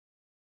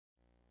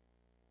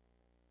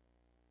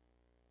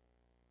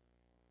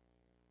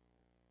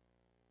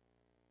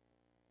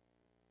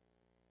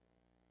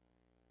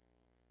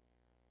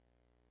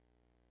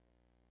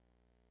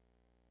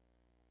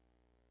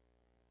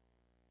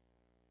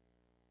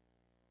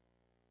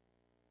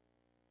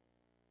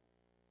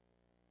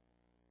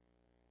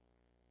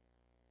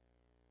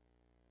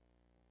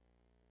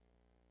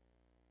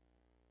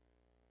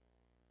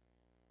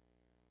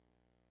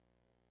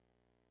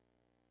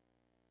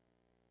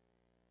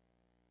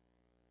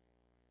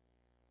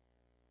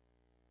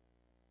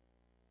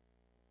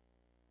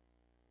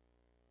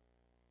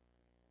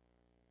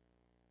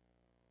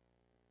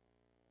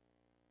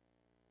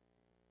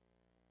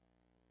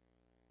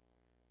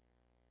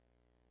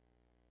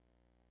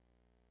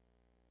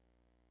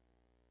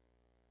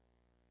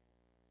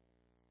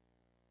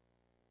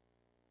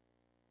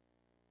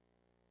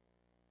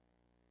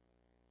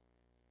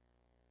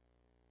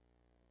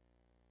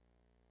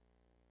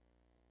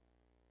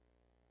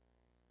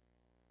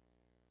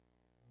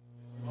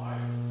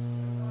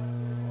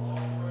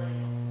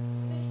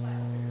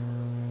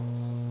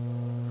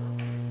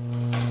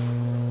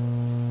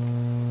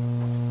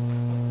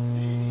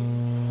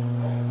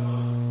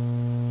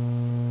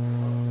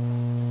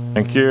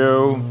Thank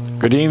you.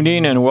 Good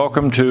evening and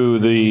welcome to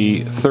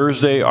the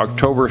Thursday,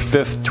 October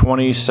 5th,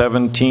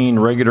 2017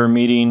 regular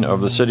meeting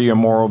of the City of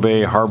Morro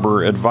Bay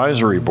Harbor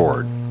Advisory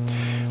Board.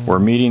 We're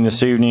meeting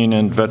this evening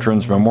in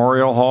Veterans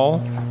Memorial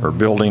Hall, or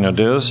building it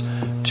is,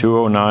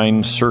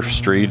 209 Surf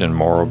Street in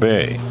Morro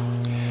Bay.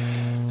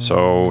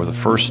 So the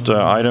first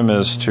item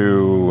is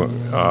to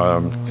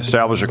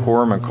establish a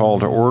quorum and call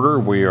to order.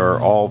 We are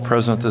all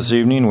present this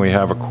evening. We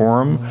have a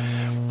quorum.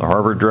 The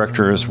Harbor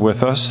Director is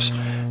with us.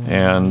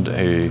 And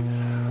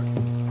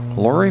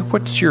Lori,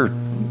 what's your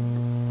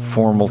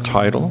formal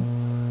title?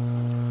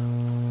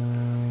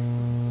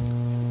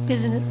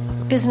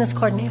 Business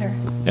Coordinator.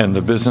 And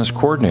the Business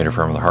Coordinator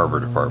from the Harbor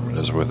Department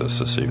is with us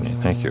this evening.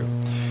 Thank you.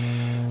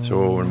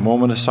 So a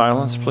moment of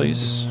silence,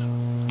 please.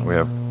 We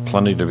have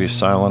plenty to be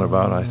silent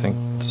about, I think,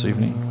 this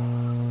evening.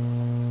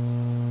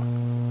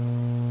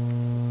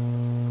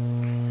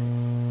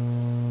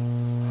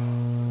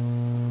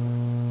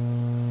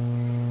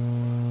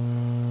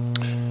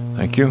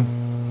 Thank you.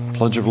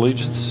 Pledge of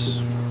Allegiance.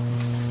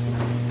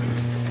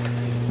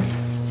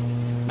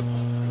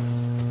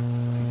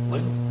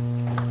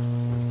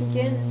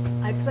 Begin.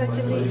 I pledge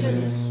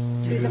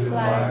allegiance to the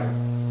flag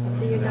of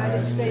the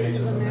United States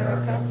of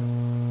America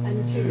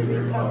and to the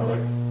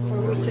republic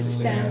for which it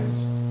stands,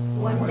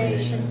 one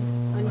nation,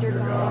 under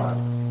God,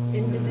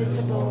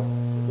 indivisible,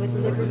 with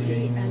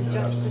liberty and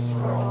justice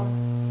for all.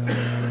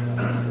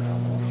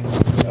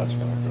 That's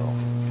going to go.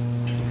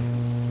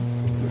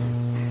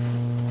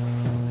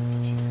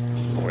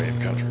 The way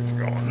the country's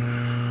going.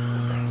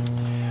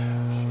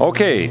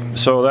 Okay,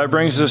 so that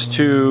brings us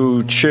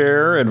to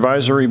Chair,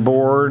 Advisory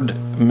Board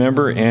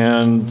Member,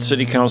 and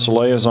City Council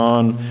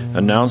Liaison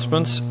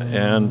announcements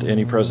and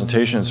any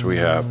presentations we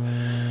have.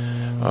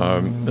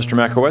 Mr.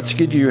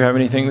 Makowetsky, do you have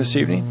anything this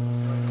evening?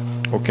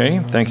 Okay,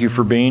 thank you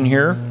for being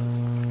here.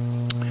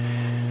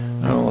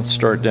 Now let's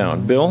start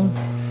down. Bill?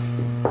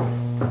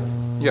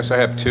 Yes, I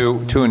have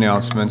two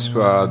announcements.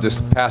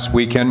 This past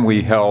weekend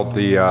we held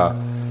the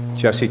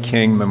Jesse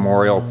King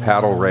Memorial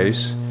Paddle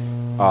Race,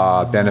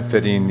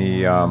 benefiting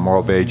the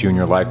Morro Bay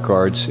Junior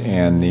Lifeguards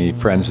and the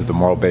Friends of the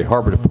Morro Bay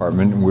Harbor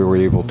Department, and we were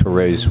able to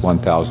raise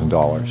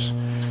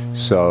 $1,000.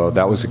 So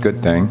that was a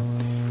good thing.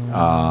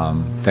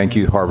 Thank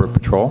you, Harbor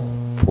Patrol,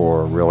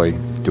 for really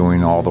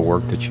doing all the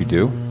work that you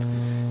do.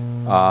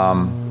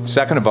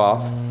 Second of all,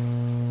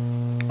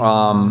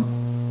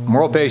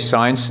 Morro Bay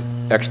Science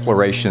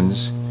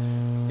Explorations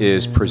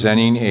is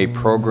presenting a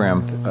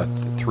program,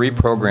 3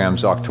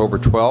 programs, October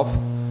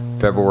 12th,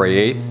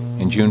 February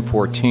 8th, and June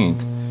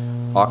 14th.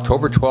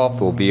 October 12th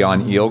will be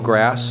on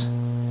eelgrass,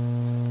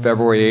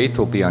 February 8th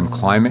will be on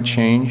climate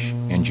change,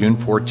 and June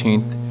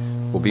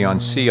 14th will be on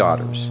sea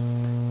otters.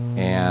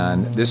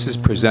 And this is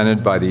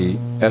presented by the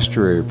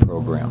Estuary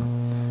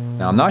Program.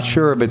 Now, I'm not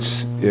sure if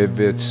it's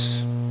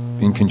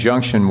in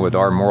conjunction with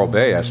our Morro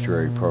Bay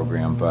Estuary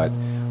Program, but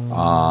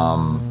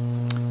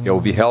it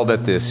will be held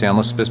at the San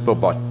Luis Obispo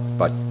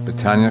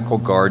Botanical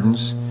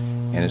Gardens,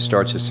 and it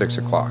starts at 6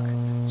 o'clock.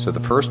 So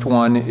the first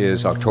one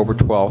is October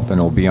 12th, and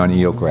it will be on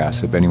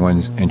eelgrass if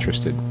anyone's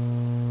interested.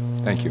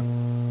 Thank you.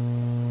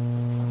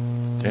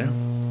 Yeah.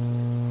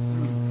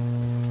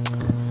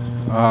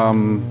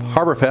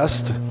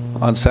 Harborfest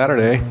on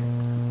Saturday,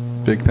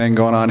 big thing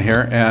going on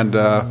here, and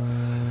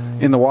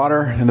in the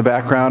water, in the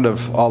background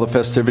of all the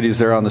festivities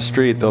there on the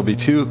street, there'll be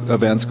 2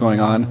 events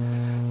going on.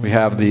 We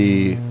have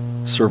the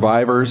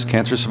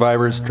cancer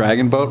survivors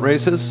dragon boat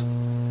races,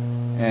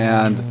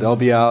 and they'll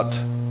be out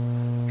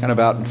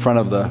in front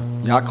of the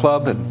yacht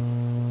club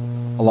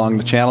and along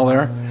the channel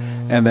there.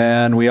 And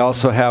then we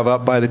also have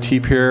up by the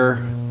T-Pier,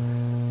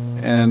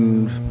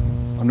 and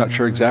I'm not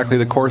sure exactly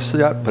the course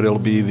yet, but it'll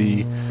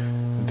be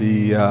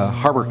the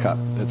Harbor Cup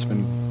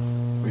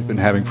we've been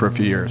having for a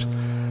few years.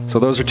 So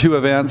those are 2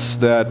 events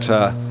that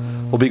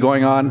will be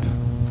going on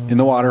in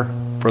the water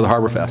for the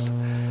Harbor Fest.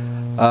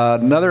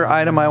 Another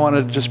item I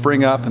wanted to just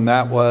bring up, and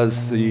that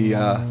was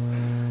the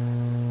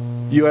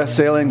U.S.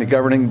 Sailing, the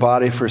governing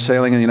body for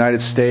sailing in the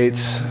United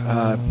States.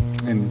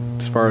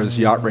 And as far as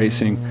yacht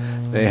racing,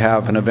 they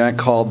have an event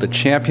called the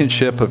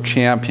Championship of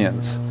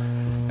Champions.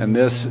 And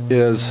this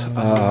is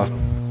a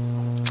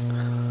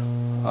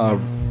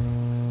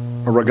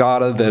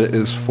regatta that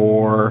is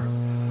for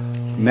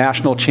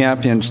national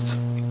champions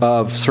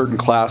of certain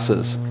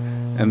classes.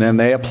 And then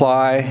they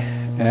apply,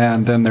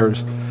 and then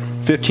there's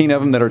 15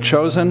 of them that are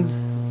chosen.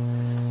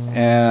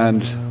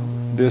 And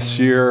this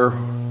year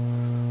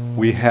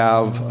we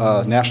have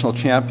national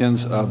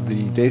champions of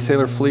the day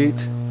sailor fleet,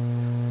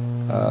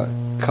 a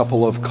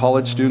couple of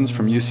college students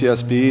from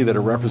UCSB that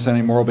are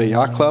representing Morro Bay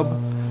Yacht Club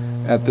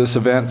at this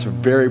event. It's a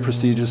very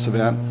prestigious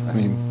event. I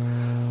mean,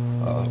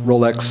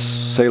 Rolex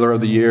Sailor of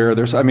the Year.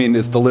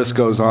 The list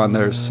goes on.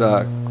 There's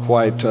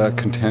quite a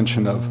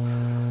contention of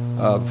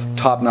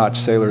top-notch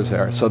sailors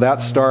there. So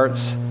that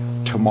starts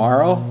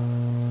tomorrow.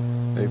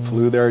 They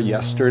flew there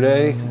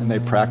yesterday, and they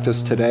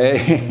practiced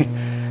today.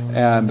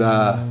 And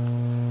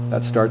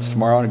that starts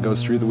tomorrow, and it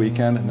goes through the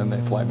weekend, and then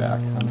they fly back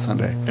on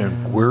Sunday.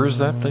 And where is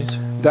that, please?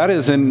 That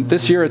is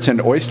this year it's in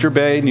Oyster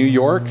Bay, New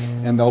York,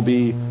 and there'll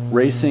be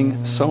racing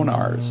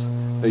sonars.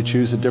 They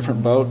choose a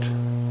different boat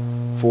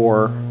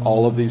for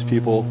all of these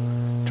people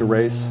to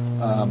race,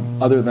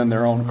 other than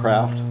their own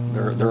craft,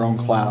 their own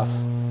class,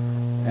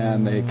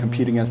 and they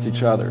compete against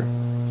each other.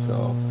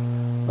 So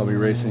they'll be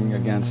racing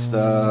against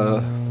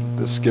the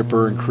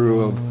skipper and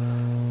crew of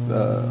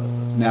the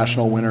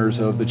national winners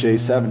of the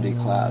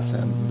J70 class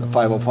and the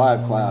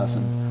 505 class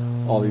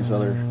and all these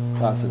other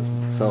classes.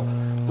 So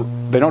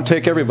they don't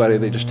take everybody,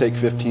 they just take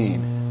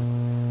 15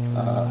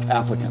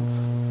 applicants.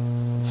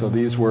 So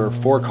these were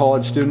 4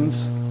 college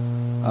students.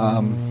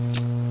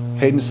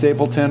 Hayden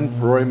Stapleton,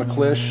 Rory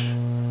McClish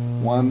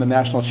won the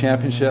national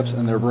championships,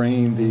 and they're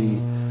bringing the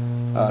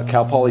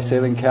Cal Poly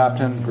sailing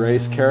captain,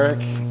 Grace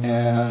Carrick,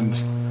 and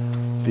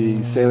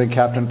the sailing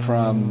captain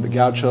from the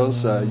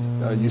Gauchos,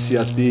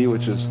 UCSB,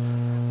 which is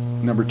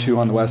number 2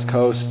 on the West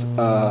Coast,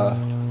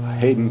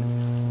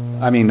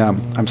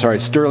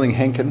 Sterling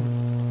Henkin,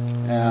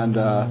 and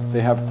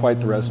they have quite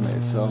the resume.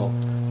 So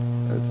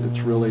it's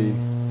really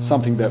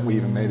something that we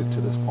even made it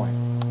to this point.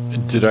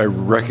 Did I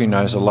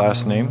recognize the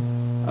last name?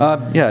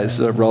 Yeah, it's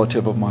a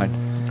relative of mine.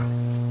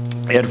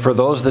 And for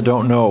those that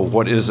don't know,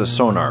 what is a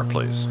sonar,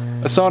 please?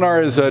 A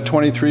sonar is a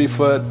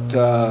 23-foot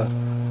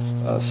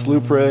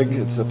sloop rig.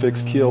 It's a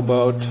fixed keel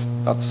boat,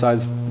 about the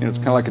size, it's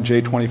kind of like a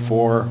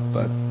J24,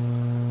 but a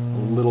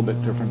little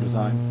bit different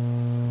design.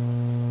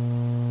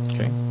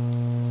 Okay.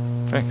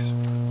 Thanks.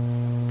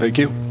 Thank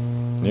you.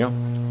 Neil?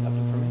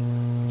 Nothing for me.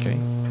 Okay.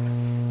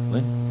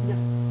 Lynn? No,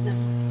 no.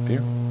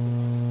 Peter?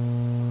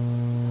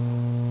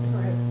 Go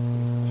ahead.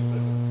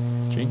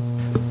 Gene?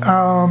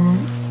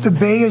 The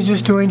bay is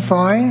just doing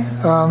fine.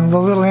 The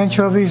little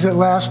anchovies that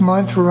last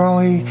month were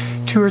only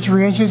 2 or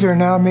 3 inches are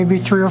now maybe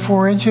 3 or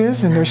 4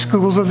 inches, and there's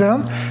schools of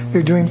them.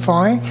 They're doing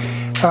fine.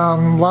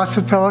 Lots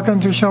of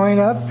pelicans are showing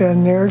up,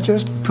 and they're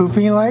just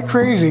pooping like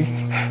crazy.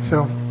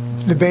 So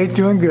the bay's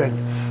doing good.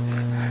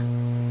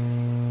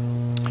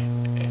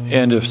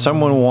 And if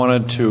someone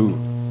wanted to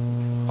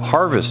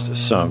harvest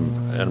some,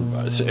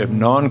 and if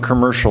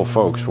non-commercial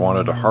folks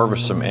wanted to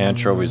harvest some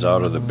anchovies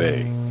out of the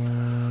bay,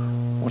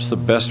 what's the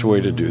best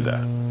way to do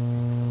that?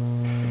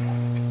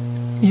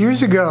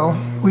 Years ago,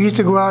 we used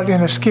to go out in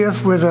a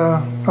skiff with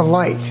a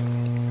light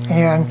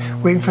and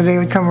wait for they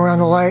would come around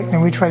the light,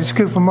 and we'd try to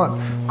scoop them up.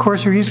 Of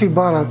course, we usually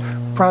brought a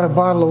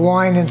bottle of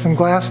wine and some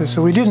glasses,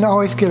 so we didn't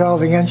always get all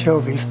the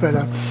anchovies, but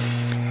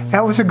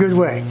that was a good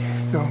way.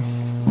 So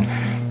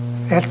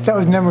that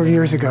was a number of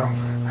years ago.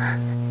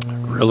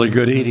 Really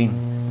good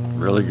eating.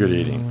 Really good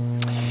eating.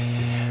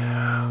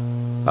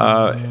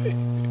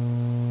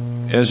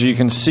 As you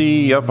can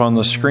see up on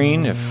the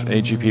screen, if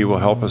AGP will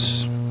help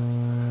us,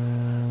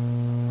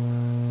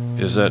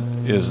 is that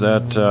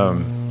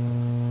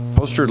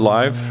poster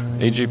live,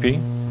 AGP?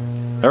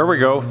 There we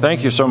go.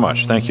 Thank you so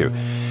much. Thank you.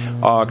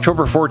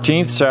 October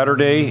 14th,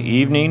 Saturday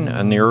evening,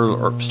 and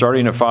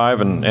starting at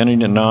 5 and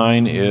ending at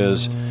 9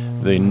 is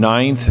the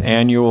 9th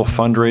annual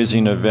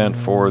fundraising event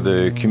for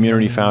the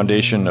Community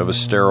Foundation of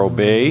Estero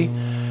Bay.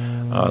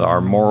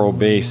 Our Morro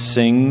Bay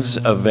Sings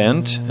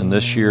event, and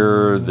this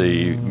year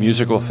the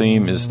musical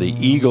theme is the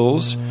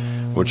Eagles,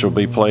 which will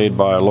be played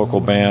by a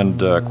local band,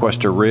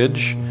 Cuesta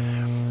Ridge.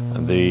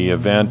 The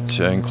event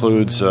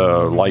includes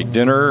a light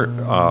dinner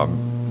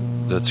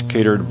that's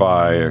catered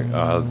by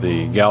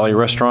the Galley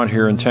restaurant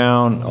here in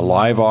town, a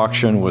live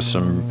auction with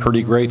some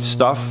pretty great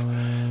stuff,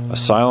 a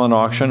silent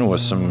auction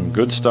with some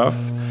good stuff,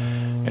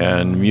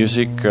 and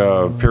music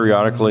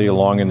periodically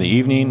along in the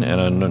evening,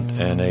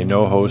 and a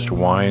no-host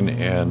wine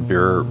and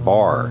beer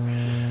bar.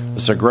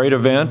 It's a great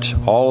event.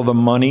 All of the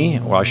money,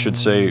 well, I should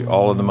say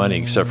all of the money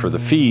except for the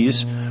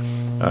fees,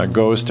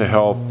 goes to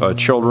help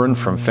children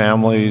from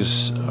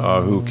families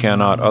who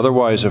cannot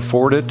otherwise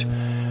afford it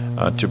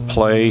to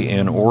play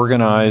in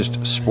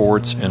organized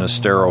sports in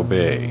Estero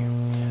Bay.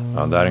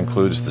 That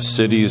includes the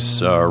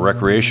city's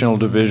recreational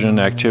division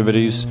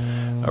activities,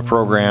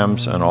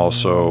 programs, and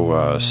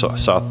also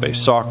South Bay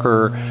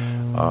soccer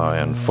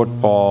and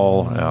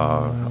football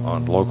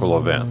on local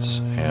events.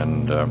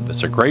 And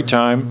it's a great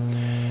time,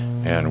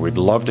 and we'd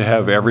love to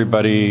have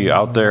everybody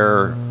out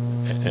there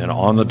and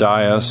on the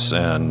dais,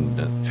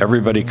 and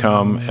everybody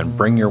come and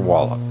bring your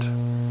wallet.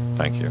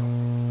 Thank you.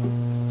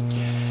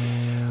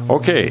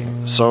 Okay,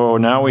 so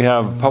now we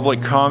have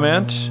public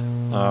comment,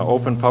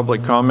 open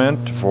public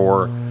comment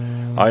for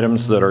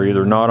items that are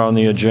either not on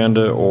the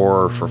agenda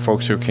or for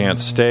folks who can't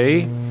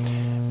stay.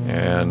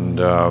 And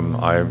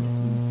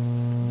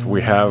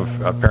we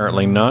have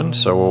apparently none,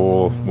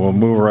 so we'll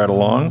move right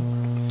along.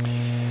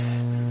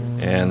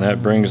 And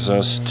that brings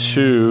us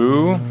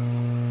to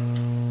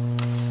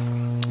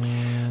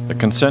the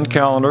consent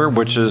calendar,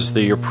 which is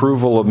the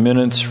approval of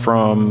minutes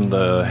from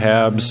the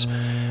HABS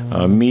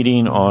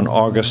meeting on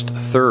August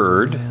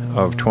 3rd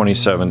of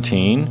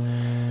 2017.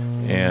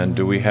 And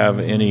do we have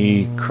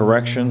any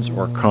corrections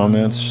or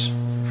comments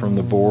from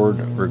the board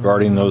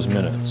regarding those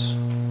minutes?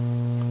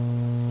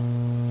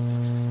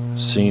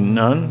 Seeing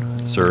none,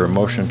 is there a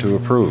motion to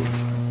approve?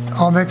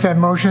 I'll make that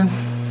motion.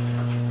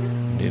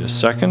 Need a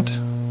second?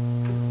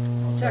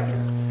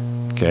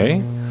 Second.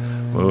 Okay.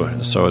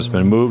 So it's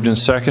been moved and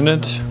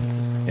seconded.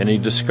 Any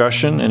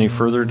discussion? Any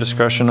further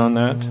discussion on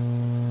that?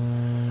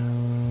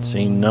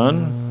 Seeing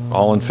none.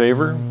 All in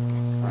favor?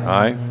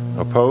 Aye.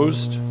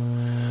 Opposed?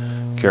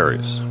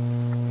 Carries.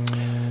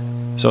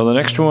 So the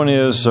next one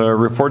is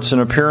reports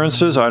and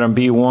appearances. Item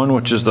B1,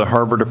 which is the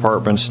Harbor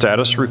Department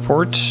status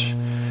report.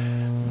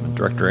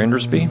 Director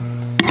Andersby.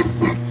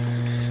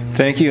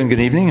 Thank you and good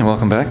evening and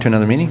welcome back to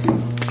another meeting.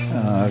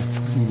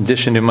 In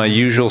addition to my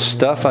usual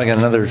stuff, I got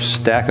another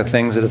stack of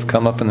things that have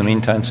come up in the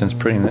meantime since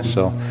printing this,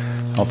 so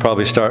I'll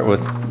probably start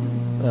with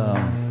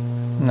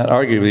not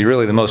arguably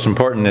really the most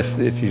important.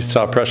 If you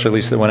saw a press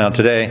release that went out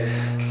today,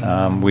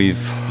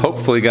 we've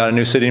hopefully got a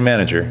new city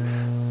manager.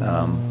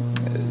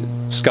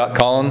 Scott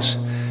Collins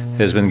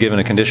has been given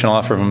a conditional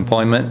offer of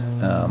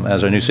employment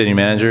as our new city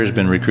manager. Has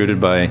been recruited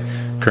by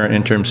current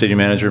interim city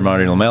manager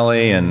Marty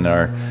Lamelli and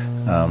our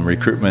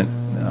recruitment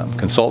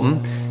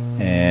consultant,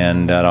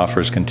 and that offer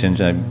is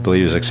contingent, I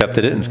believe, has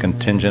accepted it and is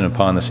contingent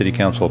upon the city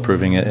council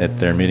approving it at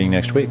their meeting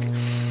next week.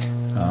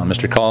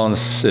 Mr.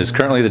 Collins is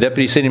currently the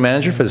deputy city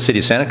manager for the city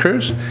of Santa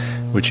Cruz,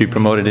 which he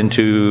promoted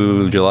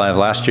into July of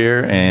last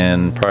year,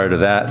 and prior to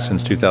that,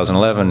 since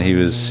 2011, he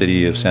was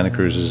city of Santa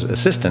Cruz's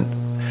assistant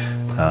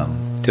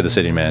to the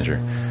city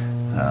manager.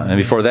 And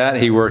before that,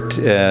 he worked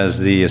as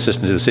the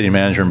assistant to the city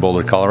manager in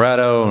Boulder,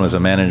 Colorado, and was a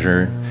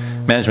management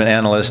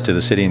analyst to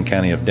the city and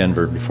county of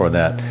Denver before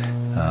that.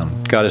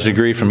 Got his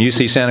degree from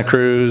UC Santa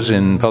Cruz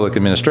in public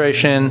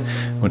administration,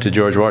 went to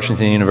George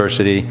Washington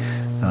University.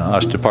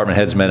 Us department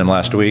heads met him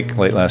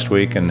late last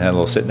week, and had a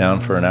little sit down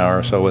for an hour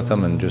or so with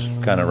him and just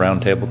kind of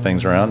round table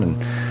things around.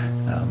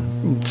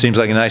 And seems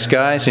like a nice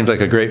guy, seems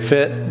like a great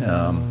fit.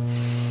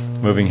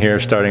 Moving here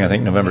starting, I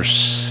think, November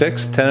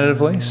 6th,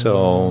 tentatively,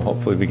 so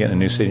hopefully we get a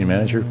new city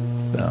manager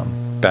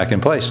back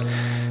in place.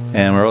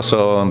 And we're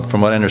also,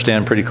 from what I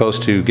understand, pretty close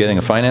to getting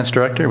a finance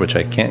director, which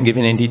I can't give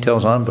you any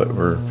details on, but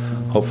we're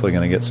hopefully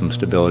going to get some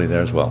stability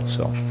there as well.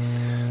 So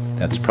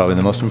that's probably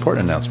the most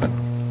important announcement.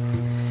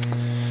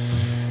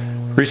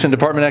 Recent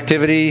department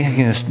activity,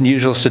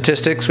 usual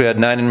statistics. We had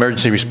 9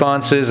 emergency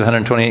responses,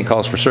 128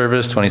 calls for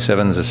service,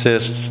 27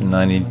 assists,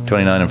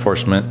 29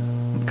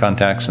 enforcement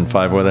contacts, and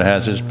 5 weather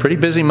hazards. Pretty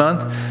busy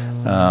month.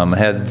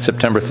 Had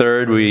September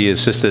 3rd, we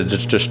assisted a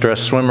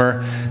distressed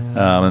swimmer in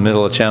the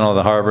middle of the channel of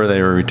the harbor.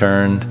 They were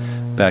returned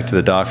back to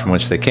the dock from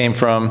which they came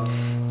from.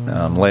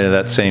 Later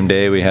that same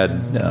day, we had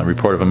a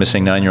report of a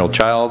missing 9-year-old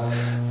child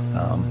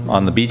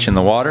on the beach in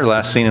the water,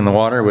 last seen in the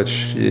water,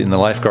 which in the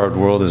lifeguard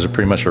world is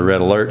pretty much a red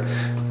alert.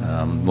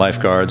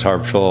 Lifeguards,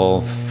 Harbor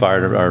Patrol,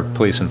 our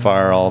police and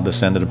fire all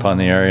descended upon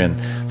the area,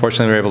 and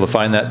fortunately we were able to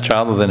find that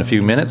child within a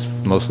few minutes.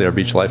 Mostly our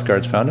beach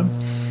lifeguards found him,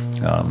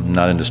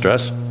 not in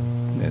distress,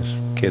 as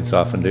kids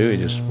often do. He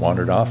just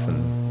wandered off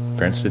and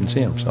parents didn't see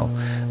him, so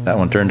that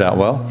one turned out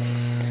well.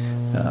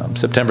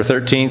 September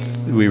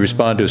 13th, we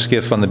responded to a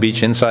skiff on the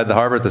beach inside the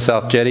harbor at the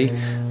South Jetty.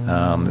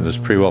 It was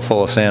pretty well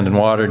full of sand and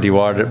water,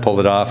 dewatered it, pulled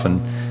it off,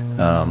 and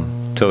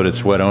towed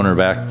its wet owner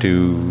back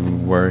to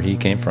where he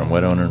came from,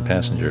 wet owner and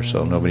passenger,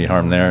 so nobody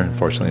harmed there.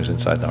 Unfortunately, he was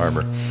inside the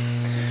harbor.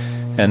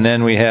 And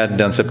then we had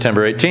on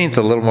September 18th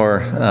a little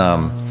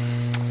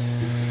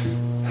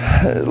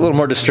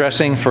more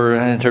distressing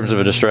in terms of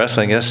a distress,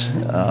 I guess.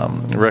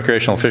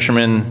 Recreational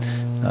fisherman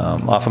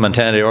off of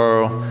Montana de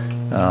Oro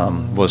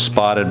was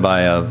spotted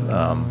by a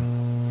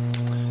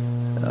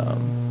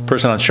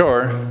person on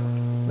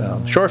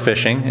shore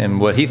fishing, and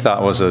what he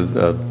thought was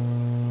a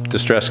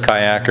distressed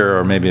kayaker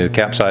or maybe a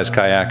capsized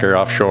kayaker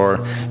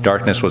offshore.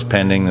 Darkness was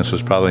pending. This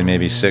was probably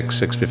maybe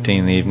 6:15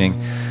 in the evening.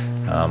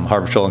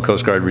 Harbor Patrol and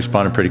Coast Guard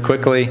responded pretty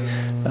quickly.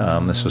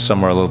 This was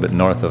somewhere a little bit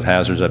north of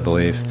Hazards, I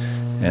believe,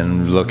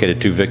 and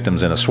located 2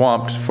 victims in a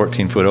swamped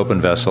 14-foot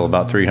open vessel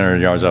about 300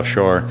 yards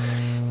offshore.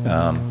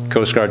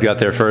 Coast Guard got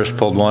there first,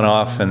 pulled one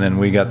off, and then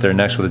we got there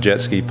next with a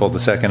jet ski, pulled the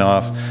second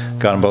off,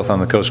 got them both on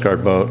the Coast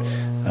Guard boat.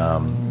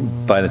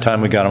 By the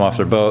time we got them off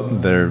their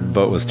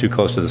boat was too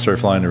close to the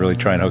surf line to really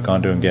try and hook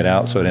onto and get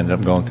out, so it ended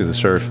up going through the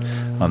surf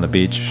on the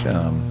beach.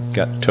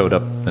 Got towed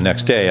up the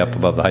next day up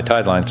above the high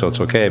tide line, so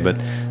it's okay, but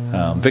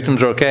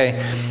victims are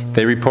okay.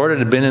 They reported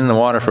had been in the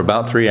water for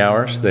about 3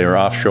 hours. They were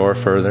offshore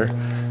further.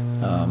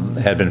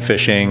 Had been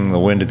fishing. The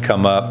wind had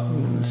come up.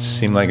 It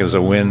seemed like it was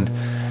a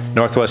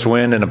northwest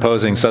wind and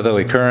opposing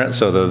southerly current,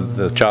 so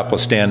the chop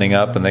was standing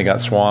up, and they got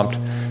swamped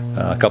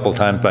a couple of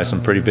times by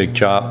some pretty big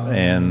chop,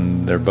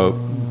 and their boat,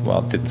 well,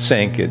 it didn't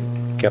sink, it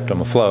kept them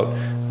afloat.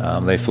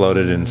 They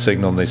floated and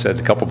signaled. They said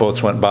a couple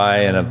boats went by,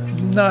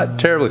 and not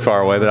terribly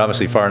far away, but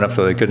obviously far enough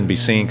so they couldn't be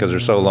seen because they're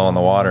so low in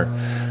the water.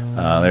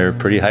 They were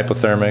pretty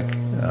hypothermic.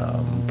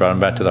 Brought them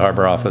back to the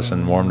harbor office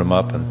and warmed them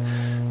up and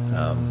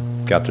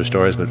got their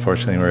stories, but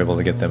fortunately we were able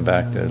to get them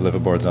back. Their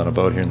liveaboards on a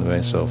boat here in the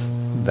bay, so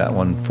that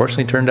one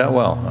fortunately turned out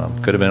well.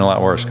 Could have been a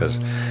lot worse because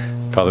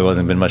probably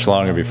wasn't been much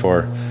longer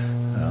before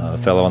the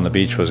fellow on the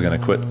beach was going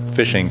to quit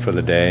fishing for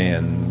the day,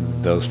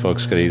 and those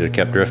folks could have either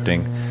kept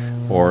drifting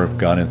or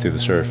gone in through the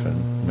surf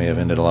and may have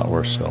ended a lot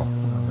worse. So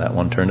that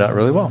one turned out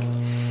really well.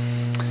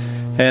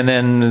 And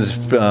then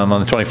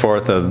on the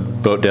 24th, a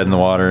boat dead in the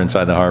water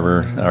inside the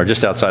harbor, or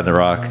just outside the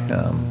rock,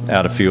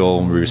 out of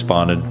fuel. We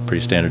responded,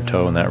 pretty standard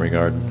tow in that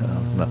regard.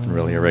 nothing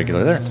really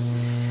irregular there.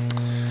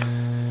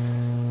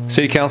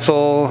 City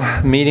Council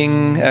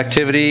meeting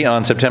activity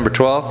on September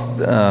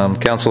 12th.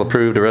 Council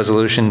approved a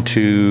resolution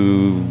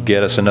to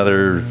get us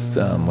another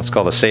what's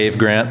called a SAVE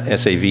grant,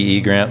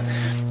 S-A-V-E grant,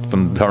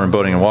 from Department of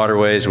Boating and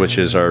Waterways, which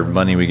is our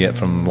money we get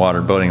from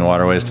boating and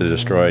waterways to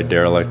destroy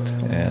derelict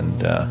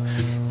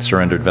and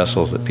surrendered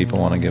vessels that people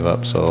want to give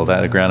up. So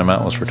that grant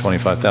amount was for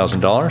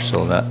 $25,000,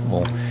 so that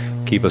will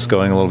keep us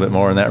going a little bit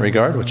more in that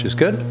regard, which is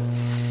good.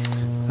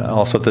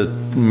 Also at the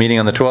meeting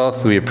on the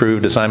 12th, we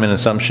approved assignment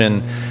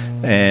assumption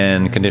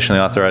and conditionally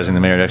authorizing the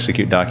mayor to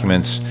execute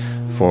documents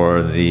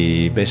for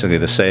basically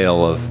the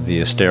sale of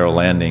the Estero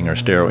Landing or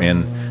Estero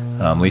Inn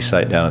lease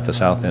site down at the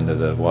south end of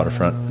the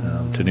waterfront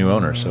to new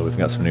owners. So we've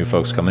got some new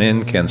folks coming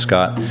in. Ken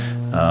Scott,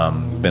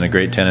 been a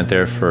great tenant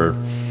there for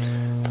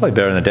probably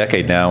better than a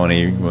decade now.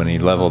 When he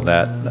leveled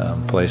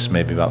that place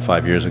maybe about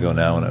 5 years ago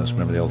now, when it was,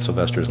 remember, the old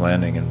Sylvester's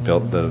Landing, and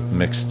built the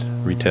mixed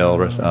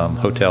retail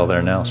hotel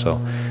there now. So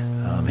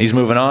he's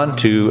moving on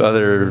to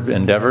other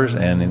endeavors,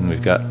 and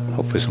we've got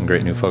hopefully some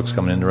great new folks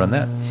coming in to run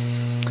that.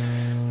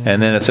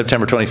 And then at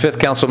September 25th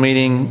council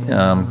meeting,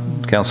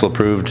 council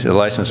approved a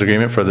license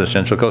agreement for the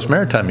Central Coast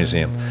Maritime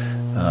Museum.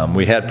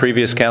 We had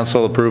previous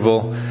council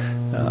approval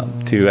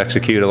to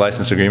execute a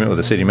license agreement with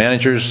the city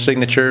manager's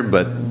signature,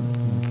 but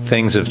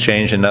things have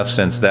changed enough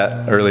since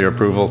that earlier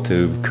approval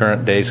to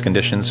current day's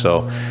conditions,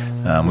 so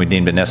we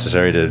deemed it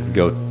necessary to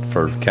go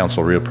for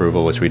council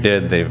reapproval, which we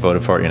did. They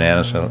voted for it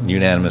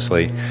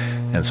unanimously,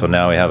 and so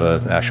now we have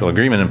an actual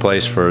agreement in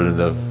place for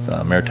the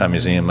Maritime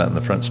Museum out in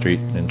the Front Street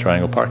and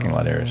Triangle parking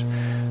lot areas.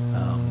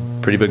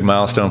 Pretty big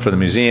milestone for the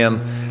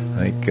museum.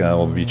 I think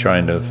we'll be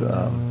trying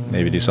to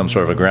maybe do some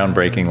sort of a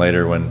groundbreaking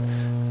later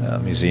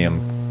when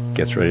museum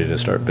gets ready to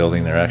start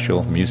building their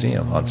actual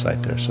museum on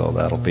site there. So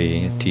that'll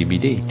be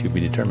TBD, to be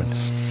determined.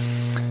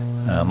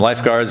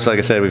 Lifeguards, like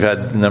I said, we've had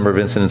a number of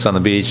incidents on the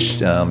beach.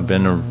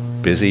 Been a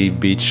busy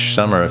beach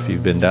summer. If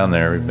you've been down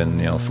there, we've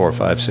been 4,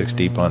 5, 6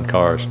 deep on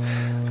cars.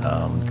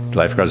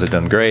 Lifeguards have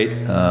done great.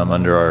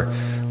 Under our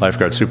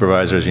lifeguard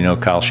supervisors,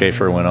 Kyle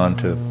Schaefer went on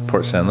to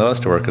Port San Luis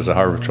to work as a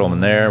harbor patrolman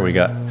there. We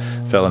got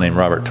a fellow named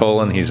Robert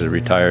Tolan. He's a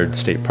retired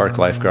state park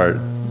lifeguard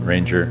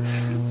ranger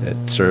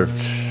that served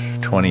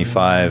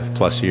 25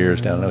 plus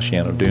years down in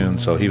Oceano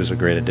Dunes, so he was a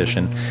great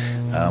addition.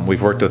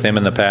 We've worked with him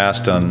in the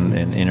past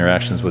in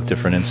interactions with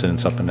different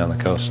incidents up and down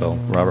the coast, so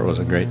Robert was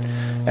a great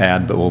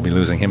add, but we'll be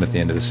losing him at the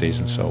end of the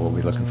season, so we'll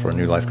be looking for a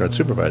new lifeguard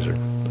supervisor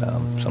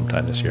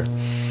sometime this year.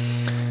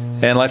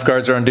 And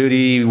lifeguards are on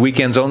duty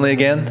weekends only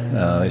again.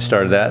 They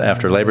started that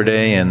after Labor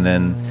Day, and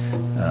then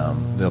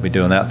they'll be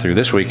doing that through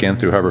this weekend,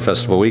 through Harbor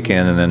Festival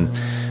weekend, and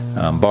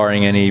then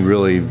barring any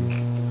really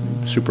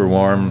super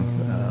warm,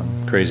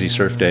 crazy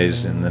surf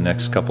days in the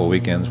next couple of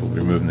weekends, we'll be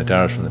removing the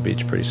towers from the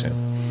beach pretty soon.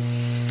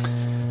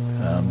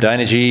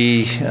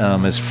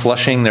 Dynegy is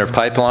flushing their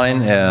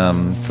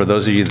pipeline. For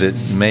those of you that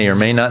may or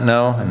may not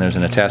know, and there's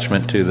an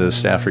attachment to the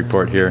staff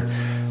report here,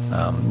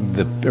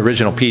 the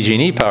original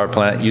PG&E power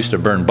plant used to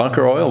burn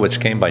bunker oil, which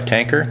came by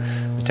tanker.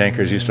 The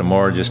tankers used to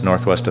moor just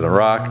northwest of the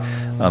rock,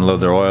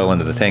 unload their oil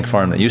into the tank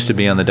farm that used to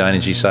be on the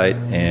Dynegy site,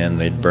 and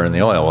they'd burn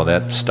the oil. Well,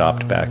 that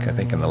stopped back, I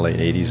think, in the late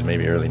 80s,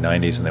 maybe early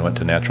 90s, and they went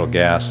to natural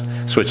gas,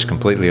 switched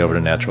completely over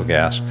to natural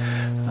gas.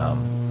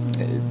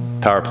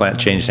 Power plant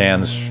changed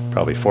hands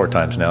probably 4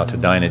 times now to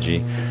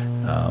Dynegy.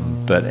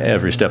 But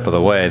every step of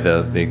the way,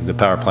 the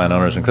power plant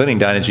owners, including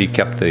Dynegy,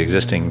 kept the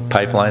existing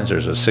pipelines.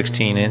 There's a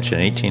 16-inch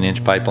and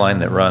 18-inch pipeline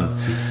that run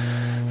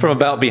from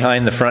about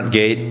behind the front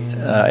gate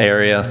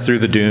area through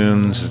the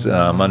dunes,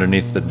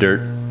 underneath the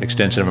dirt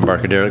extension of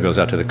Embarcadero. It goes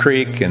out to the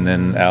creek and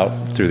then out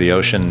through the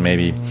ocean,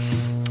 maybe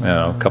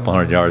a couple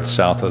hundred yards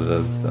south of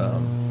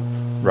the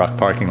rock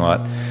parking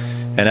lot,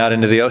 and out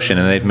into the ocean.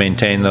 And they've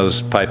maintained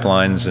those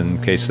pipelines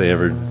in case they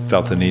ever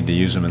felt the need to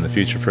use them in the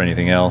future for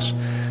anything else.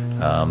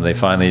 They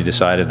finally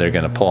decided they're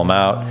going to pull them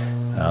out.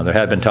 There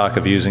had been talk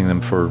of using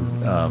them for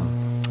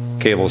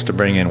cables to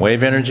bring in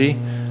wave energy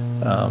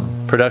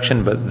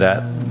production, but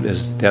that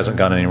hasn't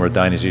gone anywhere with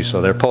Dynegy,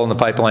 so they're pulling the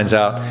pipelines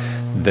out.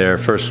 Their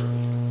first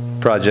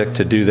project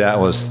to do that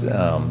was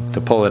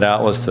to pull it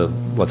out was to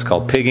what's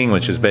called pigging,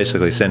 which is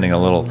basically sending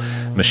a little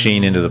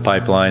machine into the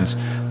pipelines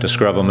to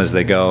scrub them as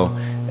they go,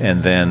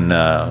 and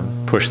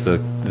then push the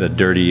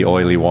dirty,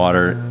 oily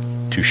water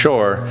to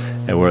shore,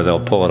 and where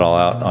they'll pull it all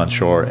out on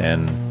shore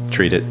and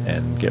treat it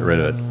and get rid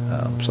of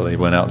it. So they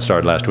went out and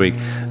started last week.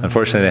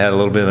 Unfortunately, they had a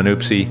little bit of an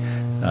oopsie.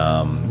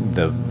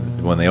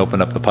 When they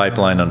opened up the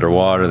pipeline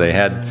underwater, they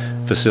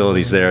had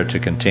facilities there to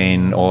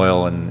contain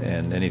oil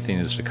and anything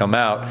that's to come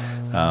out,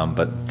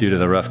 but due to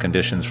the rough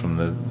conditions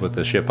with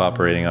the ship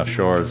operating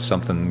offshore,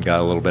 something got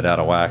a little bit out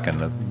of whack,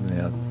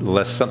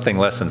 and something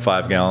less than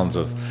 5 gallons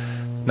of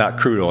not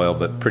crude oil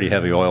but pretty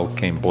heavy oil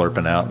came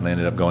blurping out, and they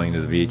ended up going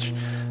to the beach.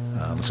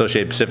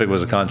 Associated Pacific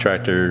was a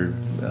contractor,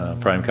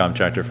 prime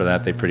contractor for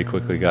that. They pretty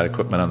quickly got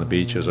equipment on the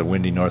beach. It was a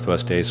windy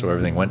northwest day, so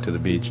everything went to the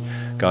beach,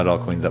 got it all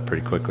cleaned up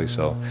pretty quickly.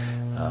 So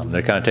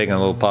they're kind of taking a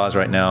little pause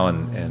right now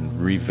and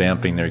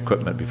revamping their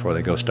equipment before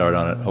they go start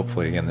on it,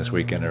 hopefully again this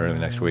weekend or early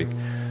next week.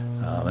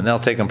 And that'll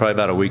take them probably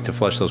about a week to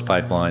flush those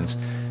pipelines.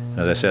 And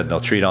as I said, they'll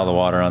treat all the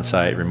water on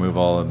site, remove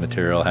all the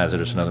material,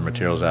 hazardous and other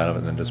materials out of it,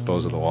 and then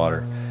dispose of the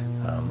water.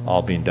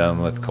 All being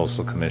done with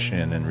Coastal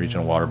Commission and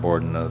Regional Water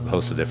Board and a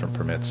host of different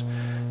permits.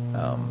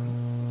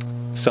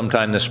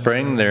 Sometime this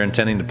spring, they're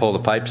intending to pull the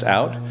pipes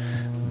out.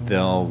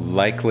 They'll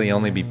likely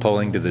only be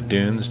pulling to the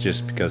dunes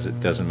just because it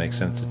doesn't make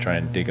sense to try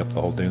and dig up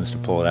the whole dunes to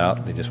pull it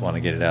out. They just want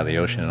to get it out of the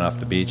ocean and off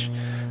the beach.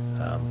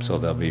 So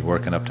they'll be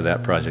working up to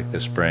that project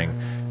this spring.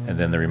 And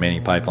then the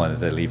remaining pipeline that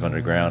they leave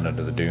underground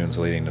under the dunes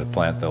leading to the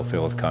plant, they'll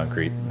fill with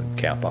concrete and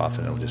cap off,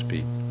 and it'll just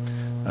be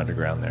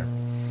underground there.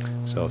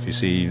 So if you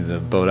see the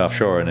boat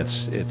offshore, and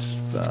it's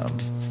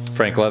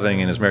Frank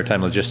Loving and his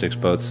maritime logistics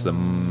boats,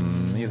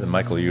 either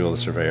Michael Ewell, the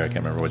surveyor, I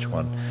can't remember which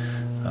one.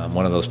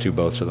 One of those two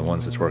boats are the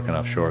ones that's working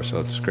offshore,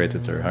 so it's great that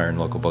they're hiring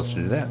local boats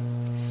to do that.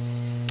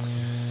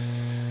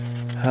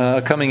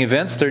 Coming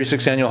events,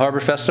 36th Annual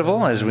Harbor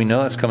Festival. As we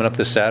know, it's coming up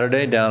this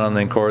Saturday down on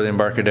the Encora, the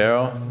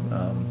Embarcadero.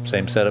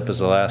 Same setup as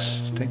the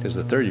last, I think this is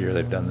the third year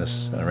they've done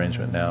this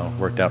arrangement now.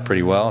 Worked out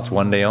pretty well. It's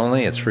one day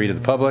only. It's free to the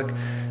public.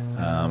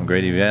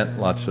 Great event.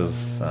 Lots of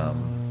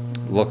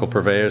local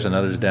purveyors and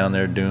others down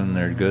there doing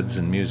their goods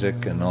and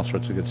music and all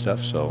sorts of good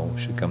stuff. So we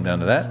should come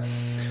down to that.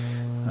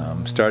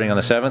 Starting on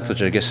the 7th,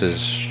 which I guess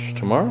is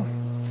tomorrow,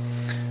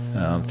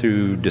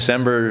 through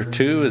December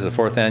 2 is the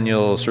 4th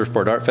Annual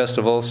Surfboard Art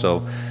Festival.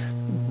 So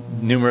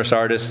numerous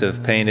artists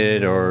have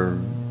painted or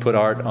put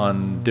art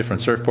on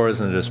different surfboards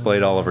and they're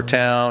displayed all over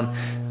town.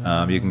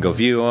 You can go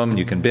view them.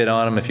 You can bid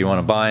on them if you want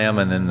to buy them,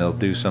 and then they'll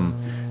do some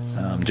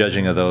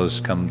judging of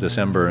those come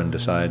December and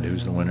decide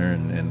who's the winner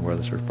and where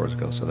the surfboards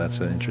go. So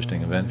that's an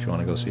interesting event if you want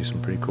to go see some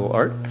pretty cool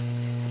art.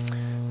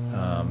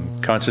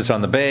 Concerts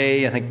on the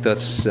bay. I think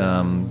that's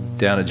down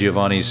at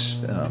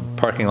Giovanni's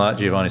parking lot,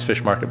 Giovanni's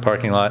Fish Market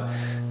parking lot.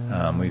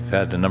 We've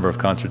had a number of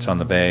concerts on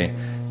the bay.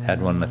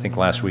 Had one, I think,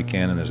 last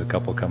weekend, and there's a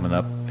couple coming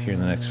up here in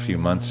the next few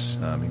months.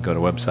 You can go to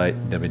the website,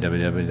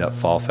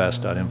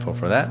 www.fallfest.info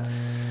for that.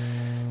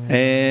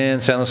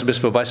 And San Luis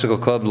Obispo Bicycle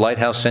Club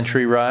Lighthouse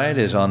Century Ride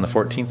is on the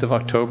 14th of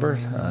October.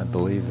 I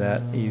believe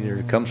that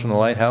either comes from the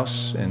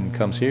lighthouse and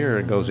comes here, or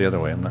it goes the other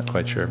way. I'm not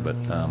quite sure, but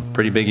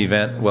pretty big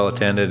event, well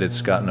attended.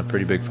 It's gotten a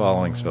pretty big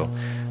following, so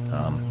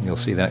you'll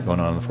see that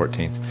going on the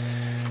 14th.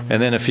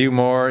 And then a few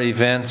more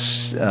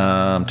events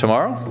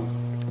tomorrow.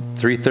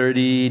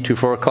 3:30 to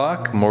 4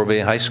 o'clock, Morro Bay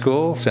High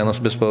School, San Luis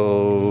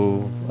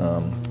Obispo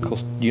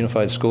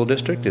Unified School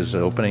District is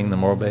opening the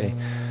Morro Bay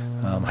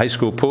High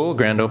School pool,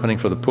 grand opening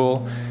for the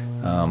pool.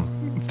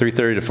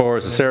 3:30 to 4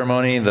 is the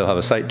ceremony. They'll have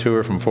a site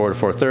tour from 4 to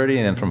 4:30,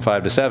 and then from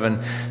 5 to 7,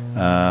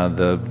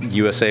 the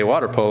USA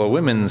Water Polo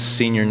Women's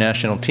Senior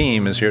National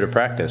Team is here to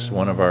practice.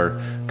 One of our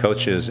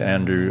coaches,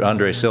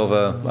 Andre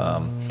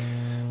Silva,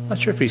 not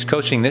sure if he's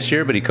coaching this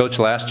year, but he coached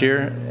last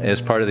year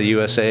as part of the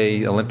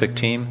USA Olympic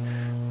team.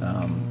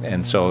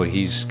 And so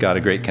he's got a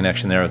great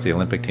connection there with the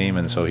Olympic team,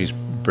 and so he's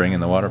bringing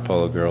the water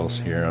polo girls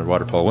here, or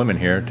water polo women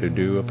here, to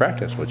do a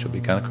practice, which will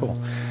be kind of cool.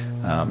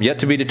 Yet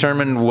to be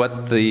determined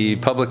what the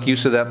public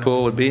use of that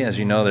pool would be. As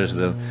you know, there's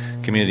the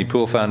Community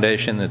Pool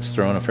Foundation that's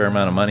thrown a fair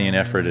amount of money and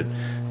effort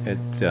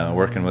at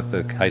working with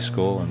the high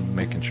school and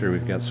making sure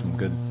we've got some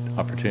good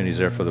opportunities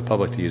there for the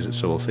public to use it.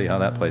 So we'll see how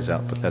that plays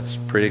out. But that's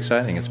pretty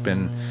exciting. It's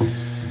been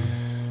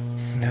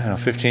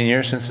 15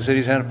 years since the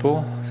city's had a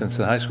pool, since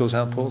the high school's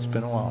had a pool. It's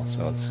been a while,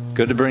 so it's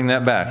good to bring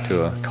that back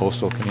to a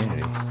coastal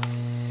community.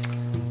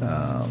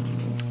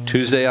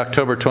 Tuesday,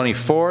 October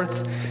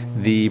 24th,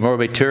 the Morro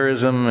Bay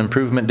Tourism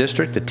Improvement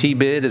District, the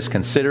T-BID, is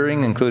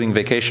considering including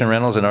vacation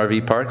rentals and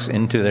RV parks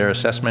into their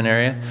assessment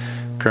area.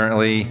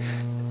 Currently,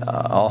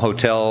 all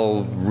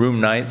hotel room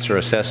nights are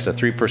assessed a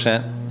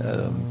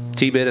 3%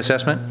 T-BID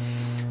assessment.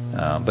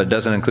 But it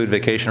doesn't include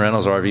vacation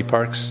rentals or RV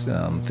parks,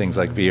 things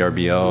like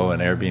VRBO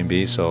and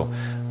Airbnb. So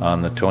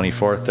on the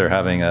 24th, they're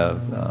having a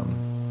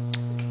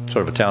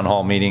sort of a town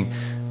hall meeting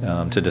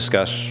to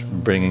discuss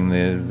bringing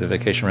the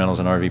vacation rentals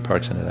and RV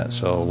parks into that.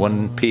 So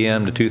 1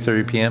 p.m. to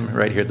 2:30 p.m.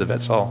 right here at the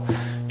Vets Hall,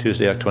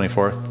 Tuesday,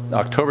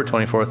 October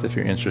 24th, if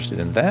you're interested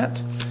in that.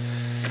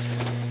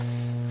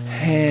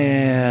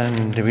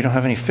 And we don't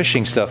have any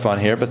fishing stuff on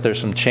here, but there's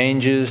some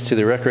changes to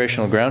the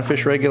recreational ground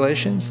fish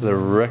regulations. The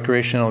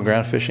recreational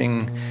ground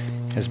fishing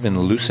has been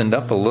loosened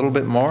up a little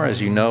bit more.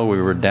 As you know,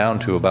 we were down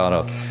to about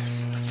a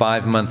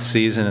 5-month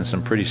season and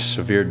some pretty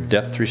severe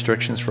depth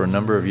restrictions for a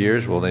number of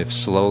years. Well, they've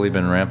slowly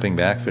been ramping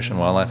back. Fish and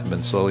Wildlife have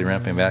been slowly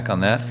ramping back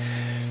on that.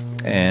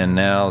 And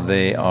now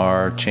they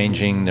are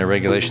changing their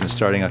regulations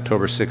starting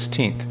October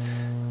 16th.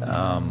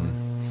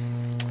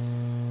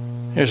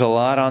 There's a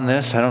lot on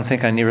this. I don't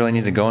think I really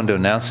need to go into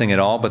announcing it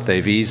all, but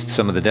they've eased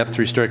some of the depth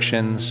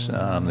restrictions.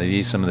 They've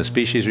eased some of the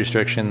species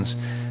restrictions.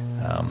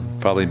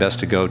 Probably best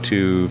to go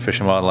to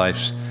Fish and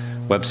Wildlife's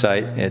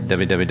website at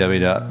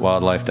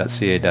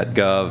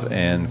www.wildlife.ca.gov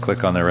and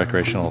click on their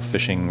recreational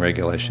fishing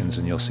regulations,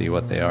 and you'll see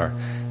what they are.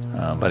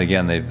 But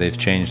again, they've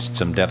changed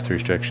some depth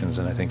restrictions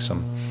and I think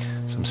some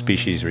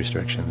species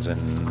restrictions,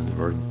 and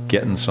we're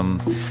getting some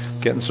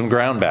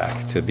ground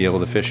back to be able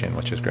to fish in,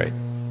 which is great.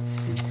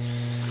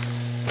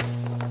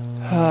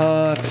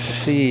 Let's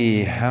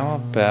see. How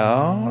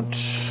about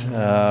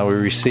we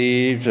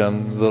received a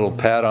little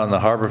pat on the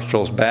Harbor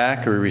Patrol's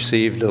back. We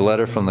received a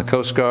letter from the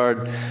Coast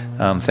Guard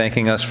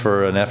thanking us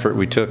for an effort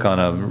we took on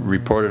a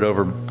reported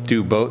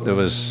overdue boat that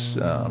was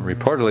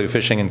reportedly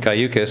fishing in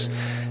Cayucas,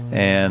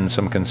 and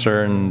some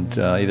concerned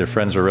either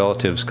friends or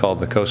relatives called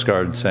the Coast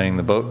Guard saying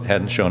the boat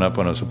hadn't shown up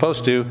when it was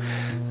supposed to.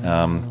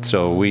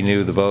 So we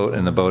knew the boat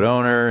and the boat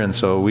owner, and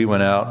so we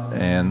went out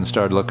and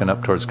started looking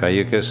up towards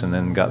Cayucas, and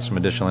then got some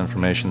additional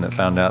information that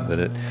found out that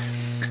it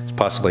was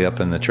possibly up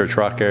in the Church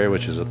Rock area,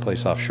 which is a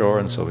place offshore,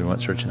 and so we went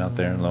searching out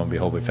there, and lo and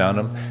behold, we found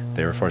them.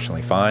 They were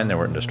fortunately fine. They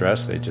weren't in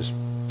distress. They just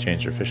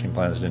changed their fishing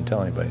plans, didn't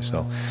tell anybody.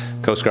 So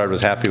Coast Guard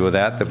was happy with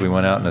that we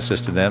went out and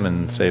assisted them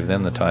and saved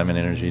them the time and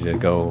energy to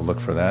go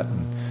look for that,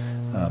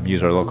 and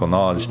use our local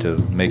knowledge to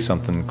make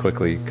something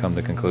quickly come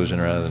to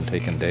conclusion rather than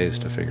taking days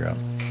to figure out.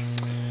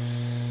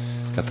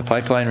 Got the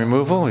pipeline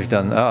removal. We've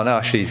done,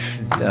 actually,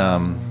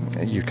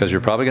 because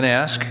you're probably going to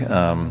ask,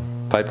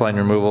 pipeline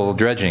removal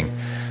dredging.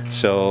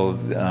 So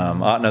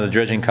Ahtna, the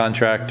dredging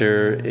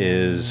contractor,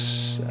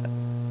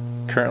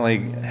 currently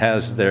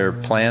has their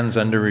plans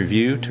under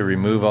review to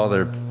remove all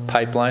their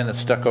pipeline that's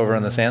stuck over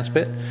on the sand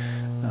spit.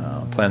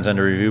 Plans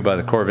under review by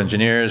the Corps of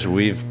Engineers.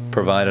 We've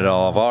provided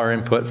all of our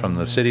input from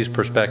the city's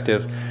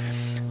perspective.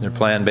 Their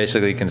plan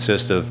basically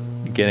consists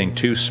of getting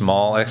 2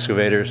 small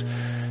excavators,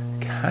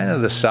 kind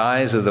of the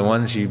size of the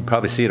ones you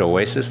probably see at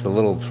Oasis, the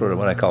little sort of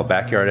what I call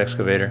backyard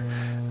excavator,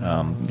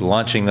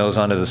 launching those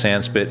onto the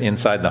sand spit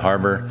inside the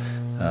harbor,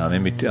 on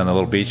the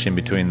little beach in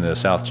between the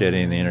South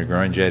Jetty and the Inner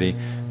Groin Jetty,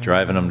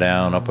 driving them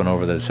down, up and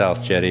over the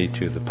South Jetty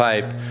to the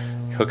pipe,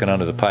 hooking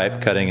onto the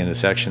pipe, cutting into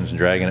sections, and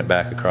dragging it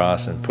back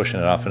across and pushing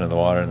it off into the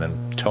water, and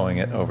then towing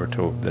it over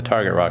to the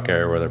Target Rock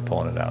area where they're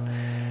pulling it out.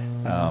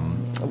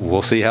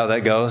 We'll see how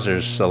that goes.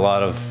 There's a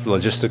lot of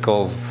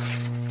logistical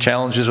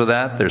challenges with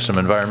that. There's some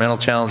environmental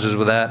challenges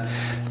with that.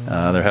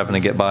 They're having to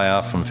get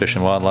buy-off from Fish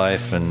and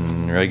Wildlife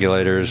and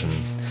regulators,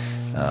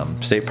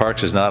 and State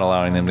Parks is not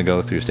allowing them to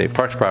go through State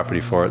Parks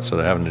property for it, so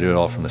they're having to do it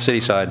all from the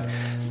city side.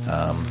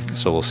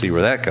 So we'll see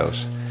where that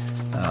goes.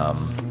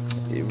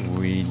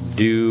 We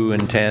do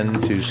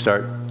intend to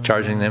start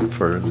charging them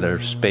for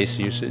their space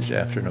usage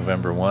after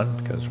November 1,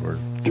 because we're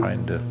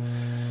trying to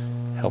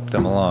help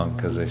them along,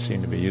 because they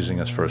seem to be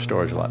using us for a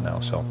storage lot now.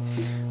 So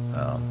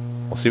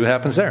we'll see what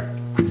happens there.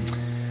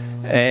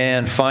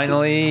 And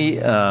finally,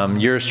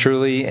 yours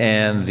truly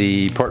and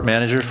the port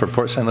manager for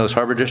Port St. Louis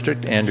Harbor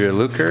District, Andrea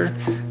Luker,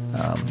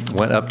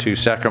 went up to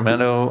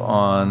Sacramento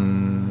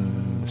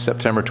on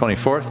September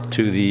 24th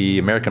to the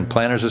American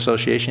Planners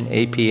Association,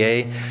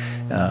 APA,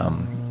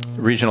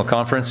 regional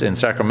conference in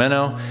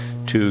Sacramento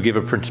to give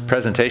a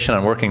presentation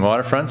on working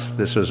waterfronts.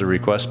 This was a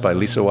request by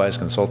Lisa Wise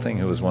Consulting,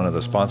 who was one of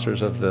the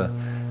sponsors of the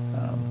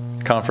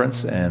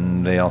conference,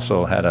 and they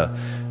also had a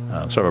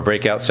sort of a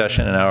breakout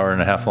session, an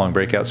hour-and-a-half long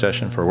breakout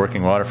session for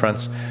working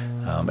waterfronts.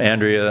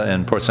 Andrea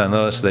and Port St.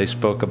 Louis, they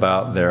spoke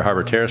about their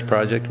Harbor Terrace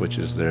project, which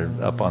is their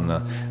up on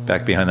the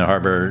back behind the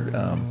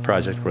harbor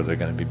project, where they're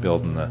going to be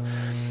building the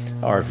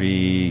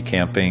RV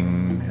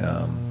camping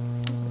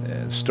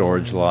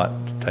storage lot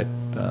type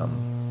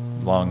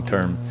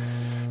long-term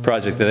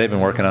project that they've been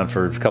working on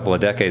for a couple of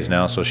decades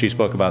now. So she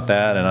spoke about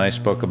that, and I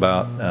spoke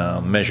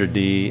about Measure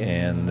D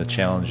and the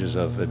challenges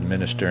of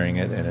administering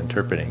it and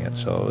interpreting it.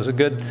 So it was a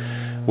good,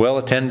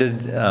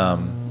 well-attended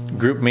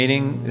group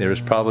meeting. There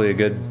was probably a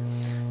good,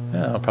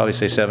 I'll probably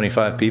say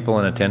 75 people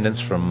in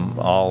attendance from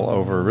all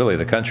over really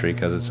the country,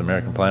 because it's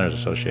American Planners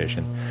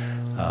Association.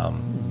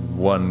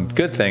 One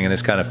good thing, and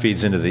this kind of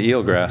feeds into the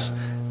eelgrass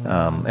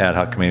ad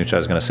hoc committee, which I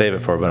was going to save it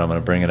for, but I'm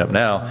going to bring it up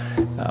now.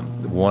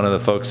 One of the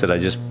folks that I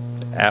just,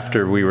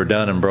 after we were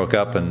done and broke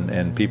up,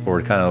 and people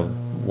were kind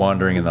of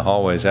wandering in the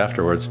hallways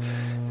afterwards,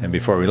 and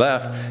before we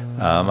left,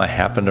 I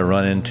happened to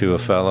run into a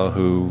fellow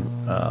who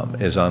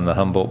is on the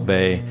Humboldt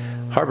Bay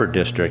Harbor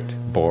District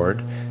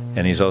Board,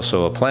 and he's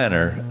also a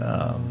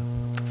planner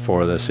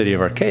for the city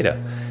of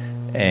Arcata.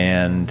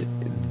 And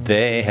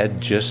they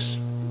had just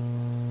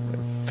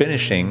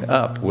finishing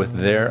up with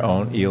their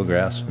own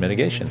eelgrass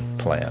mitigation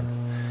plan,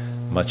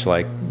 much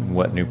like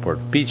what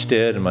Newport Beach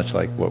did and much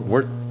like what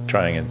we're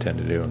trying and intend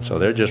to do. And so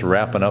they're just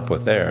wrapping up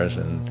with theirs.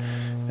 And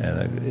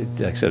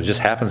like I said, it was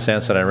just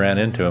happenstance that I ran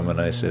into him, and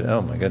I said,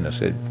 oh my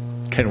goodness,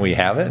 can we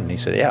have it? And he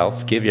said, yeah,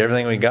 I'll give you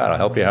everything we got. I'll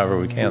help you however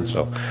we can.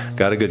 So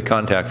got a good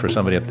contact for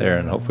somebody up there,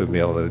 and hopefully we'll be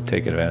able to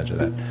take advantage of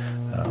that.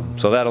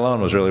 So that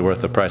alone was really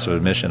worth the price of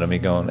admission of me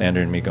going,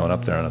 Andrew and me going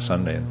up there on a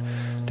Sunday and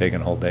taking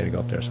a whole day to go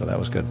up there. So that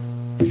was good.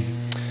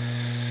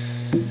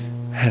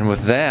 And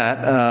with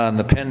that,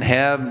 the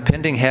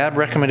pending HAB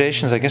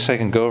recommendations, I guess I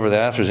can go over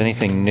that if there's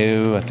anything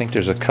new. I think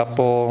there's a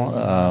couple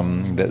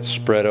that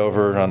spread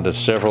over onto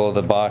several of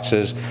the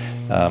boxes.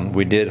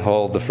 We did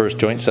hold the first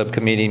joint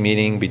subcommittee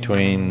meeting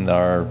between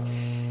our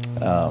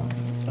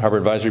Harbor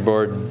Advisory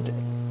Board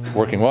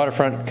Working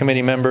Waterfront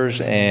Committee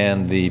members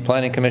and the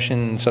Planning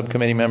Commission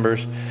subcommittee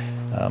members.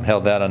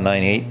 Held that on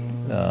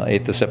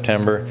 8th of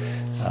September.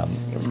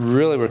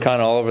 Really, we're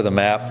kind of all over the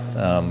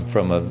map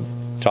from a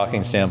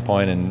talking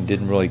standpoint, and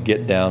didn't really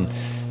get down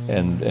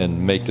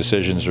and make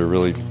decisions or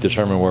really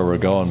determine where we're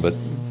going, but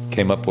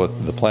came up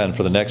with the plan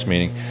for the next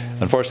meeting.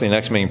 Unfortunately, the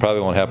next meeting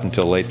probably won't happen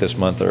until late this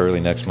month or early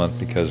next month,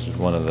 because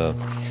one of the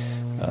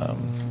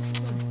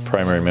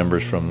primary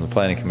members from the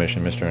Planning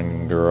Commission, Mr.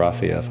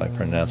 Ngarafia, if I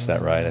pronounced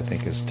that right, I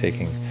think is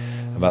taking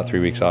about 3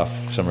 weeks off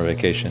summer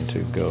vacation to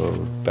go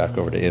back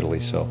over to Italy.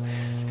 So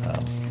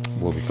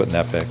we'll be putting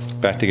that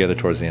back together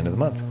towards the end of the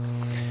month.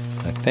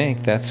 I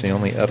think that's the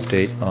only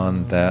update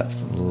on that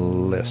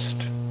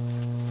list.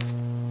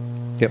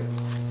 Yep.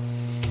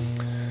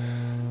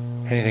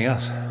 Anything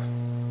else?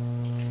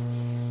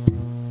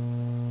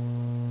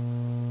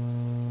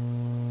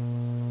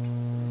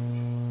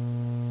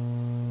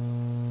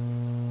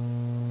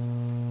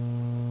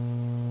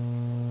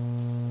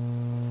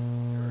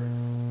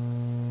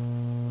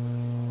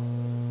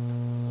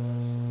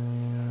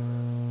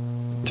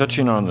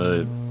 Touching on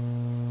the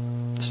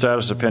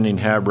status of pending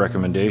HAB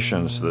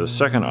recommendations, the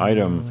second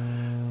item,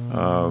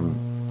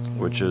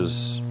 which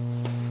is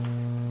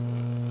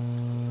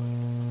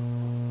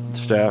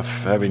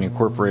staff having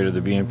incorporated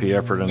the BMP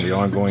effort and the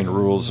ongoing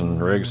rules and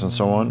regs and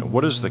so on,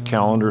 what is the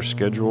calendar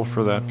schedule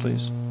for that,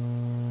 please?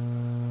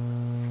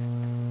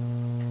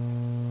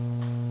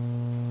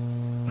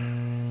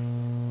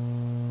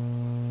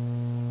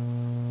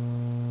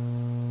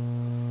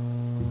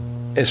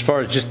 As far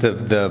as just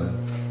the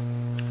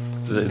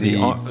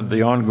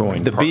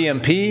ongoing the part.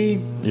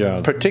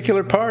 BMP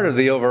particular part or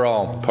the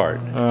overall part?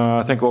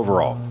 I think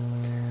overall.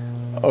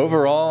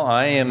 Overall,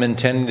 I am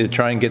intending to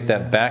try and get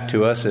that back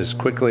to us as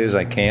quickly as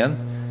I can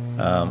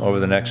over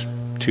the next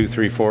 2,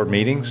 3, 4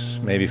 meetings,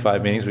 maybe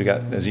 5 meetings. We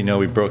got, as you know,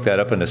 we broke that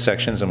up into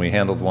sections, and we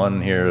handled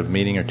one here a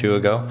meeting or two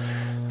ago.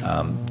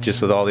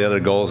 Just with all the other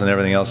goals and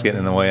everything else getting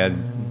in the way, I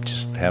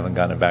just haven't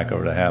gotten it back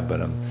over to HAB,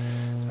 but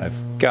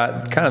I've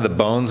got kind of the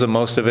bones of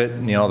most of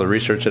it, the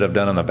research that I've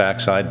done on the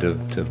backside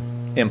to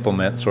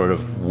implement sort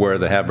of where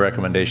the HAB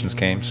recommendations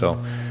came. So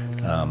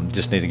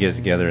just need to get it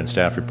together in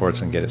staff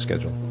reports and get it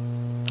scheduled.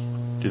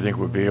 Do you think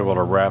we'll be able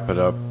to wrap it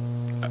up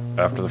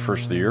after the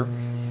first of the year?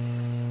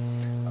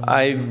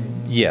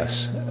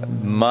 Yes.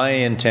 My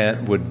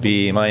intent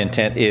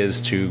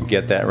is to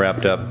get that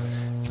wrapped up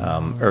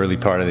early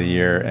part of the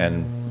year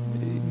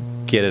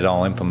and get it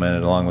all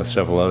implemented along with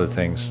several other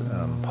things,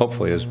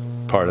 hopefully as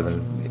part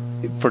of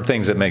for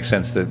things that make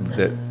sense that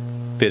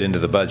fit into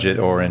the budget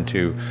or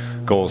into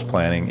goals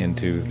planning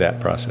into that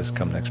process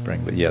come next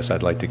spring. But yes,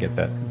 I'd like to get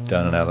that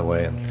done and out of the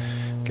way and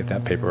get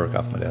that paperwork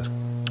off my desk.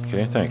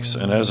 Okay, thanks.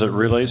 And as it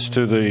relates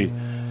to the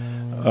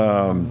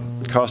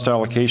cost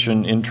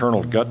allocation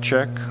internal gut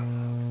check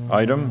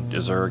item,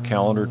 is there a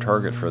calendar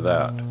target for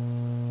that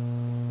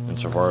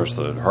insofar as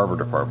the Harbor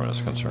Department is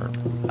concerned?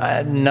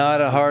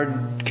 Not a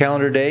hard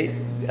calendar date.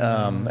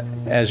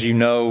 As you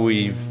know,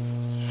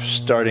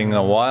 starting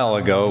a while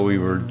ago, we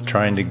were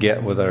trying to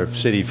get with our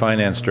city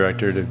finance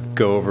director to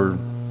go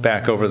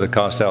back over the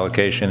cost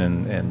allocation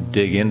and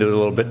dig into it a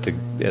little bit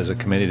as a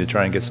committee to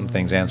try and get some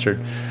things answered.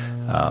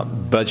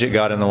 Budget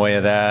got in the way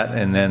of that,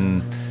 and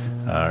then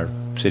our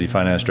city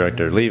finance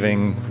director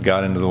leaving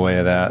got into the way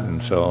of that,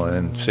 and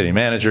city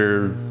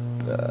manager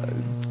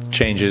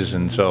changes,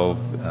 and so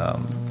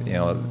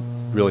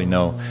really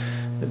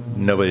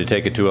nobody to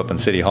take it to up in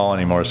City Hall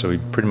anymore. So we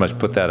pretty much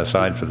put that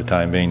aside for the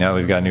time being. Now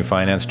we've got a new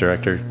finance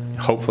director,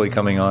 hopefully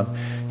coming on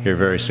here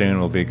very soon.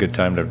 Will be a good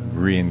time to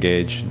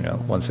re-engage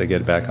once they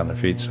get back on their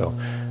feet. So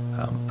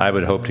I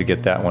would hope to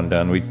get that one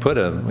done. We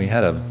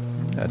had a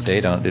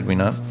date on it, did we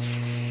not?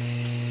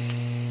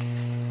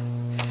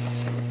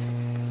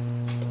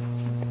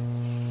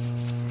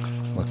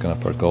 Looking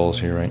up our goals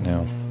here right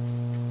now.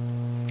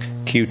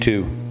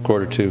 Q2,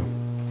 Q2.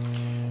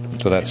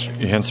 So that's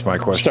hence my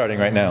question. Starting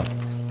right now.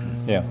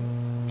 Yeah.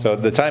 So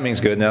the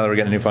timing's good now that we're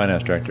getting a new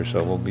finance director.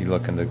 So we'll be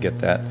looking to get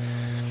that,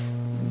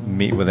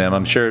 meet with them.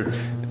 I'm sure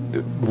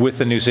with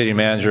the new city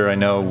manager, I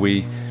know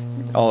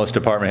all us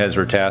department heads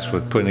were tasked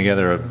with putting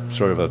together a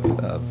sort of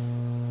a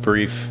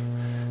brief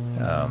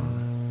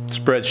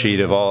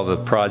spreadsheet of all the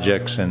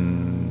projects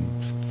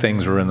and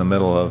things we're in the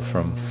middle of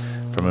from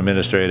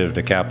administrative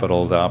to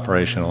capital to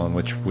operational, in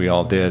which we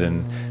all did.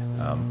 And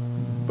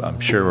I'm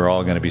sure we're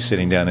all going to be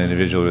sitting down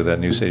individually with that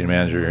new city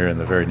manager here in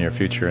the very near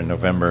future in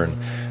November and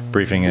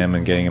briefing him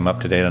and getting him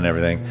up to date on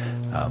everything.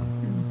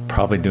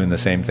 Probably doing the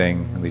same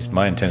thing, at least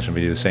my intention would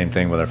be to do the same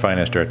thing with our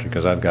finance director,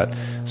 because I've got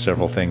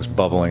several things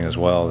bubbling as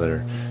well that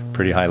are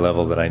pretty high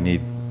level that I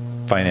need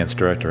finance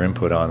director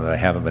input on that I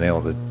haven't been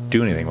able to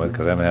do anything with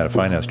because I haven't had a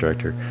finance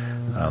director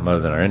other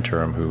than our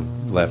interim who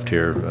left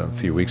here a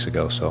few weeks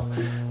ago. So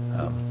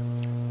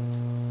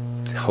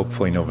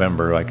hopefully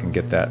November I can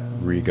get that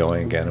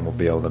re-going again, and we'll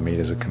be able to meet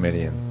as a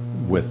committee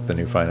and with the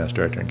new finance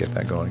director and get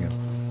that going again.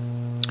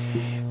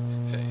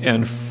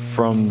 And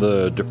from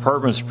the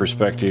department's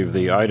perspective,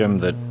 the item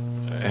that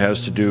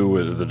has to do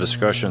with the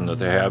discussion that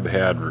they have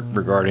had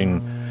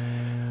regarding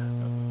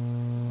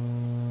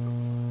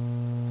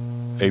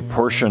a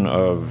portion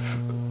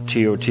of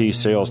TOT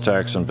sales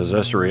tax and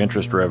possessory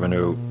interest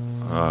revenue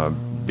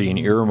being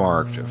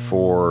earmarked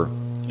for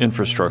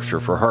infrastructure,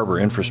 for harbor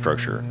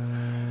infrastructure.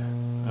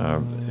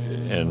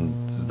 And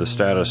the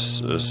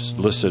status is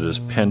listed as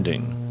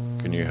pending.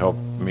 Can you help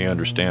me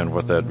understand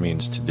what that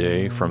means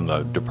today from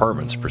the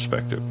department's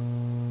perspective?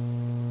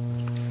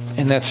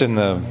 And that's in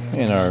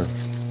our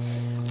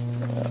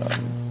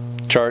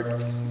chart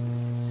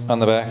on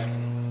the back.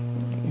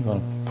 You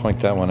want to point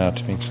that one out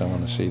to me because I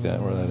want to see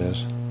that where that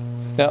is.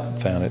 Yeah,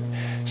 found it.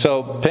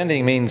 So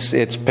pending means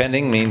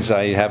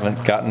I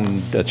haven't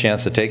gotten a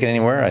chance to take it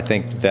anywhere. I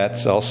think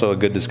that's also a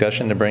good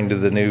discussion to bring to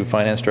the new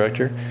finance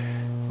director.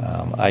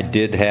 I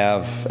did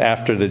have,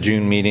 after the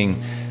June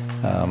meeting,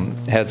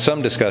 had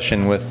some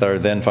discussion with our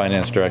then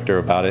finance director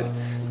about it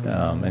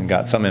and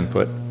got some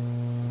input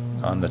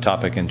on the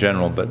topic in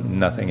general, but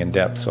nothing in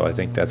depth. So I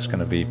think that's going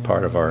to be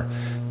part of our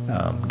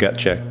gut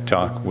check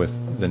talk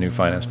with the new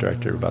finance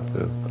director about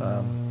the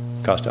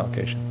cost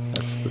allocation.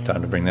 That's the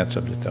time to bring that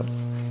subject up.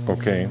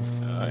 Okay.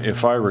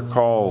 If I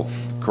recall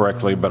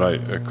correctly, but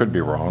I could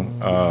be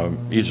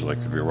wrong, easily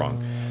could be wrong,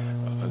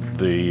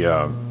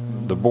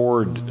 the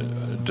board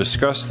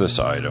discussed this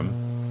item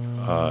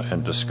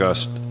and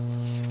discussed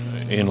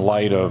in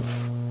light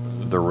of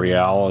the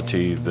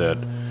reality that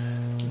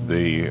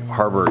the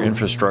harbor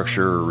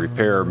infrastructure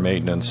repair,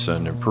 maintenance,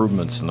 and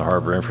improvements in the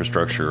harbor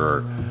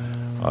infrastructure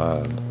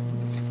are,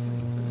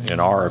 in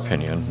our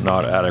opinion,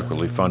 not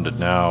adequately funded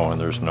now, and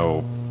there's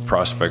no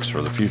prospects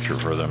for the future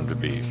for them to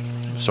be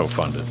so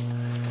funded.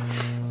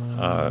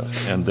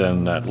 And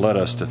then that led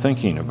us to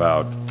thinking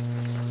about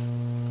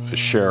a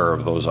share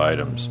of those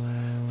items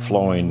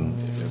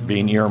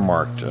being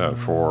earmarked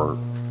for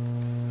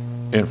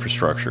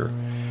infrastructure.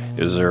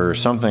 Is there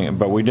something,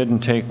 but we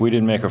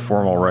didn't make a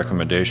formal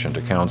recommendation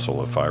to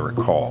council, if I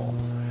recall.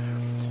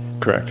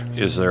 Correct.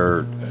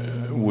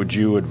 Would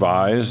you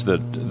advise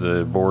that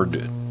the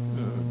board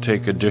pay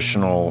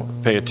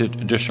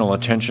additional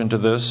attention to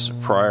this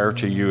prior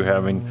to you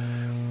having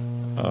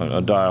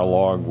a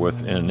dialogue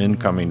with an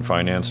incoming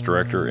finance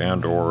director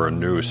and or a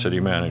new city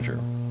manager?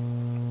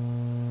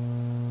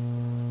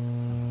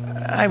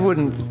 I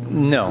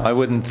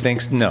wouldn't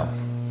think no,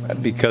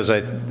 because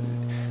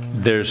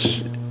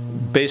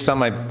based on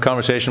my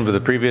conversation with the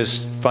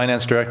previous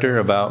finance director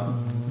about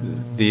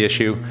the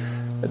issue,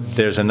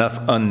 there's enough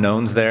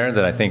unknowns there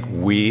that I think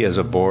we as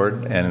a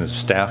board and as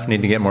staff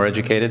need to get more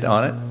educated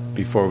on it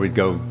before we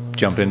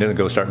jump into it and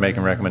go start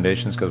making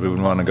recommendations, because we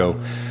wouldn't want to go,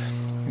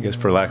 I guess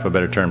for lack of a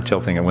better term,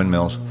 tilting at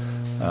windmills.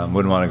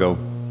 Wouldn't want to go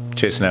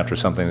chasing after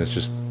something that's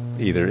just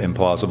either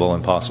implausible,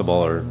 impossible,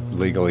 or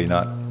legally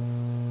not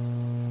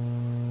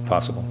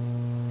possible.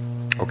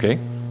 Okay.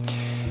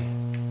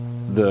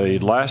 The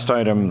last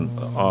item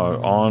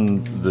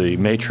on the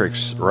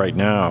matrix right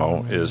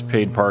now is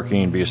paid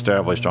parking be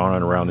established on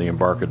and around the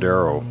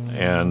Embarcadero.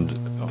 And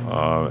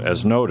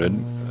as noted,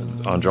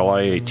 on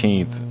July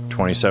 18th,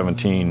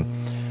 2017,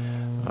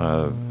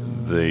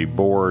 the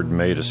board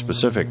made a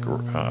specific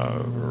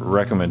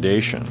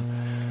recommendation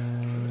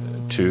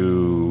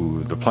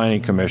to the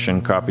Planning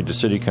Commission, copied to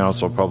City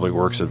Council, Public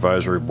Works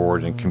Advisory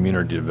Board, and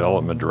Community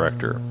Development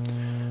Director.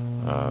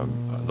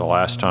 The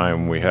last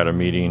time we had a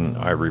meeting,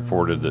 I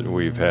reported that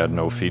we've had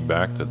no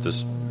feedback, that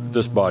this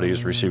body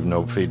has received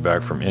no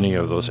feedback from any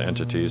of those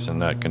entities,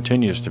 and that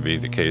continues to be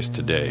the case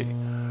today.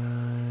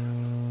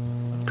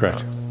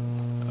 Correct.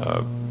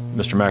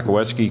 Mr.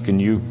 Makowiecki, can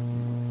you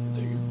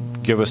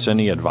give us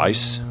any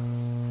advice?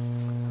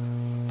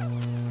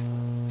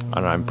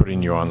 And I'm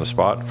putting you on the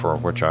spot, for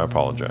which I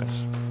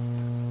apologize.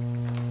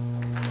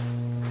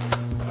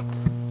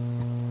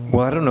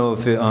 Well, I don't know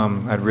if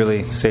I'd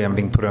really say I'm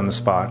being put on the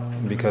spot,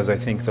 because I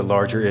think the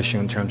larger issue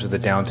in terms of the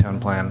downtown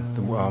plan,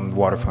 the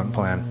waterfront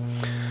plan,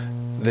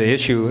 the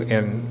issue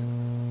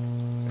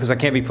because I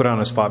can't be put on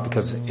the spot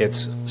because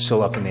it's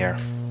still up in the air.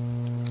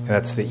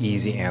 That's the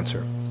easy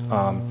answer.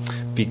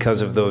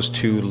 Because of those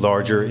two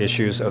larger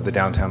issues of the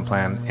downtown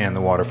plan and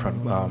the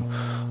waterfront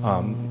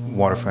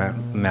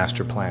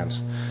master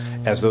plans.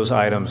 As those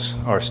items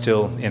are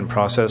still in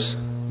process,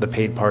 the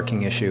paid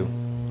parking issue,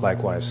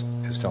 likewise,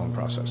 is still in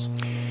process.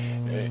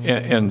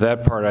 And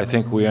that part I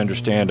think we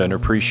understand and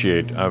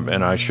appreciate,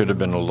 and I should have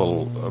been a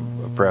little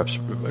perhaps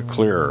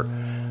clearer.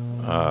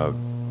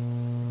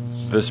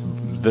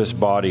 This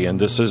body, and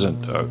this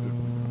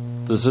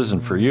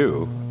isn't for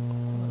you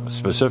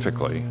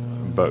specifically,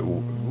 but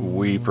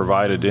we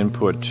provided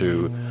input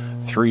to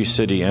 3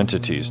 city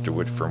entities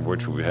from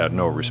which we had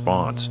no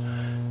response,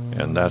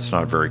 and that's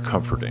not very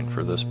comforting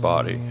for this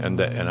body. And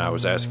I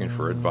was asking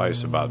for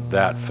advice about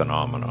that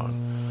phenomenon.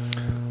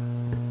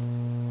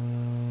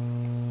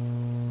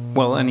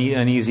 Well, an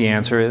easy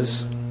answer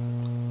is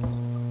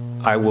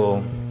I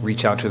will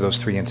reach out to those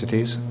 3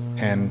 entities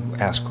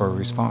and ask for a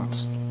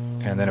response.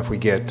 And then if we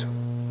get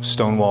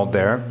stonewalled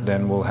there,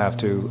 then we'll have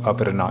to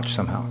up it a notch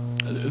somehow.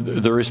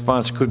 The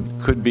response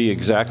could be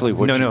exactly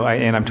what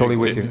and I'm totally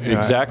with you.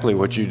 Exactly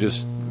what you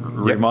just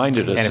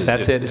reminded us. And if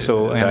that's it,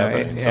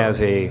 as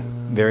a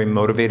very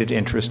motivated,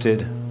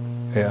 interested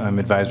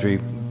advisory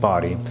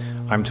body,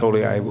 I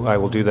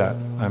will do that.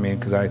 I mean,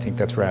 because I think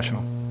that's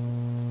rational.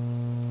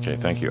 Okay,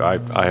 thank you.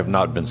 I have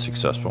not been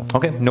successful.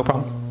 Okay, no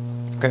problem.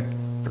 Okay.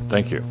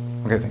 Thank you.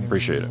 Okay, thank you.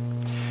 Appreciate it.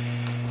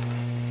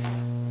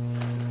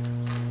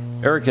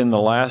 Eric, during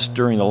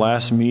the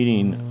last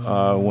meeting,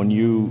 when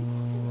you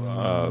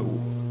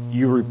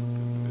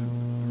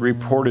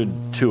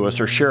reported to us,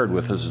 or shared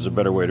with us is a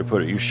better way to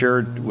put it, you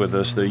shared with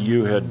us that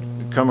you had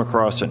come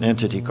across an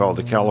entity called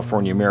the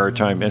California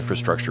Maritime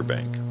Infrastructure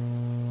Bank.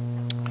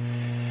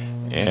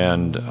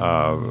 And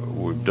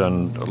we've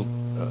done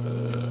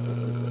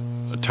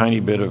a tiny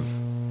bit of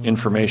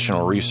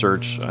informational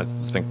research. I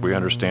think we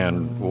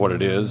understand what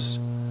it is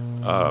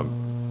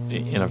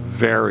in a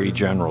very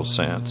general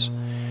sense.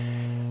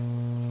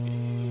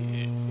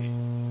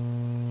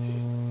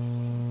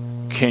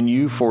 Can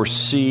you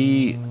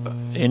foresee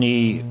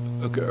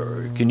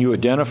can you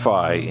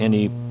identify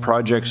any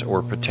projects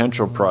or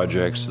potential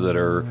projects that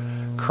are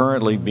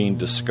currently being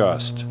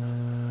discussed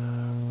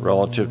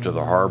relative to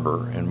the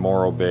harbor in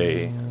Morro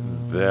Bay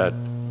that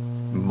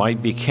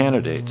might be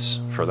candidates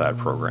for that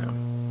program?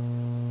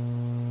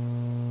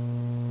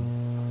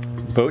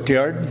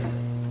 Boatyard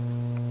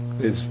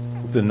is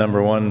the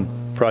number one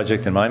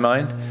project in my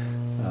mind.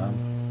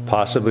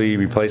 Possibly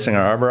replacing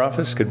our harbor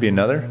office could be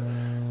another.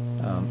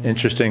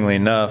 Interestingly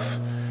enough,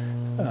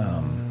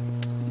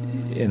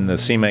 in the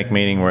CMB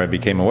meeting where I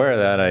became aware of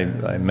that,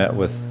 I met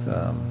with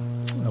a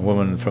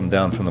woman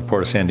down from the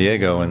Port of San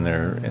Diego in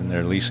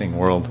their leasing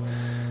world,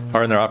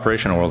 or in their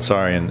operational world,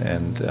 sorry,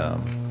 and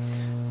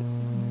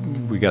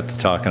we got to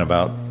talking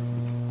about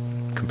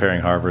comparing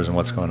harbors and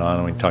what's going on,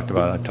 and I talked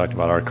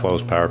about our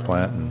closed power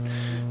plant, and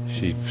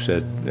she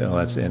said,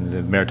 and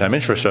the Maritime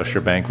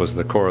Infrastructure Bank was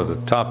the core of the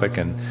topic,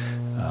 and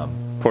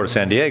Port of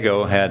San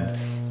Diego had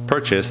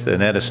purchased the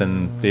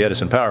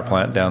Edison power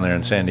plant down there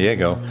in San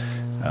Diego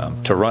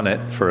to run it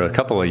for a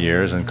couple of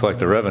years and collect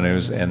the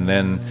revenues, and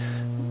then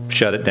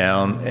shut it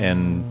down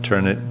and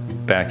turn it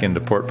back into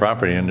port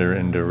property,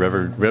 into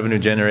revenue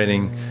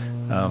generating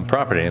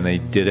property, and they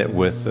did it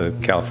with the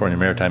California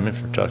Maritime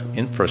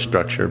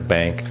Infrastructure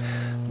Bank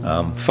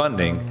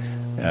funding.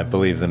 I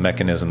believe the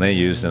mechanism they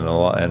used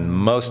and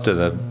most of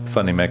the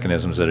funding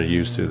mechanisms that are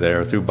used through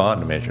there are through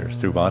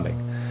bonding,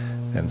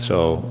 and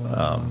so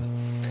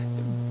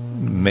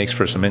makes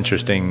for some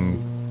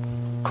interesting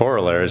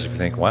corollaries if you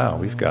think, wow,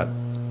 we've got a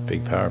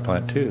big power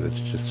plant too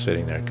that's just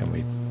sitting there.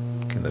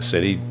 Can the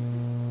city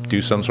do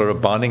some sort of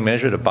bonding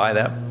measure to buy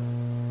that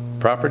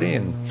property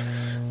and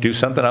do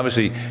something?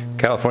 Obviously,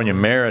 California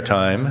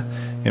Maritime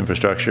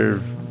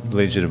Infrastructure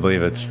leads you to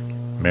believe it's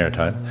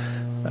maritime,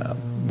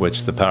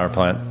 which the power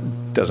plant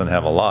doesn't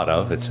have a lot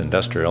of. It's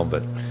industrial,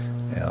 but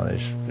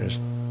there's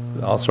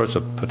all sorts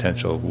of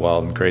potential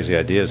wild and crazy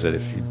ideas that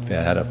if you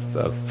had a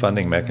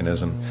funding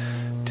mechanism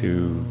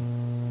to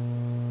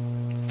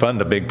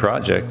fund a big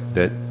project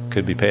that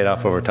could be paid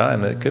off over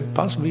time, that could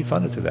possibly be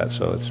funded through that.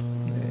 So it's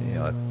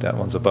that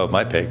one's above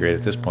my pay grade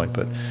at this point.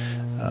 But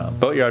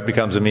Boatyard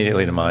becomes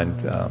immediately to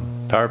mind.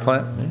 Power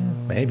plant,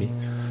 maybe,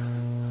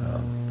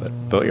 but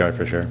Boatyard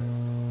for sure.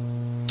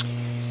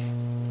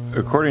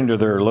 According to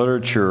their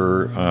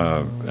literature,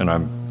 and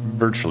I'm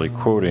virtually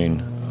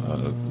quoting,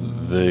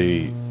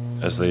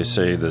 as they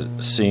say, the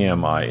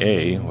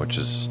CMIA, which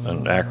is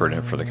an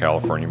acronym for the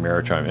California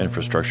Maritime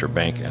Infrastructure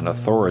Bank and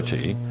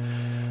Authority,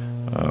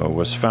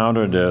 was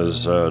founded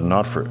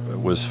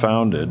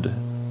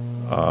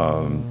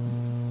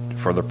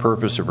for the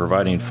purpose of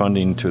providing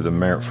funding to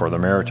for the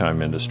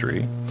maritime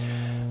industry.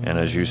 And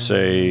as you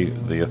say,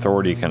 the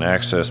authority can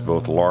access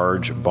both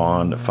large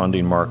bond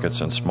funding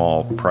markets and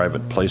small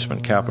private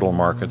placement capital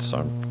markets,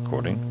 I'm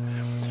quoting.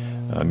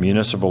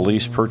 Municipal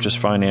lease purchase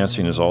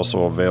financing is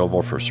also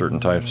available for certain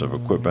types of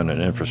equipment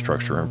and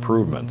infrastructure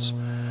improvements.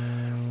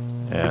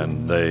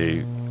 And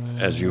they,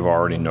 as you've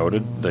already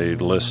noted, they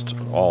list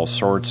all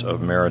sorts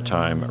of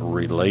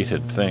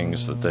maritime-related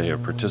things that they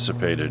have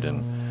participated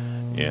in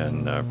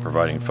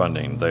providing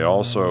funding. They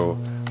also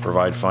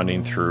provide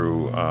funding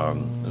through,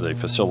 they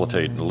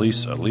facilitate a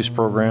lease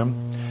program.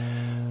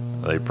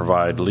 They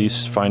provide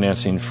lease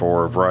financing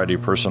for a variety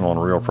of personal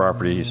and real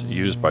properties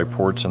used by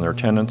ports and their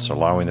tenants,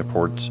 allowing the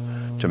ports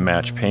to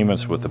match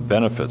payments with the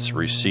benefits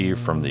received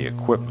from the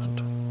equipment.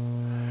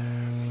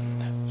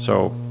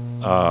 So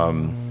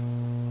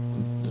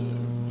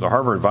the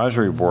Harbor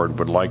Advisory Board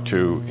would like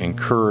to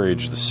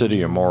encourage the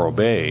city of Morro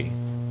Bay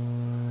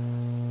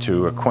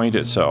to acquaint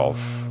itself,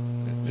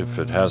 if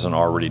it hasn't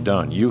already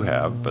done. You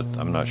have, but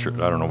I'm not sure,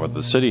 I don't know whether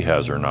the city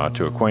has or not,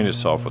 to acquaint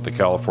itself with the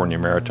California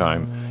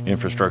Maritime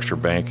Infrastructure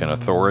Bank and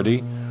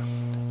Authority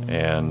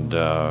and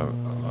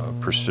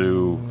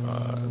pursue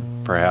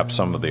perhaps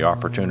some of the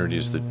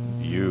opportunities that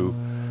you,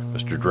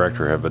 Mr.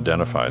 Director, have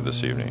identified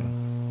this evening.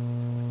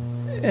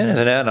 And as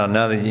an add-on,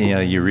 now that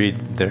you read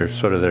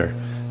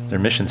their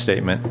mission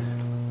statement,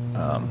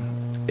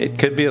 it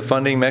could be a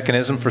funding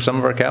mechanism for some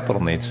of our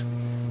capital needs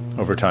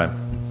over time.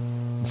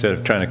 Instead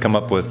of trying to come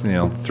up with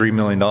 $3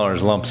 million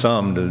lump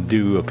sum to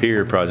do a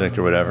pier project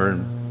or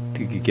whatever,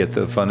 to get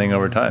the funding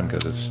over time,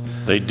 because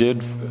they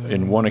did,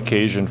 in one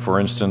occasion, for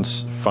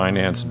instance,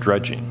 finance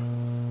dredging,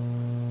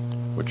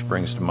 which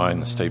brings to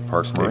mind the State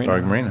Park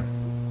Marina.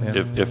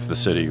 Yeah. If the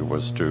city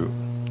was to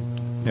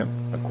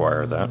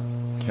acquire that.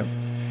 Yep.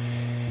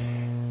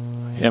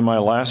 And my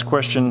last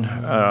question,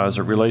 as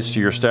it relates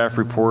to your staff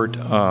report,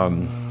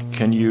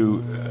 can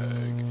you,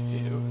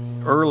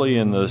 early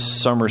in the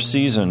summer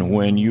season,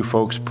 when you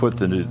folks put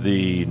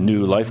the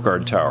new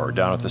lifeguard tower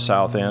down at the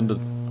south end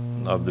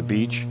of the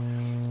beach,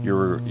 you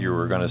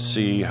were going to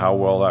see how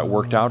well that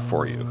worked out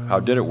for you. How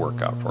did it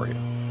work out for you?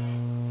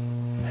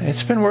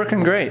 It's been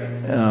working great.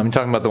 I'm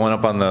talking about the one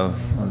up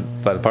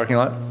by the parking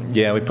lot.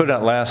 Yeah, we put it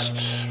out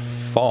last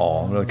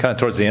fall, really kind of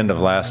towards the end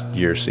of last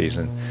year's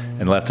season,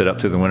 and left it up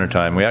through the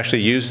wintertime. We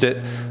actually used it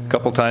a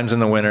couple times in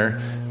the winter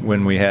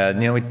when we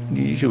had,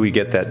 usually we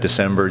get that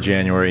December,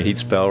 January heat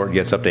spell where it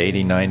gets up to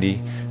 80, 90,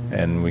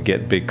 and we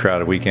get big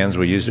crowded weekends.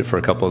 We used it for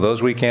a couple of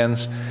those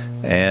weekends,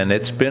 and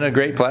it's been a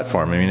great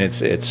platform. I mean,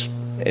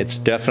 it's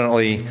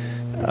definitely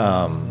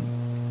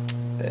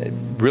it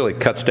really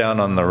cuts down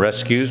on the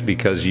rescues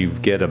because you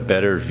get a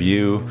better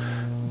view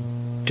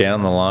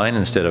down the line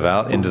instead of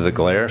out into the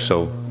glare.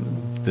 So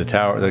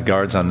the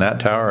guards on that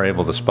tower are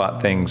able to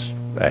spot things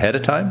ahead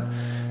of time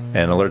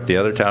and alert the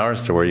other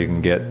towers to where you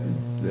can get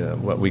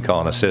what we call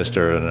an assist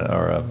or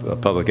a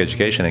public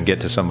education and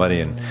get to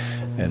somebody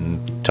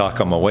and talk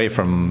them away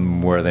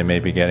from where they may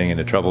be getting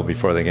into trouble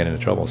before they get into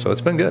trouble. So it's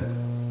been good.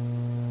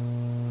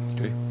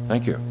 Okay,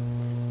 thank you.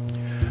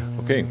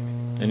 Okay,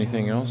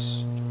 anything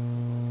else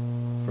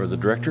for the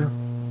director,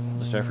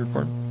 the staff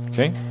report?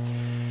 Okay.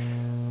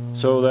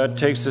 So that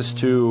takes us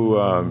to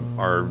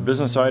our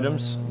business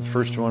items. The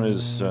first one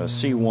is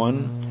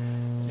C1,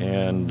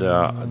 and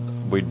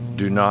we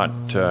do not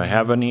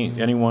have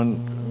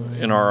anyone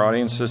in our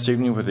audience this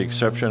evening with the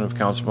exception of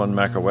Councilman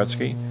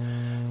Makowetsky.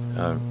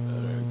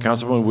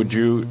 Councilman, would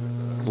you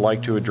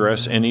like to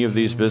address any of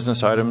these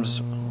business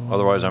items?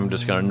 Otherwise, I'm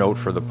just going to note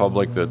for the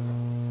public that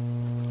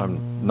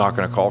I'm not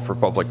going to call for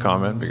public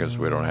comment because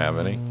we don't have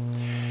any.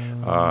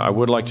 I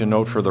would like to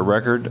note for the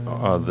record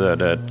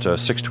that at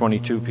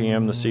 6:22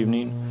 p.m. this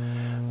evening,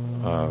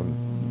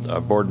 a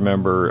board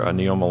member,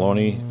 Neil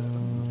Maloney,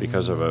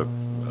 because of a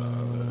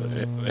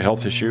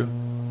health issue,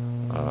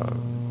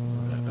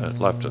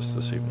 left us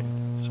this evening.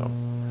 So,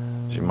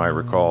 as you might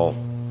recall,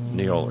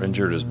 Neil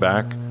injured his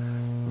back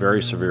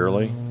very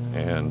severely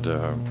and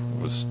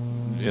was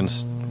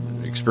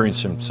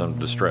experiencing some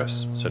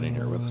distress sitting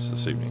here with us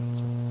this evening.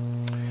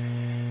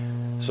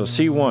 So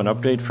C1,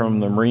 update from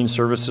the Marine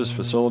Services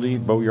Facility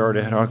Boatyard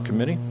Ad Hoc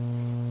Committee.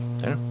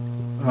 Dana?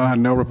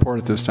 No report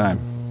at this time.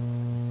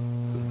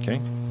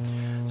 Okay.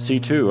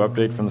 C2,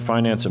 update from the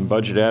Finance and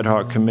Budget Ad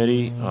Hoc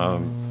Committee.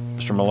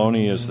 Mr.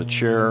 Maloney is the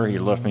chair. He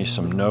left me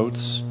some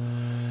notes.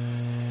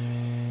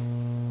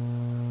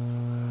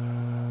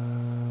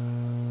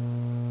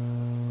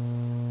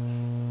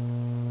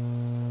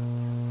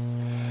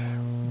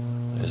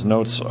 His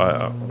notes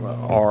are,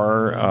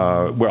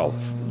 well,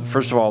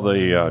 first of all,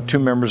 the two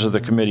members of the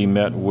committee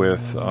met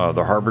with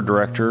the harbor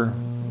director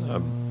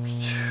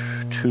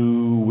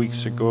 2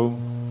 weeks ago.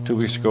 2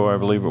 weeks ago, I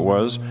believe it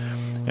was.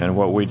 And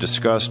what we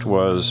discussed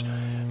was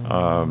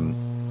the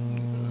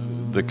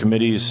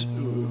committee's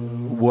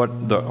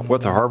what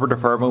the harbor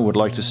department would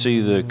like to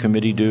see the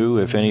committee do,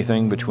 if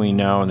anything, between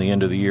now and the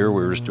end of the year.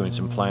 We were just doing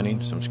some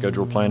planning, some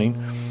schedule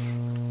planning,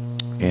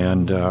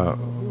 and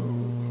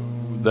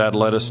that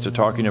led us to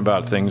talking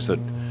about things that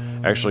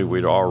actually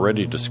we'd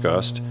already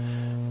discussed,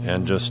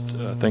 and just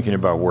thinking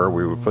about where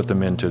we would put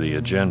them into the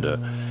agenda.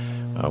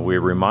 We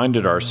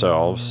reminded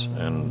ourselves,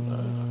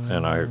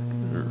 and I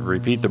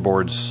repeat the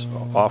board's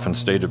often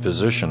stated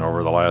position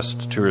over the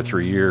last 2 or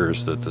 3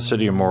 years, that the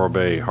City of Morro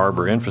Bay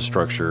harbor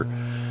infrastructure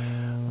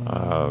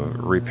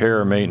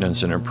repair,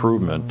 maintenance, and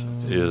improvement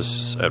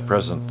is at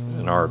present,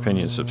 in our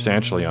opinion,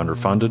 substantially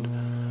underfunded.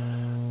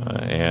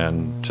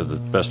 And to the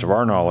best of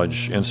our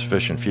knowledge,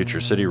 insufficient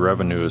future city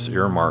revenue is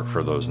earmarked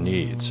for those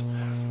needs.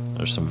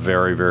 There's some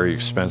very, very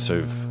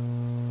expensive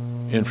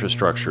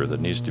infrastructure that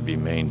needs to be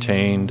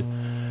maintained,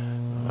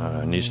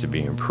 needs to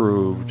be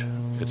improved.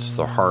 It's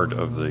the heart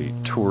of the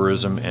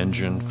tourism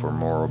engine for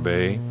Morro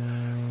Bay,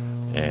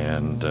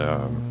 and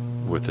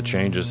with the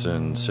changes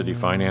in city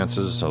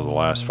finances of the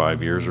last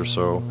 5 years or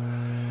so,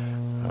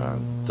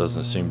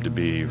 doesn't seem to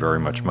be very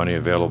much money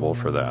available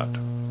for that.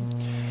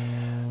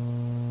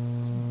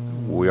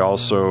 We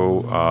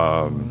also,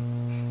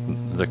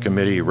 the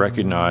committee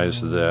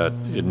recognized that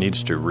it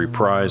needs to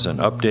reprise and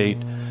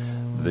update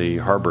the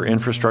harbor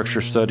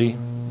infrastructure study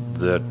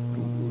that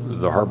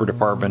the harbor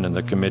department and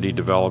the committee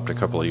developed a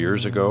couple of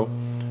years ago,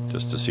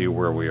 just to see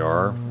where we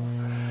are.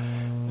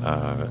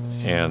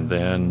 And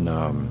then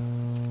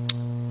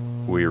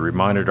we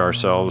reminded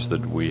ourselves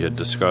that we had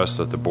discussed,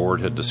 that the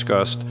board had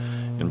discussed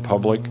in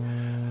public,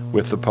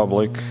 with the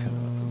public,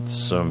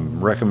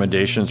 some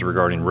recommendations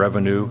regarding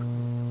revenue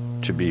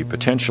to be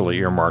potentially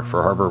earmarked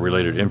for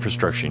harbor-related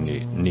infrastructure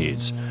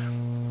needs.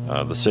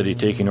 The city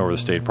taking over the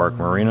State Park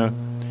Marina,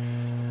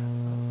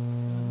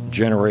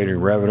 generating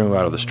revenue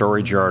out of the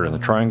storage yard and the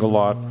Triangle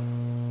lot,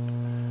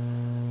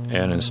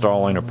 and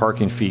installing a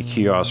parking fee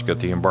kiosk at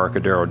the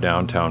Embarcadero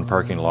downtown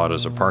parking lot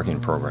as a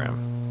parking program.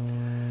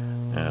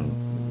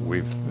 And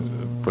we've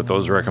put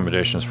those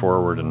recommendations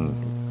forward, and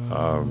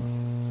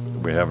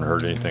we haven't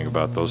heard anything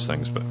about those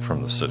things but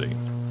from the city.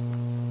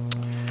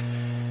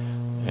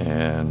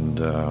 And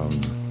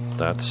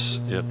that's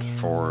it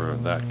for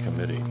that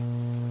committee.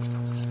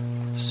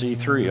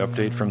 C3,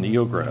 update from the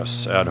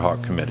Eelgrass Ad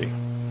Hoc Committee.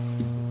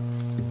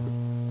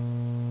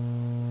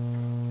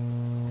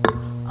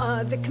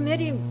 The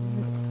committee,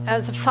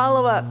 as a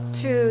follow-up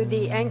to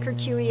the Anchor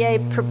QEA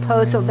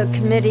proposal, the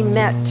committee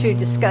met to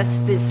discuss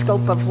the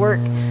scope of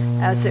work.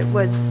 As it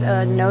was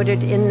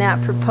noted in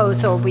that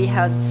proposal, we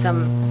had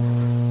some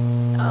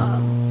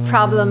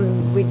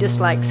problem. We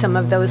disliked some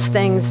of those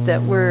things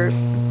that were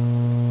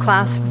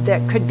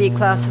that could be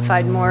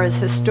classified more as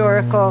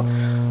historical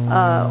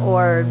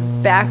or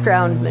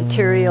background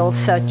material,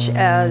 such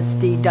as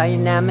the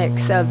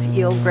dynamics of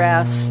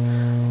eelgrass.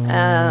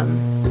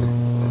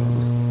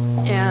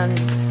 And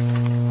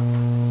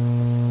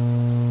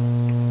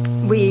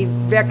we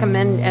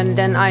recommend, and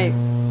then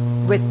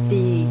with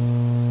the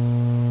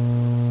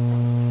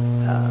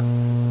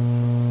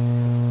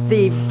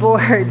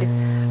board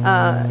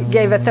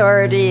gave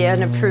authority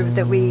and approved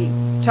that we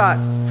talk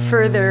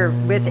further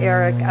with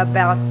Eric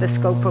about the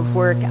scope of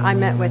work. I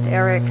met with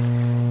Eric,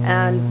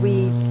 and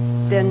we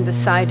then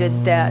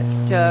decided that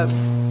to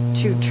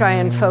try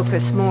and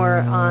focus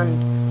more on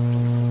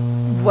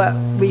what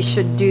we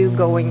should do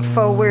going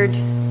forward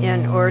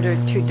in order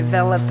to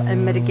develop a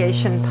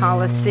mitigation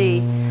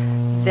policy,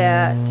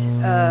 that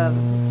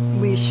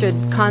we should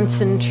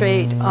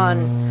concentrate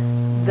on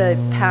the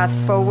path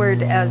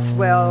forward, as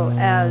well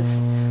as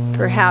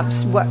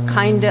perhaps what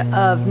kind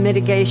of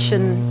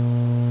mitigation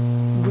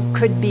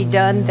could be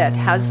done that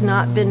has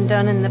not been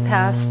done in the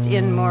past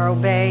in Morro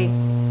Bay,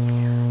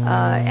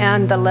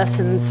 and the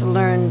lessons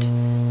learned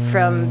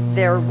from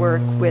their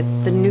work with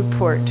the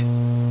Newport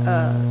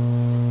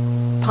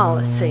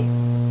policy.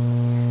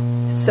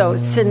 So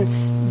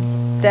since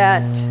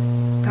that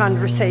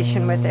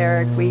conversation with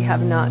Eric, we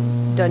have not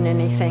done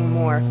anything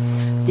more.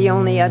 The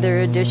only other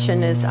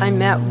addition is I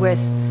met with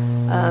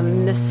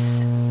Miss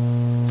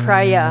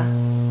Praya.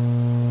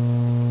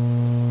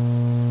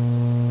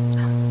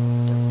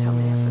 Don't tell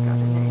me I forgot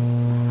her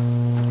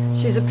name.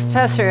 She's a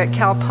professor at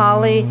Cal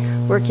Poly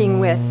working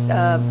with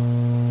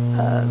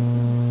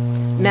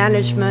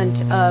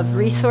management of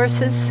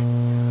resources,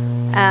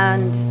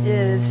 and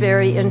is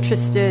very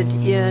interested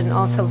in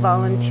also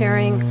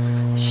volunteering.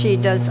 She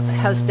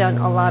has done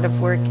a lot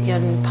of work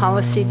in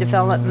policy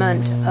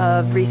development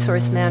of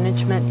resource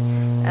management,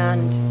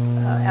 and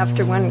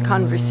after one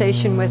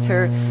conversation with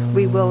her,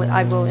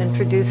 I will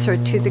introduce her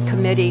to the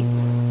committee.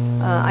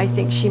 I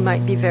think she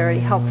might be very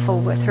helpful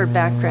with her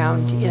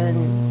background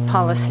in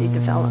policy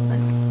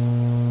development.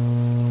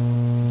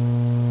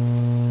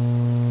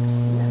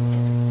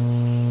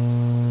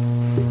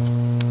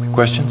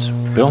 Questions?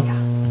 Bill?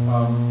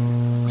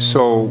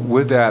 So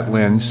with that,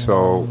 Lynn,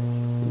 so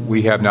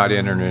we have not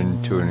entered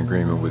into an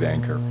agreement with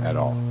Anchor at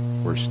all.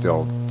 We're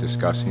still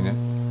discussing it?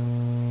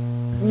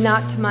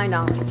 Not to my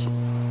knowledge.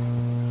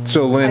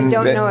 So Lynn, I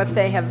don't know if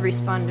they have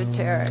responded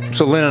to Eric.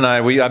 So Lynn and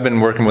I've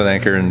been working with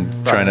Anchor and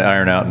trying to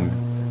iron out and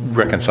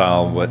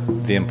reconcile what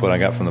the input I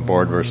got from the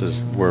board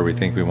versus where we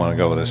think we want to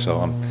go with this. So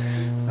I'm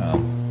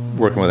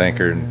working with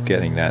Anchor and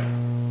getting that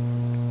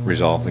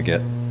resolved to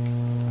get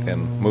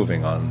them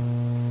moving on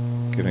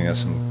giving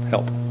us some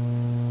help.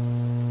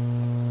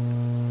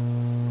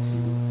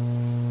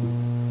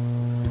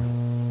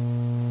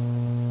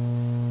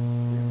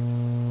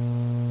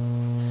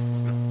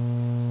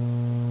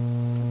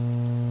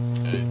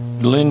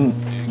 Lynn,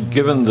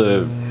 given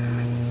the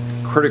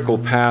critical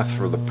path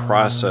for the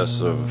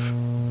process of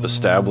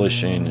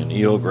establishing an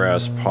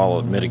eelgrass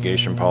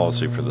mitigation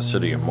policy for the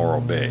city of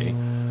Morro Bay,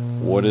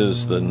 what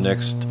is the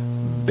next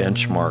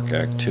benchmark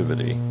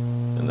activity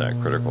in that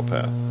critical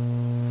path?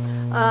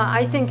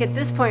 I think at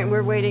this point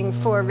we're waiting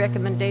for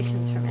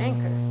recommendations from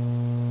Anchor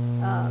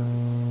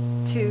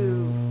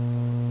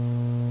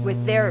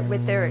with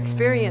their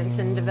experience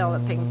in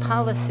developing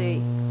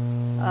policy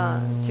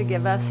to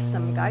give us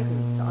some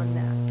guidance on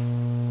that.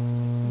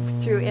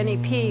 Through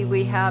NEP,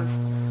 we have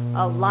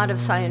a lot of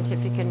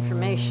scientific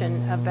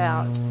information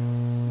about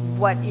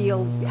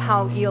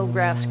how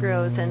eelgrass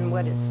grows and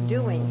what it's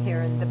doing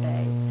here in the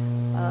Bay.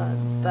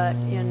 But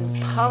in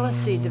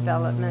policy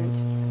development,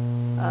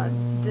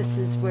 this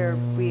is where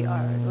we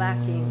are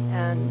lacking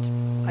and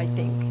I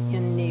think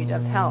in need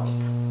of help.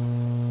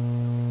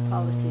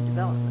 Policy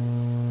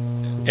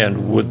development.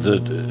 And would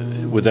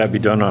that be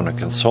done on a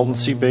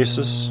consultancy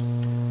basis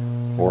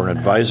or an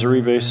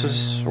advisory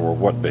basis or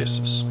what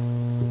basis?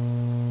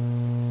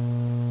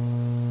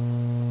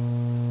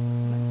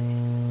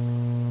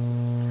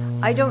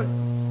 I don't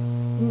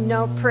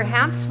know.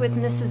 Perhaps with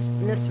Miss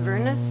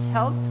Verna's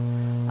help,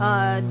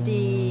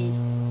 the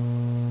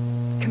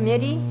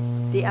committee,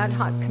 the ad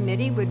hoc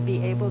committee, would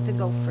be able to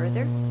go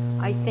further.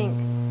 I think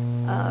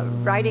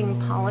writing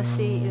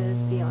policy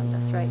is beyond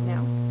us right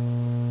now.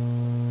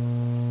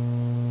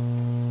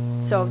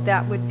 So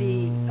that would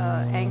be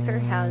Anchor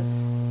has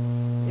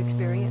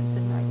experience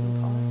in writing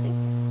policy.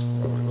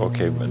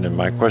 Okay, and then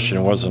my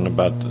question wasn't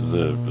about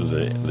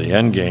the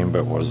end game,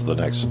 but was the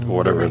next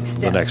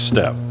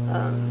step.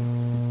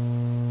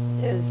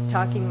 Is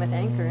talking with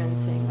Anchor and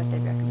seeing what they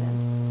recommend.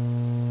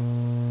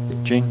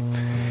 Gene?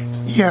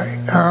 Yeah,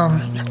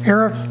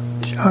 Eric,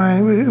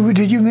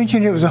 did you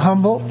mention it was a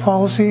Humboldt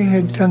policy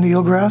had done the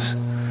eelgrass?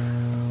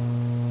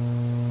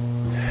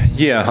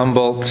 Yeah,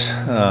 Humboldt.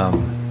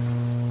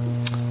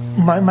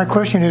 My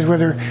question is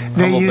whether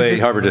they Humboldt Bay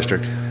used Harbor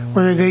District.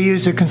 whether they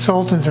used a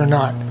consultant or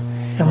not,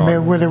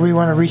 and whether we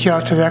want to reach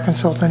out to that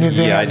consultant if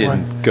they Yeah, I have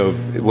didn't one. go.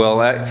 Well,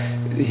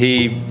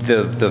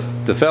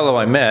 the fellow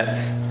I met,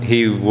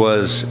 he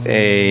was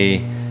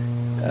a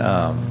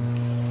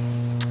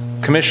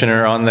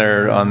commissioner on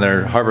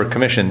their harbor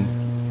commission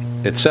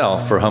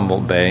itself for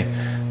Humboldt Bay,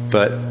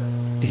 but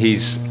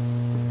he's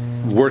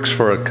works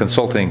for a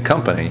consulting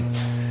company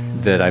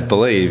that I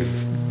believe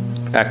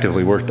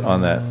actively worked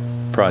on that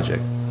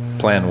project,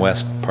 Plan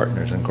West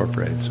Partners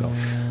Incorporated. So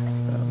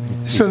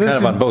he's So this kind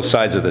of is- on both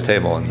sides of the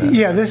table on that.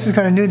 Yeah, this is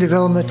kind of new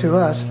development to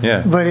us.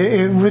 Yeah. But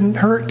it wouldn't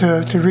hurt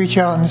to reach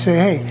out and say,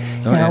 hey,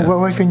 yeah.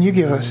 what can you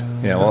give us?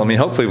 Yeah, well, I mean,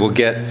 hopefully we'll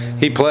get.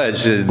 He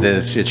pledged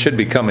that it should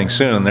be coming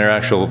soon. Their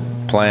actual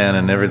plan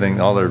and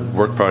everything, all their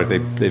work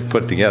product they've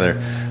put together.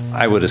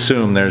 I would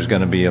assume there's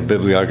going to be a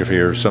bibliography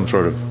or some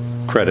sort of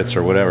credits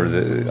or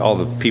whatever. All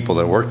the people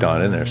that worked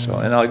on it in there. So,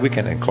 and we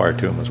can inquire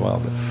to them as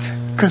well.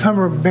 Because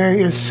Humboldt Bay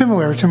is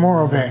similar to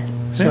Morro Bay,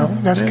 so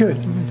that's good.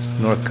 It's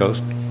North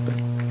Coast.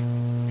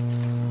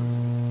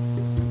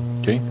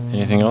 Okay.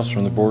 Anything else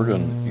from the board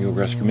on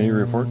Eelgrass Committee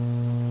report?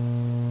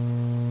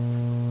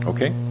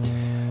 Okay.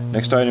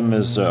 Next item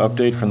is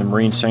update from the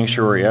Marine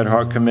Sanctuary Ad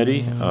Hoc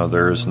Committee.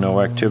 There is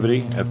no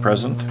activity at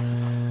present.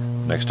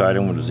 Next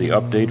item was the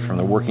update from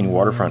the Working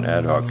Waterfront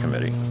Ad Hoc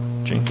Committee.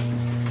 Gene?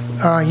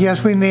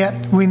 Yes, we met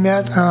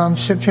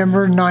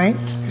September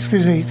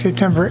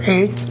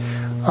 8th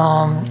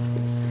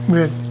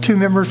with 2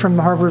 members from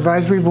the Harbor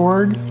Advisory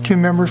Board, 2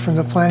 members from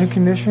the Planning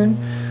Commission.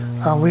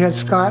 We had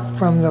Scott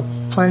from the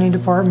Planning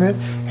Department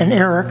and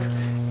Eric,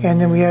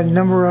 and then we had a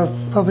number of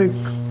public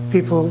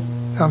people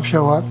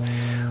show up.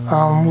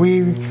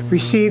 We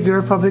received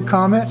their public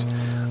comment.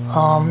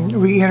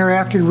 We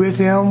interacted with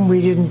them.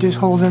 We didn't just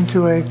hold them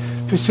to a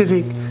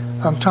specific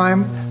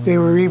time. They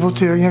were able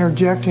to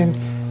interject and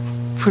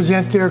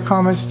present their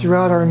comments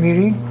throughout our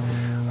meeting.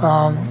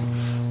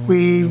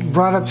 We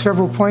brought up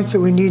several points that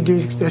we need to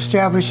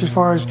establish as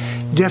far as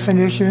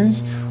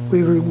definitions.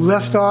 We were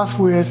left off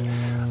with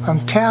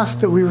tasks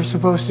that we were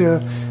supposed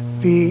to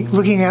be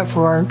looking at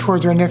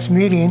towards our next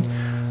meeting.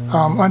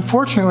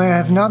 Unfortunately, I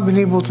have not been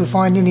able to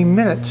find any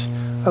minutes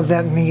of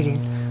that meeting.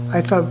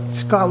 I thought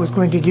Scott was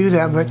going to do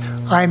that, but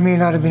I may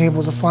not have been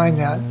able to find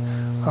that.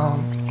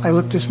 I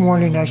looked this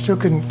morning and I still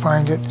couldn't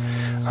find it.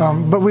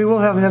 But we will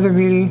have another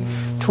meeting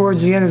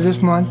towards the end of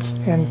this month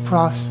and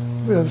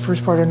the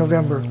first part of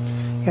November.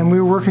 And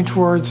we're working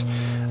towards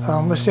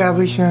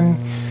establishing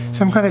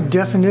some kind of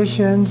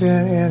definitions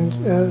and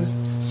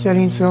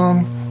setting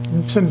some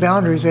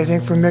boundaries, I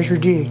think, for Measure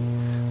D.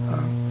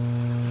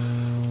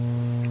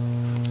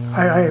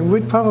 I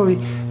would probably,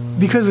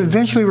 because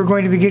eventually we're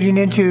going to be getting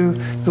into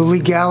the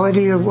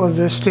legality of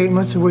the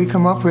statements that we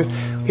come up with,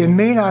 it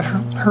may not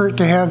hurt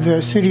to have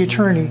the city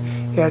attorney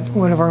at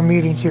one of our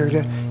meetings here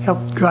to help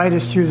guide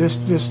us through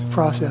this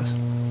process.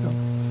 So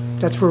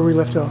that's where we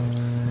left off.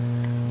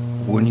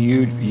 When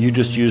you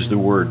just used the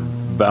word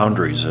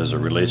boundaries as it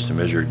relates to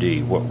Measure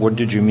D, what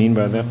did you mean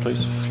by that,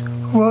 please?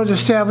 Well,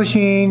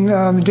 establishing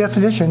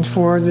definitions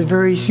for the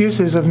various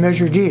uses of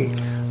Measure D.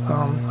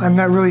 I'm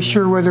not really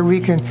sure whether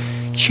we can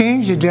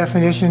change the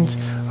definitions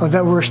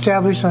that were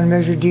established on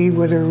Measure D,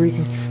 whether we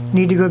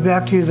need to go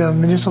back to the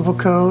municipal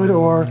code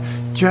or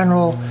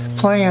general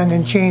plan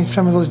and change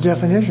some of those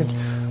definitions.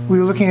 We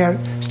were looking at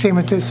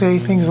statements that say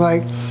things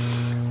like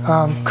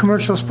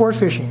commercial sport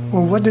fishing.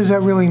 Well, what does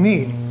that really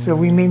mean? So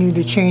we may need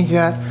to change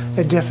that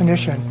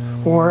definition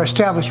or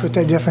establish what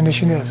that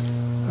definition is. So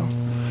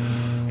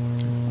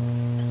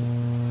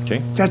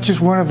Okay. that's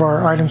just one of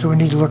our items that we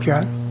need to look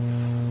at.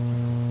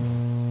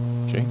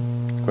 Okay.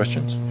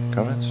 Questions?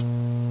 Comments?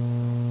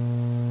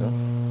 No?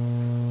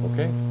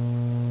 Okay.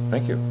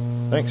 Thank you.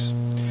 Thanks.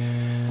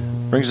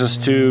 Brings us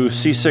to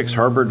C6,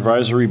 Harbor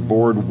Advisory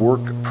Board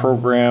Work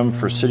Program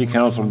for City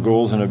Council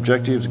Goals and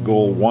Objectives.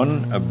 Goal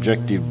 1,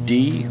 Objective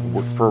D,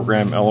 Work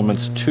Program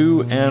Elements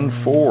 2 and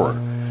 4,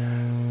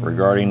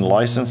 regarding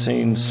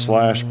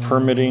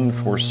licensing/permitting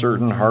for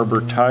certain harbor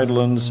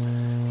tidelands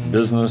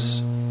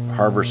business,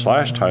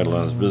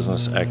 harbor/tidelands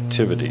business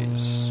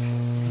activities.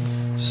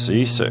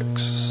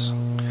 C6.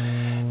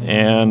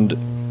 And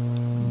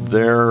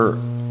there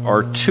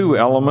are 2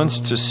 elements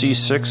to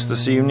C6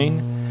 this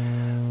evening.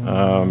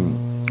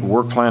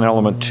 Work Plan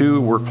Element 2,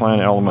 Work Plan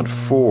Element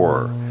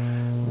 4.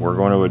 We're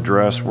going to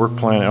address Work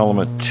Plan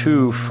Element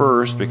 2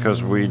 first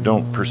because we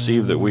don't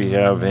perceive that we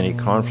have any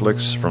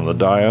conflicts from the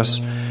dais.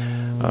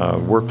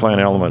 Work Plan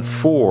Element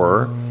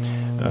 4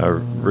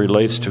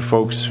 relates to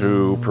folks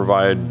who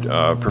provide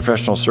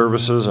professional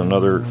services and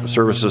other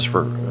services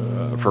for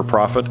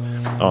profit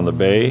on the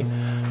bay.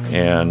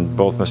 And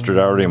both Mr.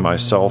 Dougherty and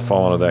myself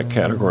fall into that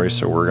category,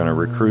 so we're going to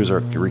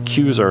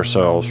recuse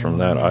ourselves from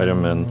that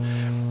item, and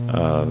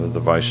the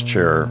Vice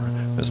Chair,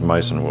 Ms.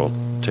 Meisen, will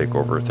take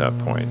over at that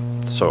point.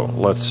 So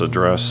let's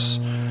address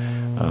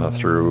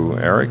through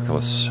Eric.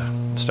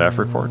 Staff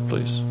report,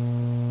 please.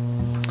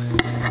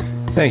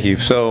 Thank you.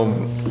 So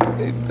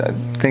I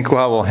think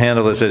how we'll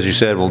handle this, as you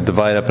said, we'll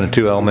divide up into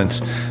two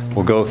elements.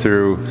 We'll go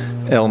through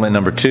element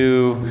number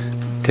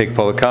 2, take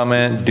public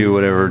comment, do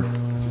whatever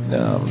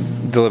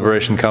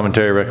deliberation,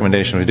 commentary,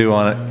 recommendation we do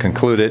on it,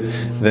 conclude it,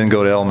 then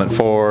go to element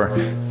 4,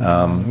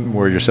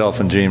 where yourself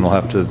and Gene will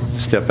have to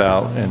step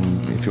out,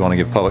 and if you want to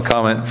give public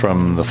comment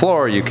from the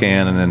floor, you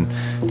can, and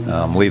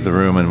then leave the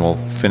room, and we'll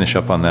finish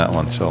up on that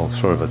one. So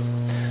sort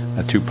of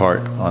a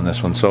two-part on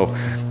this one. So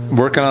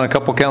working on a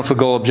couple council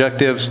goal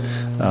objectives.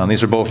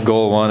 These are both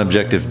goal 1,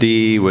 objective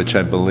D, which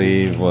I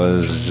believe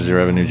was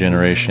revenue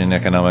generation,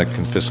 economic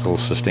and fiscal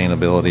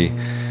sustainability.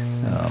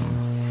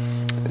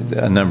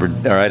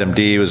 Item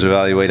D was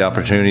evaluate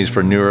opportunities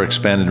for newer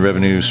expanded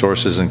revenue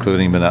sources,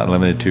 including but not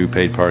limited to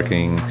paid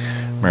parking,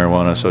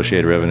 marijuana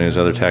associated revenues,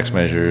 other tax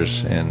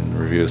measures, and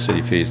review of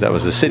city fees. That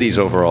was the city's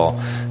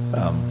overall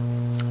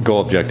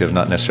goal objective,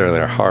 not necessarily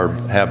our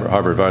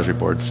Harbor Advisory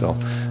Board. So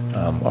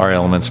our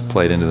elements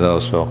played into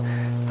those. So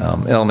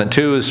element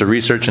 2 is to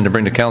research and to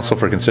bring to council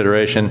for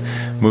consideration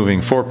moving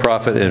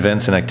for-profit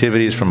events and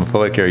activities from a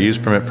public area use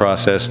permit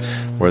process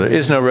where there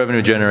is no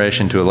revenue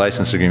generation to a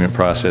license agreement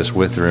process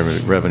with the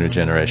revenue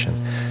generation.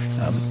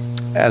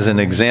 As an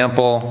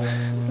example,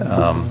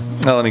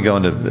 let me go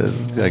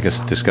into, I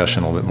guess,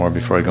 discussion a little bit more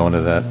before I go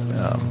into that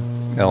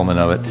element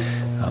of it.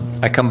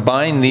 I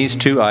combine these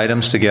two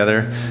items together.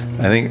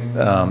 I think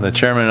the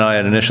chairman and I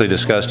had initially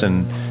discussed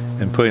in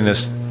putting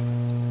this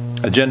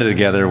agenda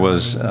together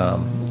was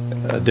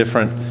a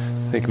different,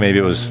 I think maybe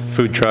it was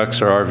food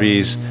trucks or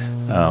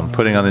RVs,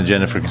 putting on the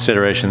agenda for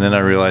consideration. Then I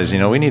realized,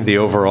 we need the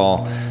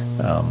overall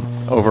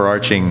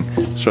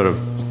overarching sort of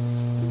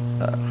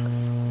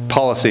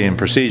policy and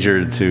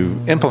procedure to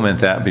implement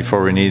that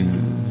before we need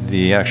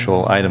the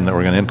actual item that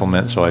we're going to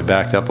implement. So I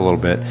backed up a little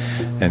bit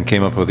and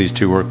came up with these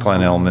two work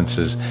plan elements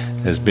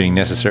as being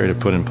necessary to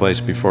put in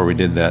place before we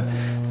did that.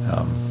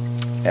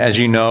 As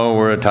you know,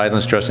 we're a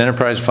Tidelands Trust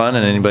Enterprise Fund,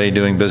 and anybody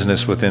doing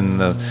business within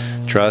the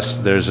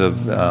trust, there's a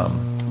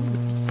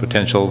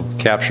potential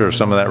capture of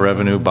some of that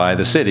revenue by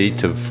the city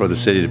for the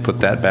city to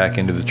put that back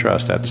into the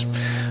trust. That's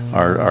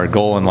our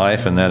goal in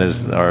life, and that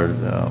is our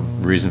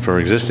reason for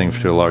existing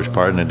to a large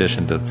part, in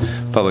addition to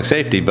public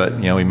safety. But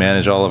we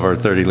manage all of our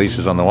 30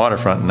 leases on the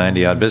waterfront and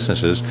 90 odd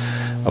businesses,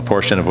 a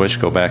portion of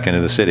which go back into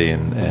the city,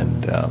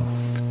 and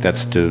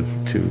that's to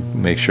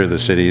make sure the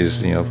city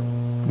is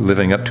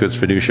living up to its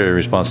fiduciary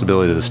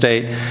responsibility to the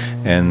state,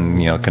 and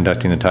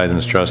conducting the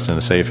Tidelands Trust in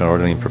a safe and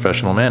orderly and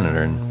professional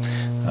manner.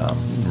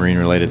 And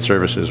marine-related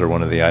services are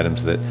one of the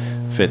items that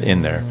fit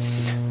in there.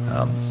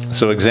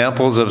 So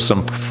examples of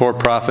some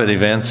for-profit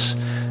events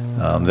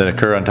that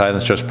occur on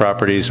Tidelands Trust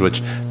properties,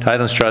 which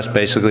Tidelands Trust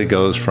basically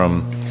goes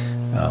from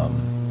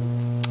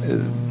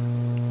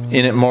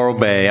Inlet Morro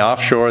Bay,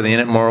 offshore the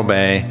Inlet Morro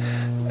Bay,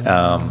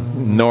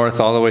 north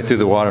all the way through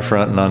the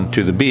waterfront and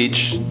onto the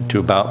beach to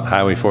about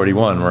Highway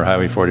 41, where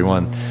Highway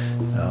 41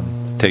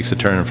 takes a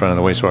turn in front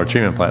of the wastewater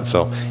treatment plant.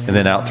 So, and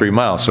then out 3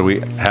 miles. So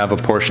we have a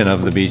portion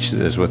of the beach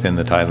that is within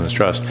the Tidelands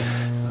Trust.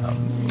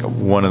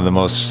 One of the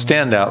most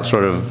standout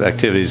sort of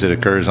activities that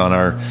occurs on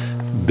our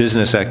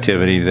business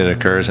activity that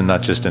occurs, and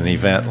not just an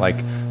event like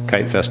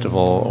Kite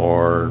Festival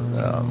or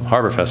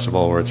Harbor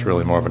Festival, where it's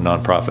really more of a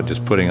nonprofit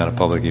just putting on a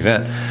public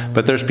event.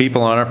 But there's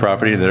people on our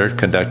property that are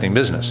conducting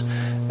business,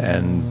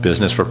 and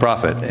business for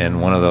profit. And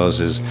one of those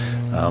is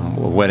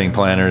wedding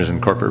planners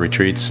and corporate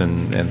retreats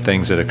and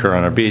things that occur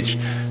on our beach.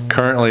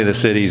 Currently, the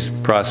city's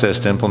process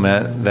to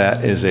implement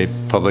that is a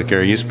public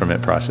area use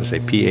permit process, a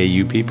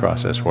PAUP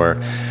process,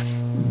 where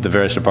the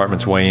various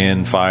departments weigh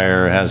in.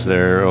 Fire has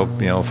their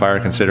fire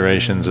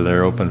considerations, of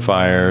their open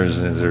fires,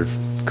 is there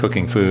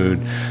cooking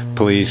food.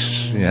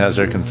 Police has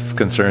their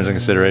concerns and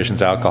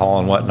considerations, alcohol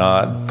and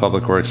whatnot.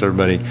 Public Works,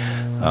 everybody.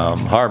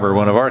 Harbor,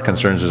 one of our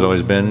concerns has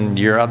always been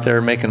you're out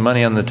there making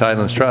money on the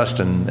Tidelands Trust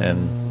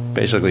and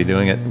basically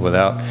doing it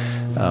without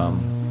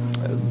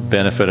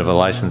benefit of a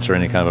license or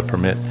any kind of a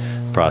permit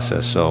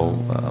process. So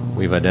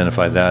we've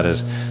identified that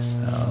as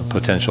a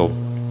potential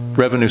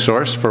revenue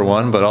source for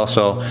one, but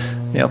also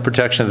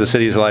protection of the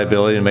city's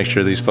liability to make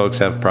sure these folks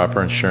have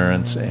proper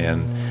insurance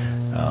and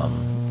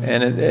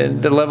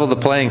to level the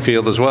playing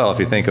field as well. If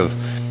you think of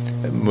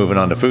moving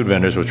on to food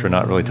vendors, which we're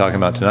not really talking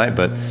about tonight,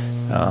 but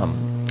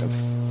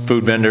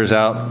food vendors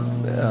out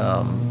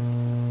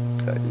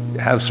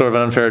have sort of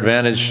an unfair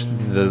advantage,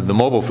 the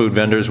mobile food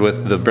vendors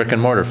with the brick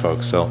and mortar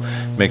folks. So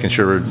making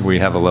sure we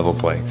have a level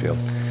playing field.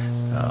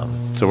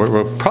 So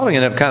we're probably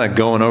going to end up kind of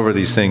going over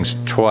these things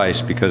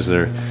twice because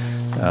they're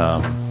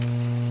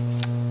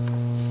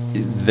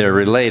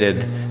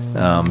related.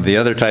 The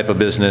other type of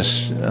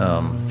business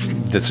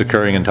that's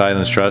occurring in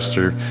Tidelands Trust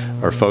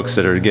are folks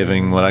that are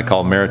giving what I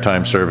call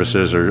maritime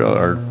services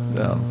or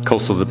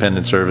coastal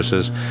dependent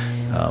services.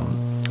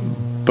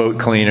 Boat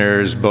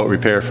cleaners, boat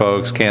repair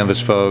folks, canvas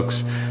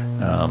folks.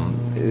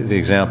 The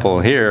example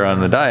here on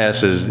the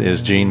dais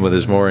is Gene with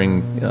his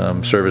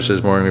mooring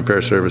services, mooring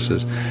repair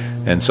services.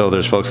 And so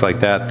there's folks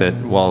like that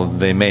while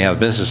they may have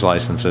business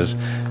licenses,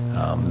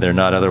 They're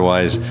not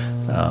otherwise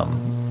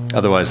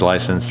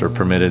licensed or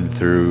permitted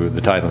through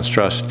the Tidelands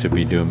Trust to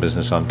be doing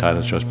business on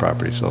Tidelands Trust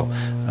property. So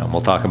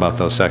we'll talk about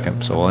those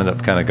second. So we'll end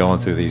up kind of going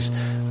through these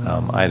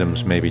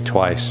items maybe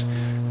twice.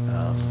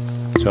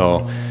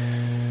 So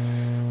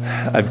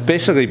I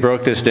basically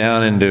broke this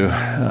down into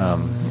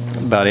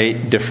about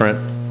 8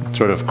 different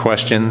sort of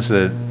questions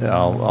that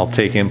I'll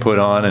take input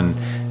on, and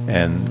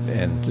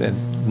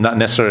not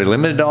necessarily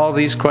limited to all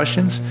these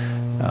questions,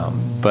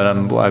 but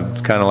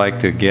I'd kind of like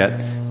to get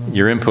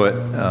your input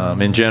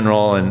in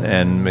general,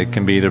 and it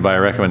can be either by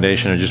a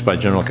recommendation or just by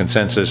general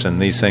consensus.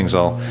 And these things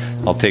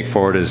I'll take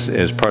forward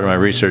as part of my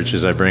research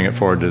as I bring it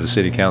forward to the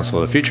City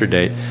Council at a future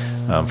date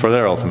for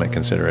their ultimate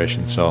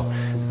consideration. So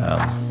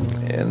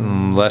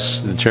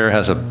unless the chair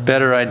has a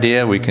better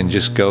idea, we can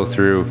just go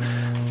through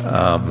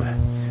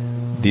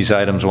these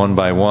items one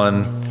by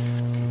one,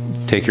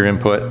 take your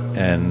input,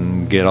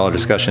 and get all our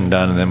discussion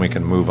done, and then we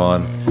can move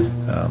on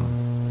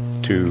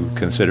to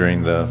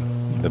considering the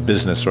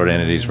business sort of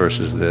entities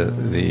versus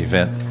the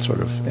event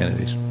sort of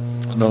entities.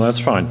 No, that's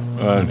fine.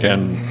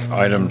 And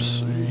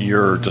items,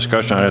 your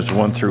discussion items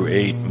 1 through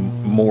 8,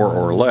 more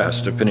or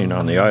less, depending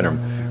on the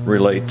item,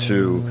 relate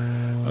to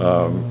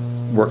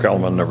work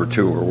element number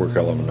 2 or work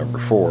element number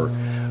 4.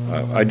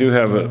 I do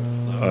have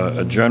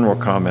a general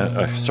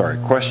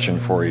question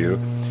for you.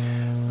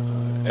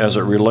 As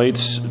it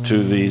relates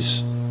to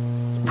these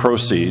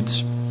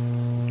proceeds,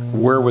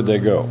 where would they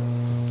go?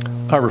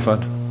 Harbor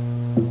Fund.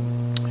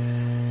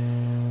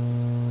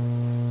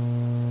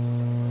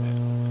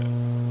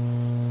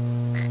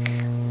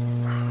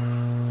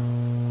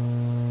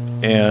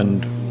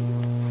 And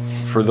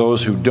for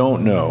those who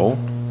don't know,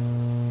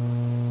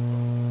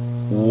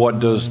 what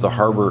does the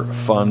Harbor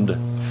Fund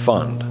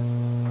fund?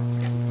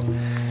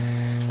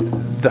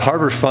 The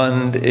Harbor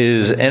Fund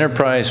is an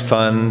enterprise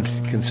fund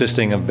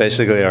consisting of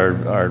basically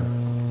our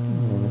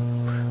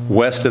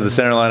west of the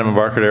center line of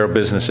Embarcadero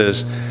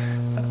businesses,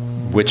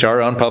 which are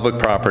on public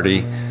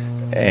property,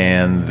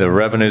 and the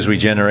revenues we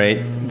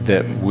generate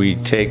that we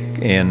take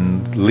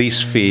in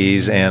lease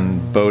fees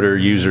and boater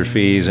user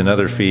fees and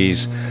other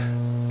fees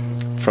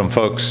from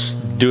folks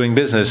doing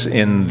business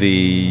in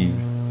the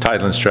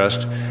Tidelands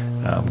Trust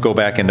go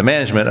back into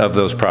management of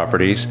those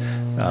properties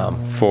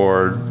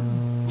for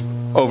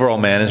overall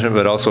management,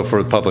 but also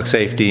for public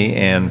safety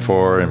and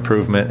for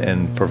improvement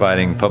and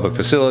providing public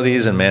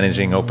facilities and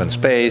managing open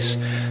space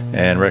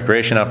and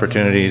recreation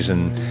opportunities,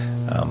 and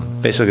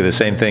basically the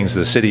same things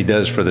the city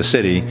does for the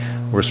city.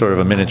 We're sort of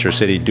a miniature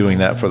city doing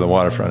that for the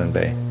waterfront and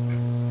bay.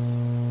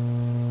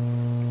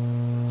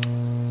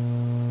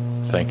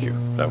 Thank you.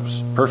 That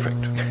was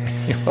perfect.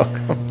 You're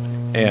welcome.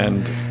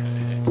 And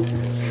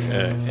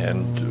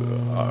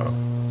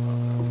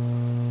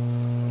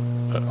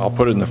I'll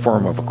put it in the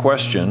form of a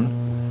question.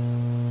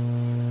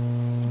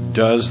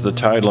 Does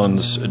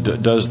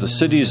the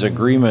city's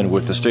agreement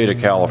with the state of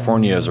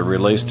California as it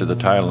relates to the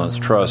Tidelands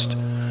Trust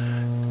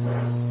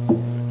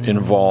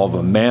involve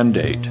a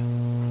mandate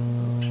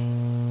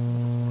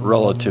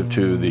relative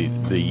to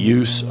the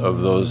use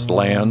of those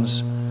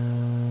lands,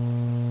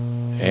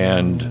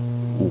 and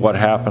what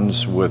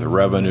happens with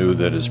revenue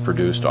that is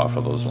produced off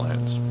of those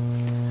lands?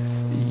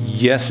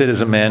 Yes, it is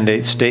a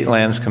mandate. State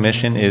Lands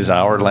Commission is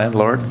our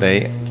landlord.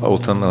 They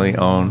ultimately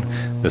own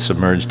the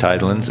submerged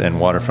tidelands and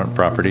waterfront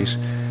properties.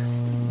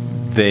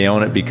 They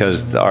own it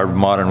because our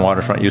modern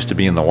waterfront used to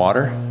be in the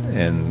water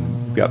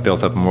and got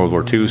built up in World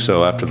War II,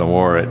 so after the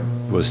war it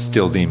was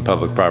still deemed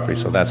public property,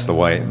 so that's the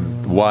why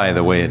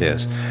the way it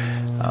is.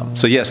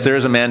 So yes, there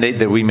is a mandate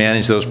that we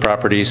manage those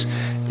properties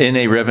in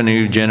a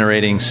revenue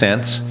generating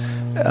sense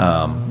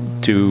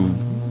to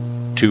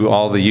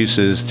all the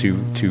uses,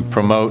 to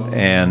promote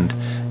and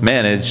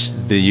manage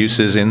the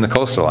uses in the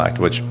Coastal Act,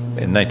 which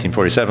in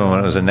 1947 when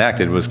it was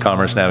enacted was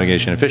Commerce,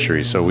 Navigation, and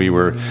Fisheries. So we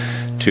were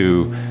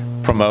to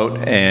promote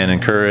and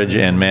encourage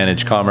and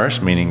manage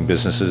commerce, meaning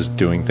businesses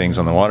doing things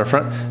on the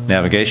waterfront,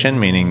 navigation,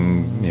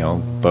 meaning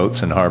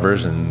boats and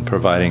harbors and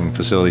providing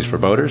facilities for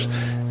boaters,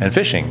 and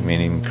fishing,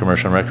 meaning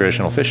commercial and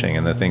recreational fishing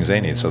and the things they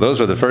need. So those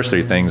are the first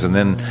 3 things, and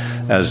then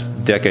as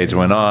decades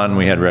went on,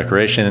 we had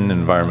recreation,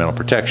 environmental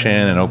protection,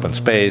 and open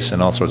space,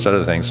 and all sorts of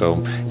other things.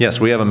 So yes,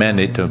 we have a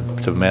mandate to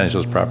manage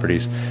those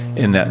properties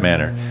in that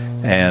manner.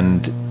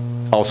 And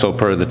also,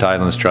 per the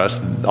Tidelands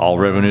Trust, all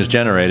revenues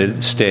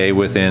generated stay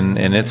within,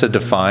 and it's a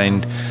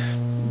defined,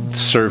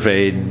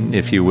 surveyed,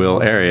 if you will,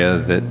 area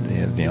that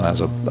has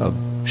a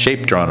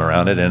shape drawn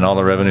around it, and all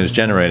the revenues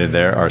generated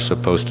there are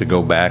supposed to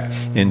go back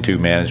into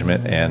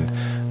management and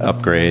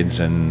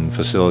upgrades and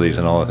facilities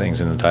and all the things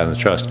in the Tidelands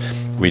Trust.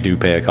 We do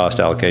pay a cost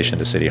allocation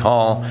to City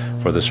Hall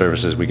for the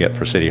services we get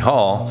for City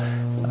Hall,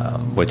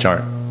 which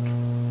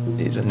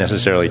isn't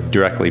necessarily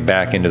directly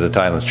back into the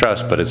Tidelands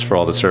Trust, but it's for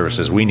all the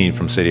services we need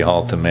from City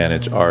Hall to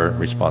manage our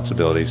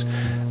responsibilities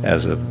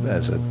as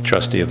a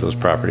trustee of those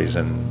properties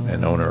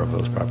and owner of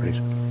those properties.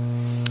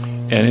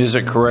 And is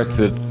it correct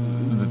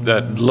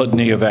that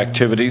litany of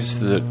activities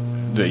that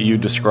you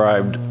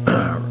described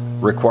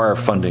require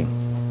funding?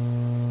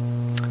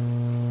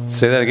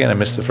 Say that again. I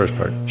missed the first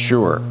part.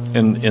 Sure.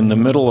 In the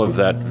middle of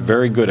that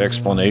very good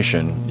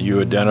explanation,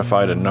 you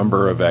identified a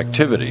number of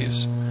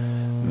activities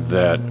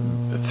that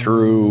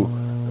through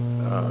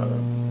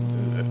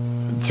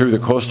the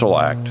Coastal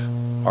Act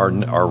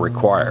are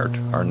required,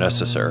 are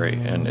necessary.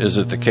 And is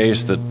it the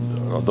case that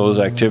those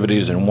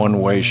activities in one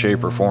way,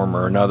 shape, or form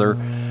or another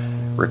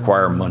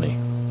require money?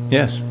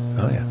 Yes.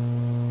 Oh, yeah.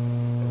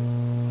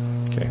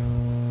 Okay.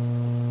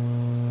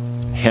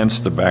 Hence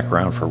the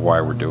background for why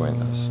we're doing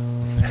this,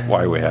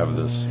 why we have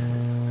this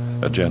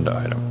agenda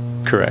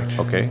item. Correct.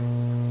 Okay.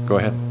 Go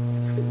ahead.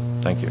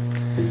 Thank you.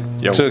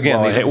 Yeah, So again,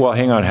 well,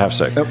 hang on half a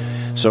sec. Yep.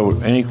 So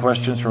any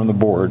questions from the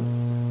board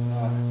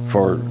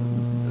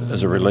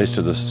as it relates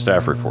to the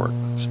staff report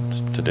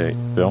to date?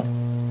 Bill?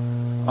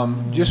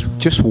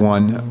 Just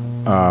one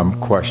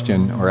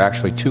question, or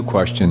actually two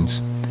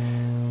questions.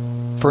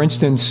 For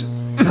instance,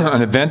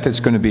 an event that's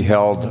going to be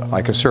held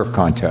like a surf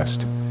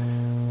contest,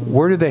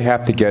 where do they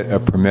have to get a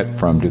permit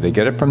from? Do they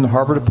get it from the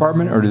Harbor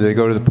Department, or do they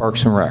go to the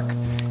Parks and Rec?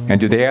 And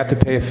do they have to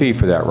pay a fee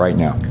for that right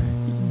now?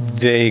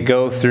 They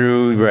go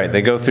through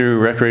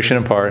Recreation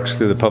and Parks,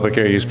 through the public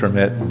area use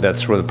permit.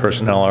 That's where the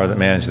personnel are that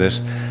manage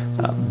this.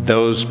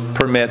 Those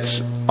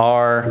permits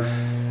are,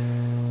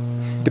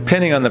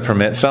 depending on the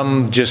permit,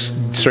 some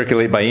just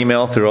circulate by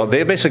email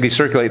they basically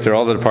circulate through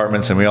all the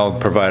departments, and we all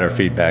provide our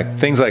feedback.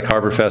 Things like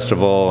Harbor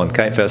Festival and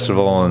Kite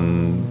Festival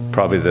and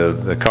probably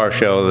the car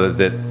show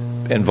that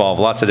involve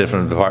lots of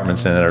different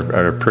departments and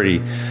are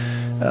pretty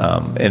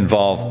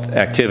involved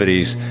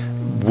activities.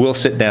 We'll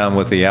sit down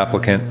with the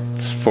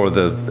applicants for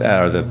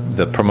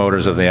the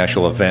promoters of the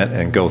actual event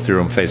and go through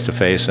them face to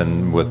face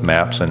and with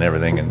maps and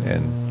everything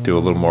and do a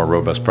little more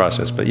robust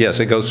process. But yes,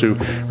 it goes through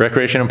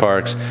Recreation and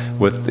Parks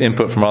with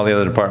input from all the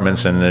other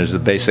departments, and there's the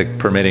basic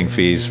permitting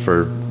fees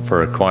for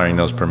acquiring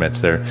those permits.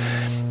 They're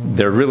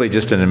really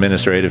just an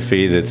administrative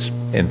fee that's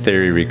in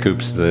theory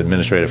recoups the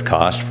administrative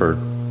cost for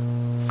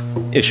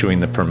issuing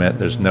the permit.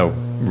 There's no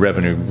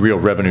real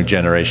revenue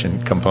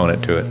generation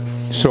component to it.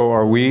 So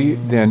are we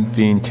then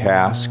being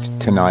tasked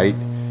tonight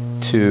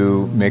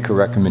to make a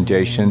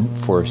recommendation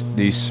for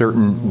these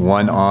certain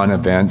one-on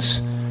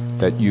events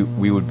that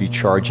we would be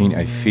charging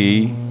a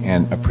fee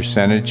and a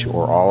percentage,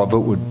 or all of it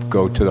would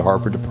go to the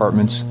Harbor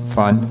Department's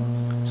fund?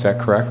 Is that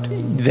correct?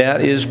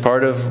 That is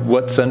part of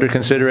what's under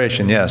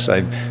consideration, yes.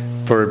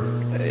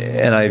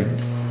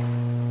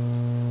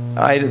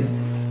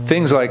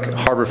 Things like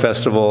Harbor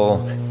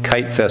Festival,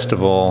 Kite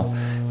Festival,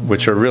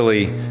 which are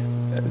really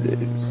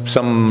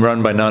some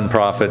run by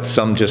nonprofits,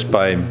 some just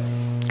by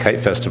Kite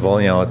Festival.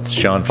 It's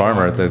Sean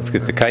Farmer at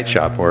the kite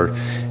shop, where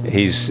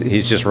he's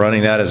just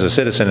running that as a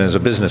citizen, as a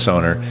business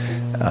owner.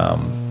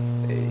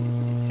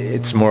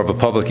 It's more of a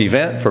public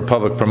event for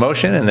public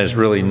promotion, and there's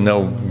really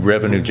no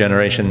revenue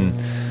generation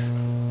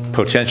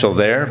potential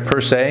there per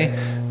se,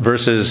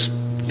 versus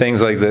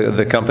things like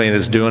the company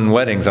that's doing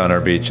weddings on our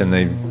beach, and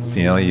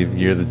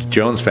you're the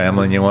Jones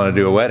family and you want to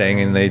do a wedding,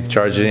 and they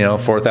charge you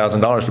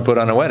 $4,000 to put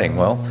on a wedding.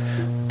 Well,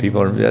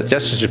 that's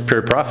just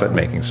pure profit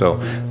making. So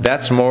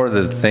that's more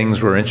the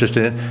things we're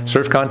interested in.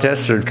 Surf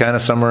contests are kind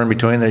of somewhere in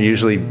between. They're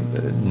usually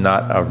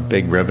not a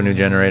big revenue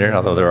generator,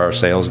 although there are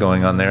sales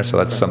going on there. So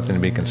that's something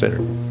to be considered.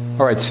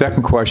 All right.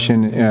 Second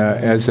question: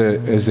 as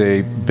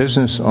a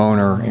business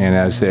owner and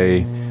as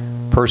a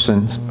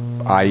person,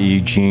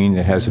 i.e., Gene,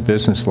 that has a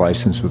business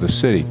license with the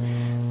city,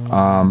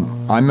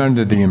 I'm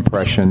under the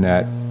impression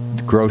that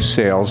gross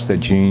sales that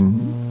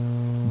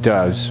Gene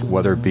does,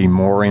 whether it be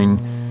mooring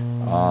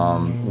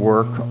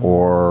work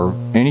or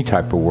any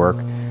type of work,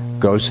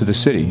 goes to the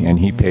city, and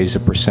he pays a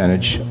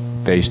percentage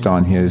based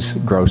on his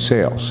gross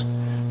sales.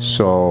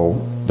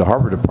 So the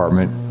Harbor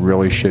Department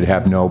really should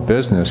have no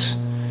business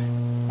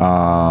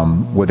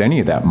with any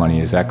of that money.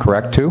 Is that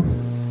correct too?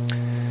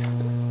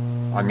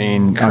 I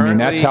mean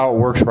that's how it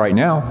works right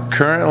now.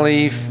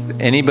 Currently,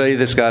 anybody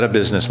that's got a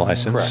business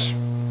license, correct,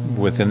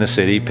 within the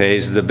city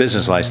pays the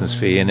business license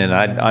fee. And then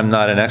I'm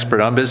not an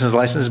expert on business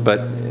license,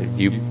 but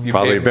you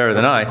probably are better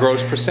than I.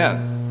 Gross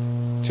percent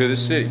to the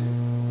city.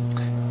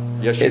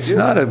 Yes, you it's do.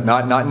 not in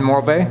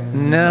Morro Bay.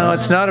 No,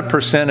 it's not a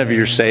percent of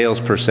your sales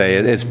per se.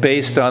 It's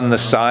based on the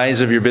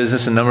size of your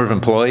business and number of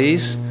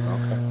employees.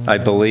 Okay. I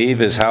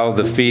believe is how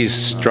the fee's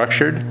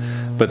structured,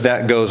 but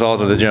that goes all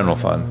to the general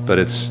fund. But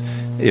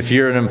if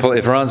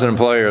Ron's an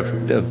employer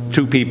of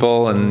 2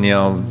 people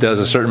and does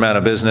a certain amount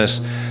of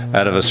business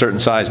out of a certain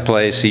size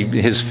place,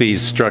 his fee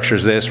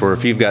structures this, where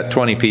if you've got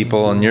 20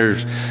 people and you're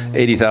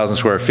 80,000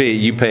 square feet,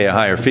 you pay a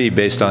higher fee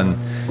based on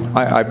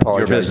I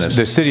apologize. your business.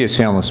 The city of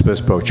San Luis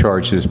Obispo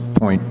charges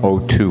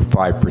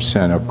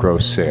 0.025% of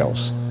gross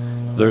sales.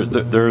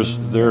 There's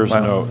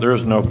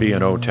no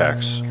B&O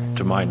tax,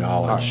 to my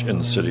knowledge, in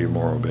the city of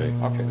Morro Bay.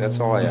 Okay, that's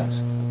all I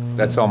asked.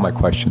 That's all my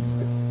question.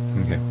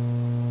 Okay.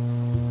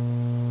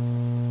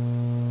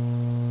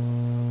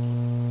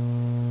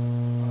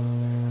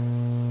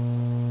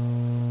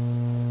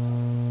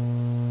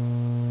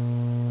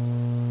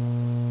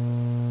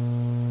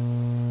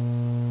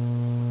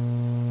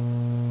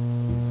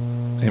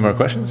 Any more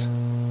questions?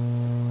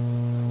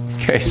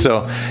 Okay,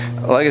 so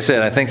like I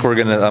said, I think I'm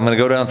gonna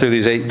go down through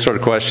these 8 sort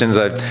of questions.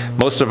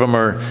 Most of them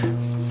are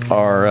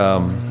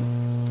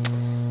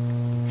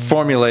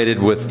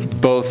formulated with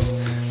both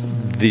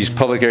these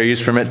public area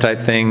use permit type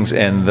things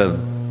and the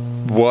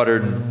water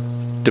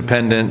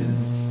dependent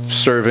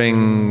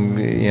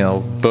serving,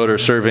 boat or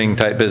serving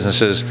type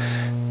businesses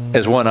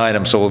as one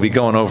item. So we'll be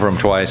going over them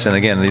twice. And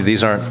again,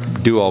 these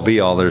aren't do all be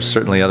all. There's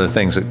certainly other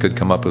things that could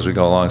come up as we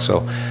go along. So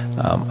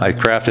I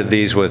crafted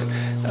these with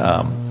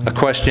a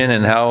question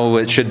and how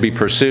it should be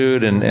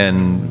pursued,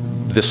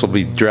 and this will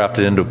be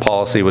drafted into a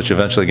policy, which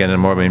eventually get into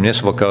more of a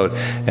municipal code.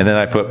 And then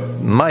I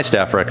put my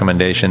staff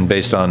recommendation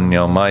based on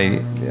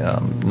my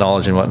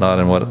knowledge and whatnot,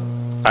 and what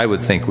I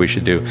would think we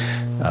should do.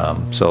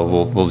 So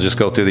we'll just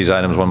go through these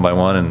items one by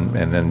one,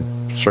 and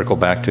then circle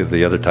back to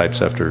the other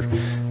types after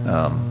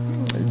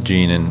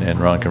Gene and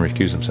Ron can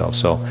recuse themselves.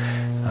 So,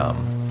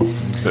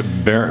 but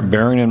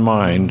bearing in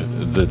mind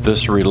that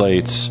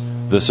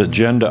this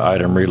agenda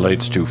item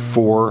relates to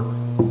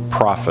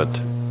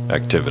for-profit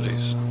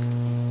activities.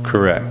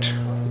 Correct.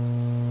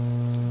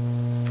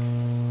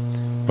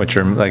 Which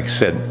are, like I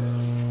said,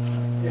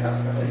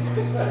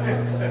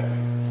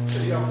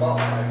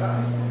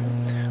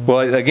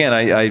 well, again,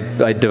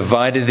 I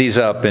divided these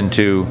up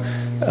into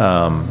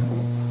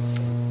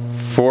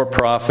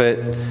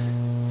for-profit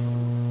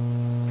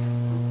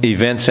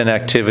events and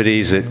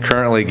activities that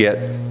currently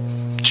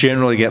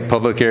generally get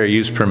public area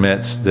use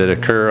permits that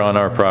occur on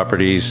our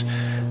properties.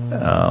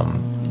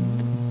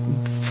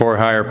 For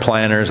hire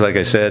planners, like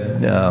I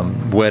said,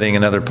 wedding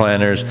and other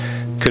planners,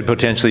 could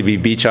potentially be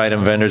beach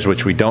item vendors,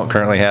 which we don't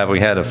currently have. We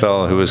had a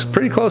fellow who was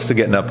pretty close to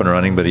getting up and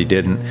running, but he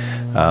didn't.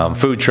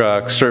 Food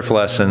trucks, surf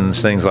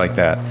lessons, things like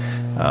that.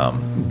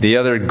 The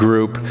other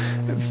group,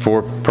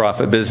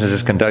 for-profit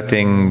businesses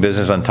conducting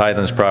business on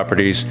Tidelands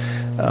properties,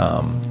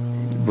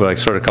 what I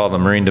sort of call the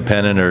marine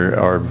dependent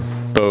or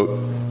boat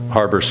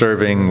harbor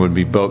serving, would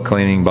be boat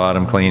cleaning,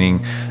 bottom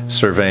cleaning,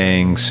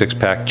 surveying,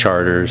 6-pack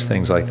charters,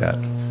 things like that.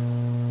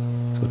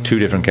 So 2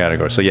 different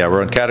categories. So yeah,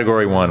 we're in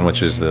category 1,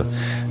 which is the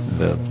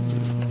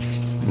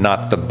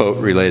not the boat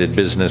related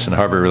business and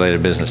harbor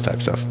related business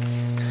type stuff.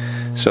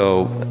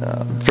 So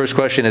first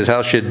question is,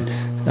 how should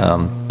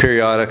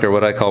periodic, or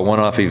what I call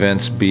one-off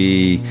events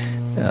be,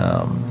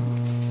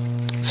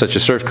 such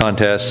as surf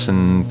contests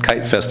and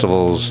kite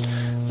festivals,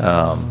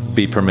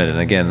 be permitted?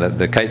 And again,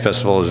 the kite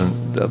festival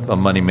isn't a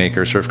money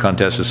maker. Surf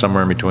contest is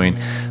somewhere in between.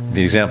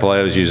 The example I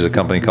always use is a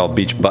company called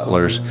Beach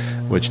Butlers,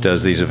 which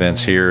does these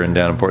events here and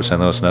down in Port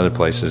St. Louis and other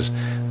places.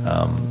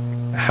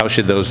 How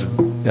should those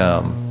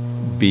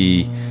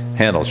be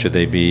handled? Should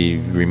they be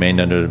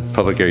remained under the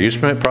public area use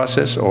permit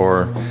process,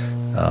 or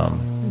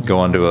go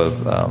on to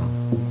a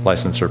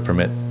license or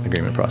permit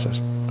agreement process?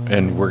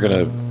 And we're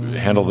going to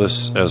handle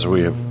this as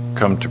we have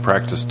come to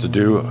practice to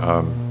do.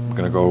 We're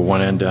going to go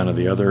one end down to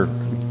the other,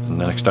 and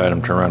the next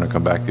item turn around and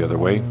come back the other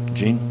way.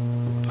 Gene,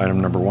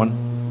 item number 1.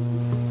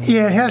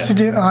 Yeah, it has to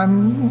do,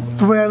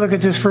 the way I look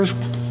at this first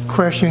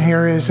question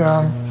here is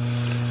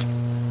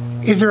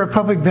there a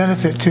public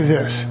benefit to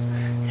this?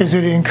 Is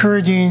it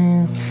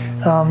encouraging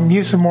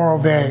use of Morro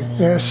Bay?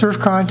 Yeah, surf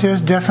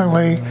contest,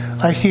 definitely,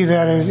 I see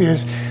that as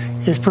is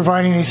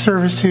providing a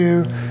service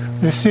to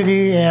the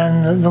city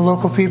and the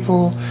local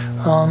people,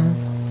 and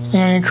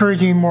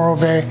encouraging Morro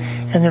Bay,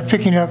 and they're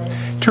picking up,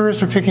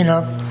 tourists are picking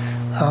up,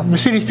 the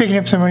city's picking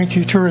up some money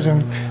through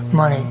tourism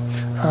money.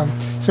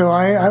 So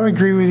I would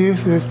agree with you.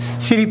 The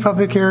city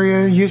public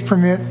area use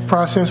permit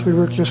process, we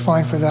work just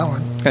fine for that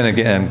one. And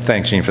again,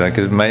 thanks, Gene, for that,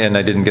 because and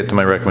I didn't get to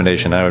my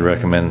recommendation. I would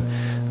recommend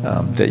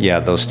that,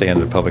 yeah, those stay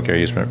under the public area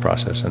use permit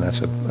process, and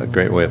that's a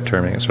great way of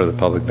terming it, sort of the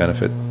public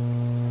benefit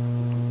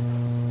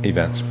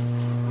events.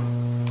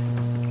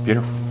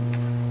 Peter?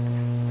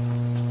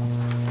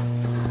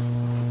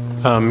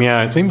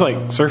 Yeah, it seems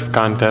like surf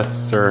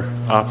contests are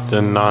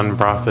often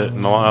non-profit,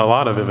 and a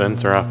lot of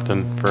events are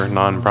often for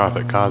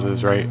non-profit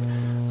causes, right?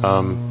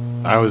 How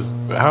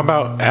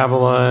about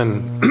Avila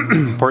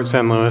and Port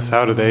St. Louis?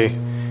 How do they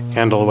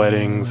handle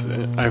weddings?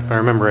 If I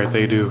remember right,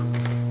 they do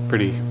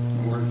pretty.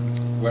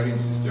 Weddings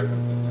is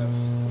different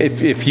than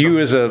this. If you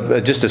as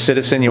just a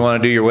citizen, you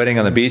want to do your wedding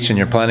on the beach and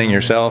you're planning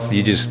yourself,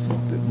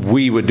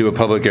 we would do a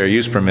public area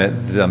use permit.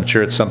 I'm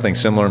sure it's something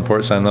similar in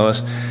Port St.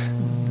 Louis.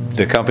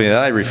 The company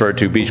that I referred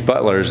to, Beach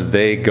Butlers,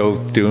 they go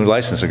do a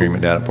license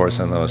agreement down at Port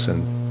St. Louis,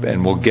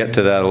 and we'll get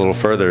to that a little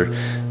further.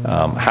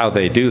 How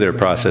they do their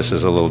process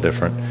is a little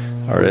different,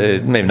 or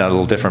maybe not a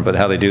little different, but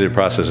how they do their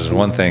process is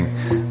one thing.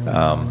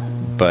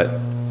 But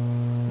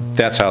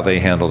that's how they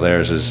handle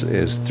theirs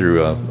is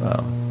through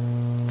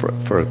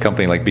for a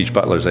company like Beach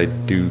Butlers, they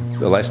do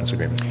a license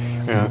agreement.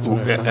 Yeah,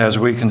 as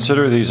we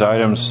consider these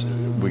items,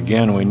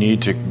 again, we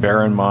need to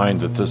bear in mind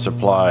that this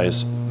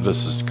applies.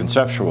 This is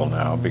conceptual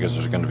now, because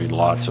there's going to be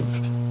lots of,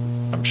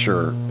 I'm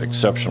sure,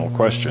 exceptional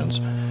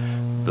questions.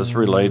 This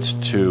relates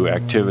to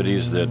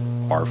activities that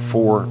are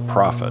for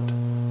profit.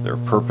 Their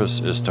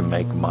purpose is to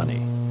make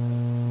money.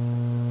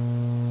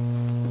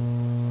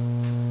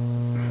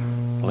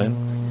 Lynn?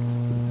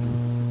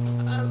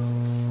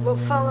 Well,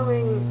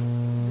 following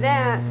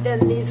that,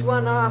 then these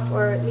one-off,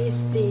 or at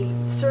least the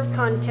surf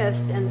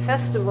contest and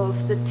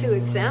festivals, the two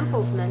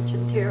examples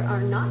mentioned here,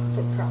 are not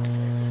for profit.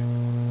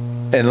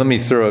 And let me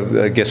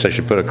throw, I guess I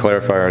should put a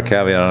clarifier or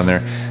caveat on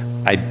there.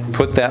 I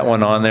put that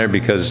one on there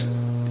because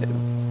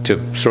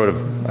to sort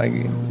of,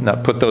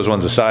 not put those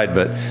ones aside,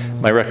 but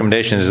my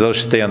recommendation is those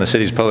stay on the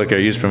city's public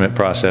area use permit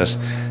process,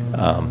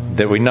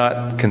 that we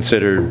not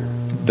consider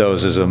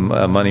those as a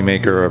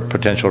moneymaker or a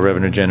potential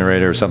revenue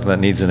generator or something that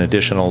needs an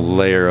additional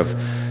layer of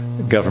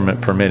government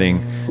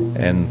permitting.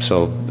 And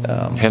so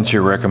hence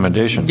your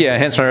recommendation. Yeah,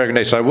 hence my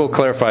recommendation. So I will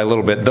clarify a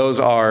little bit. Those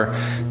are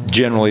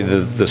generally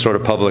the sort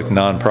of public,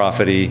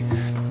 non-profit-y,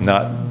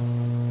 not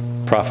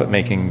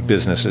profit-making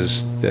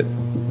businesses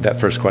that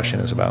first question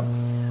is about.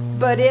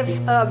 But if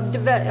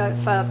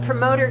a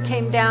promoter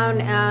came down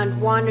and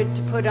wanted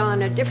to put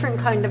on a different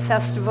kind of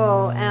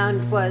festival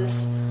and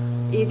was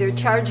either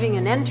charging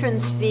an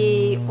entrance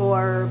fee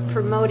or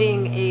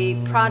promoting a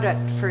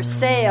product for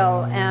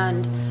sale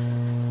and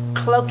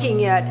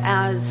cloaking it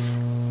as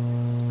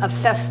a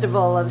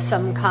festival of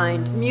some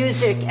kind,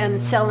 music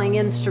and selling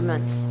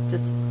instruments,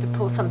 just to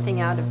pull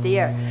something out of the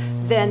air,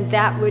 then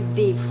that would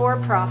be for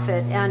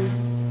profit and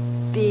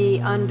be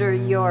under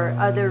your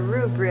other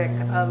rubric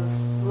of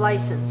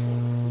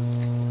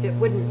licensing. It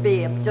wouldn't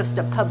be just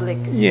a public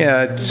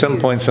Yeah, at some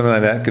point something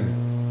like that could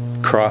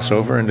cross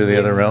over into the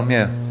other realm,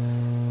 yeah.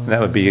 And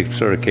that would be a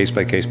sort of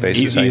case-by-case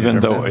basis.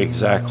 Even though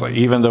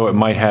it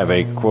might have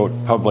a, quote,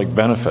 public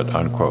benefit,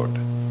 unquote.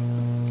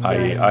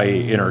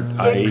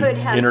 It could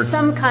have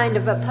some kind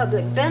of a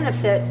public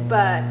benefit,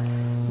 but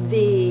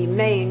the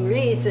main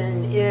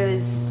reason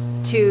is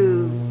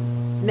to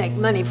make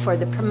money for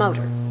the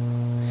promoter.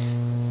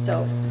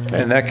 So,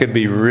 and that could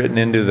be written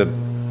into the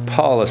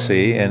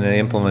policy and the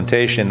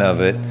implementation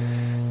of it,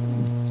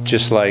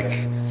 just like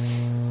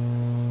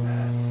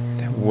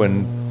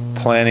when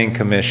Planning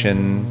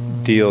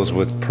Commission deals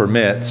with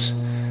permits,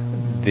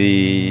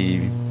 the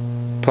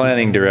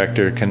planning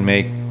director can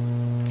make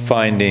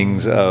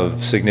findings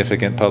of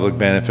significant public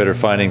benefit or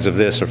findings of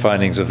this or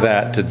findings of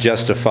that to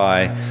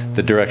justify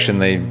the direction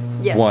they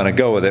want to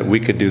go with it. We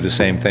could do the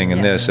same thing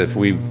in this if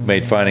we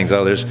made findings,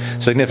 there's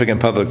significant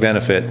public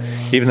benefit.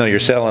 Even though you're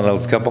selling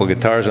a couple of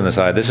guitars on the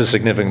side, this is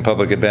significant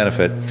public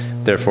benefit,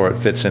 therefore it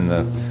fits in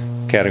the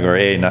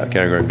category A, not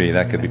category B.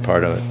 That could be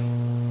part of it.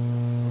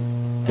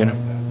 Dana?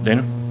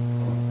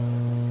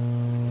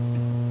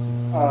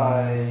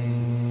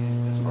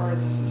 As far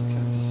as this is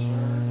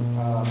concerned,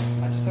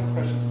 I just have a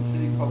question for the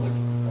city public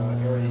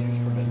area use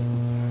permits.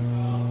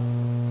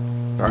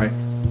 All right.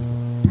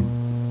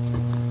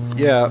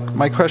 Yeah,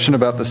 my question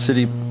about the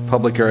city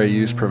public area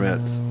use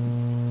permits.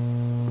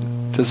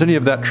 Does any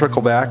of that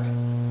trickle back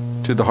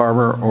to the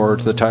harbor or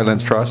to the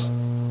Tidelands Trust?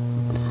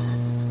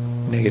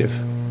 Negative.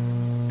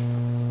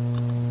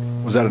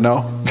 Was that a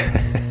no?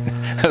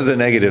 That was a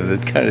negative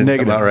that kind of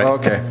negative. Come out right.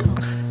 Okay.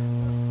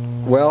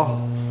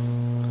 Well,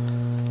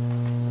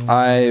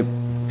 I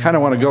kind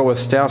of want to go with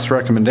staff's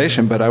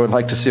recommendation, but I would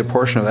like to see a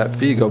portion of that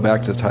fee go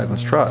back to the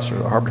Tidelands Trust or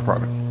the Harbor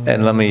Department.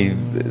 And let me,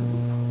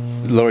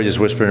 Lori just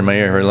whispered in my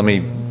ear here, let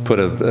me put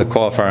a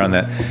qualifier on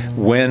that.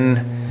 When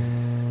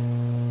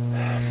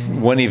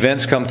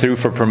events come through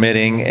for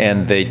permitting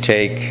and they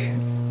take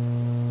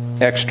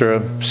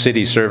extra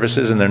city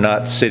services and they're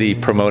not city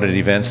promoted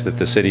events that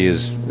the city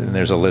is, and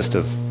there's a list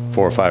of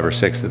 4 or 5 or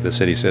 6 that the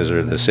city says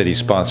are the city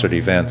sponsored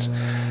events.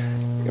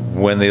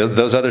 When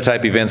those other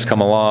type events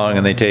come along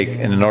and they take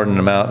an inordinate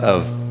amount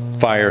of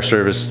fire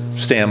service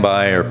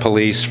standby or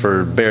police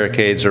for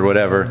barricades or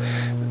whatever,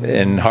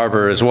 in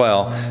harbor as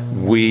well,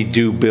 we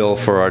do bill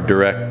for our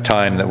direct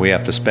time that we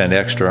have to spend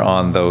extra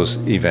on those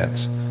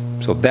events.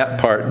 So that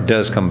part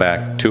does come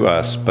back to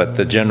us, but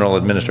the general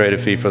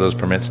administrative fee for those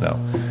permits, no.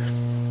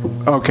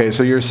 Okay,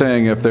 so you're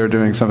saying if they're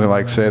doing something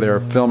like, say,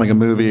 they're filming a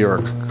movie or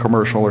a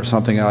commercial or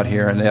something out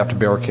here and they have to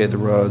barricade the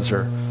roads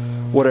or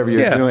whatever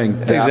you're doing.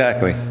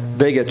 Exactly.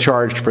 They get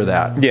charged for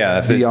that. Yeah,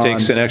 if it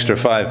takes an extra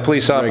 5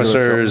 police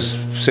officers,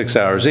 6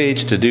 hours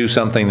each to do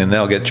something, then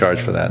they'll get charged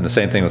for that. And the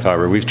same thing with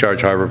harbor. We've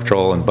charged harbor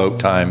patrol and boat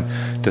time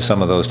to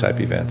some of those type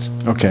events.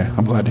 Okay,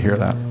 I'm glad to hear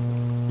that.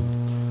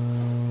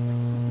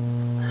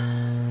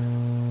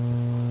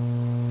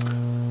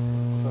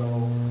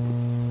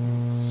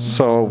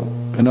 So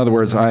in other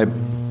words, I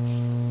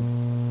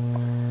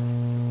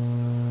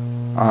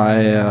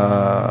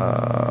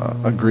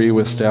agree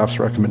with staff's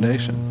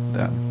recommendation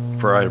then.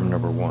 For item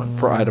number 1.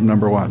 For item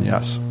number 1,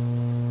 yes.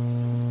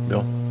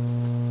 Bill?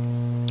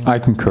 I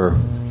concur.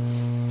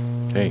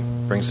 Okay,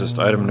 brings us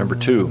to item number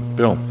 2.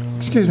 Bill?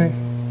 Excuse me.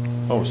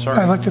 Oh, sorry.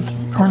 I wonder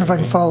if I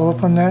can follow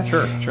up on that.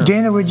 Sure.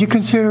 Dana, would you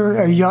consider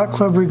a yacht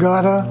club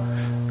regatta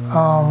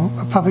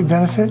a public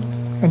benefit?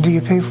 And do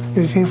you pay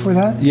for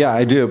that? Yeah,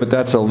 I do, but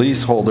that's a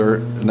leaseholder,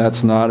 and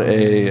that's not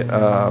a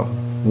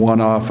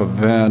one-off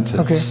event.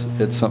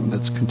 It's something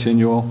that's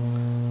continual,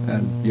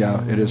 and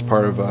yeah, it is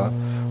part of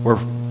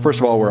first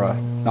of all, we're a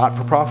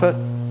not-for-profit.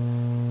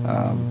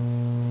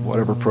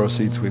 Whatever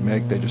proceeds we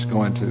make, they just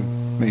go into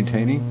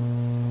maintaining.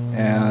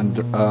 And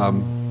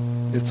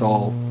it's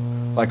all,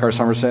 like our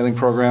summer sailing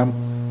program,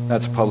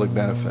 that's public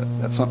benefit.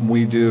 That's something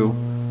we do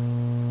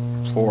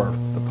for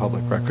the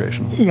public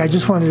recreational. Yeah, I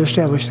just wanted to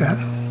establish that.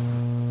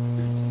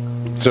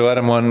 So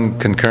item 1,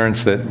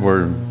 concurrence that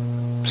we're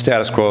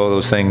status quo,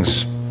 those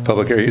things,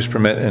 public area use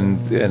permit,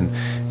 and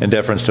in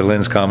deference to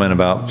Lynn's comment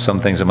about some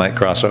things that might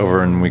cross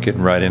over, and we could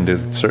write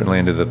certainly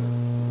into the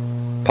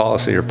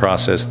policy or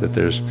process that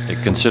there's A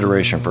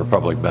consideration for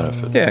public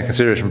benefit. Yeah,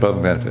 consideration for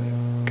public benefit.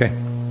 Okay.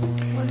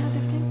 One other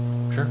thing.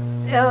 Sure.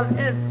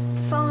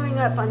 Following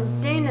up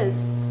on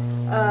Dana's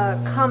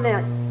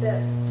comment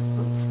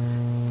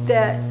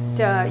that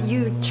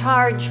you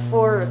charge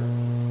for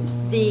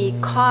the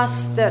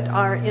costs that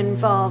are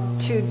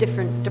involved to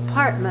different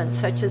departments,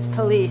 such as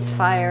police,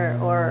 fire,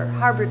 or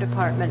harbor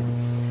department.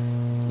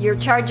 You're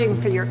charging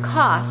for your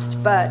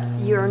cost, but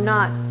you're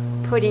not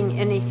putting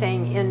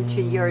anything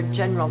into your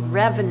general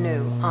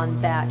revenue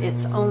on that.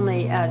 It's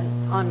only at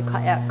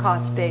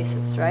cost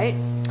basis, right?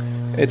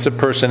 It's a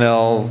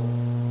personnel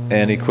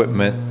and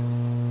equipment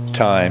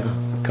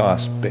time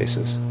cost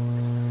basis.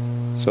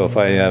 So if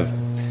I have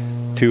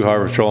 2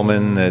 harbor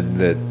patrolmen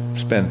that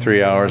spend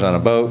 3 hours on a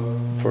boat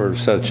for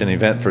such an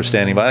event for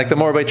standing by, like the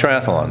Morro Bay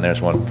Triathlon,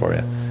 there's one for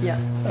you. Yeah.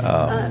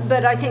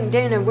 But I think,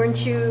 Dana,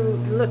 weren't you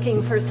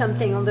looking for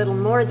something a little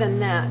more than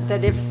that?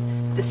 That if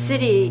the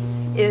city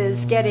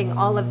is getting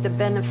all of the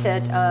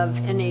benefit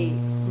of any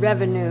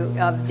revenue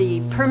of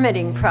the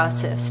permitting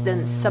process,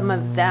 then some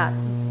of that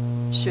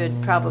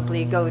should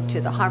probably go to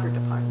the harbor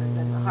department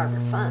and the harbor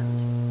fund.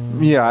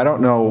 Yeah, I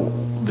don't know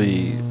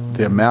the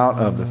amount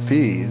of the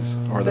fees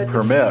or the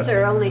permits. But the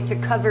fees are only to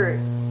cover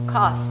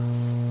costs.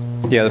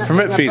 Yeah, the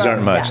permit fees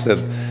aren't much. That.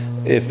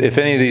 If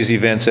any of these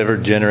events ever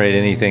generate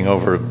anything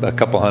over a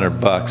couple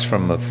 $100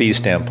 from a fee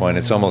standpoint,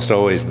 it's almost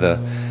always the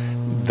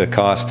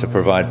cost to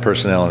provide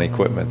personnel and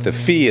equipment. The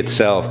fee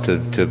itself to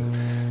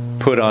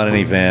put on an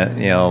event,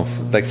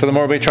 like for the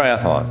Morro Bay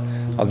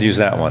Triathlon, I'll use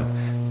that one,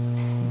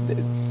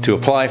 to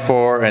apply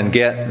for and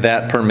get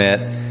that permit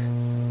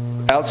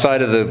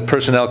outside of the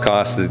personnel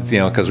costs,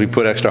 because we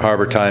put extra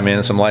harbor time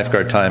in, some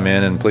lifeguard time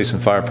in, and police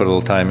and fire put a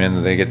little time in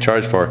that they get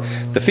charged for.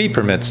 The fee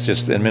permit's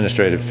just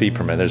administrative fee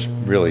permit. There's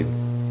really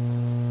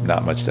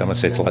not much. I'm going to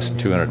say it's less than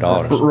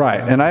 $200. Right,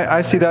 and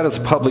I see that as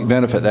public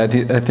benefit. I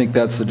think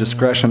that's the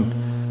discretion,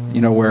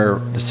 where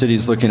the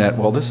city's looking at,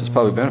 well, this is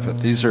public benefit.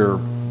 These are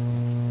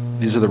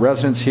the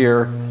residents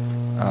here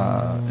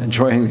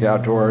enjoying the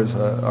outdoors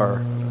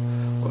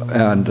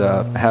and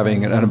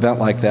having an event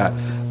like that.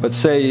 But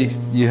say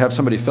you have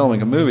somebody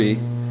filming a movie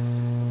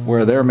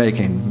where they're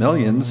making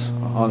millions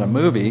on a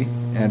movie,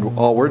 and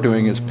all we're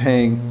doing is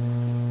paying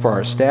for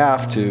our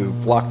staff to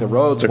block the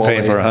roads. They're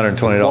paying for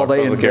 $120 while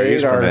they public area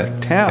use invade our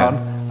permit. town.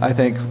 Yeah. I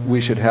think we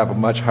should have a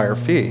much higher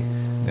fee.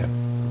 Yeah.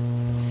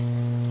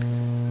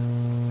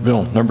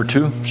 Bill, number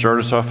 2. Start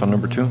us off on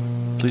number 2,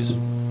 please.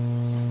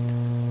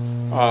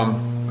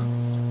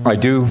 I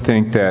do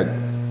think that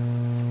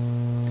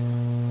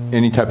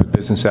any type of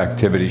business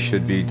activity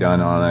should be done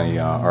on a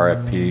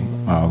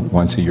RFP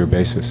once a year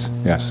basis.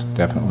 Yes,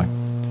 definitely.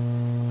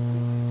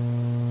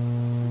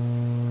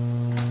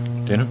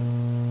 Dana?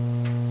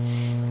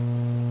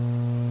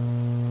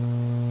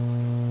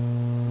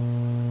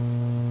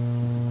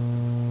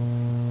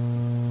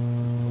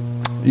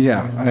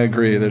 Yeah, I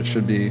agree that it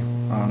should be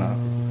on a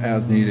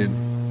as needed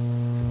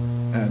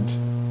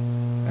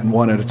and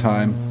one at a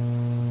time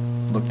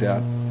looked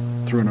at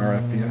through an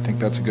RFP. I think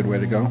that's a good way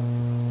to go.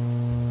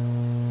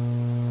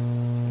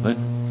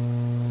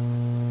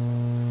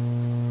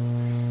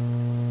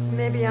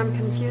 Maybe I'm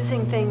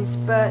confusing things,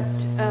 but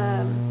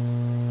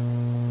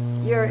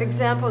your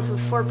examples of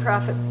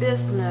for-profit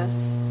business,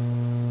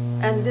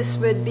 and this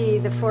would be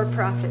the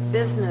for-profit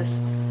business,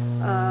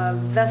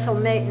 vessel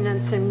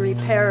maintenance and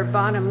repair,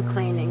 bottom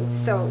cleaning.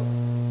 So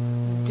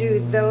do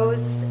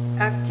those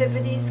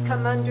activities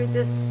come under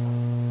this?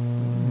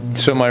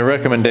 So my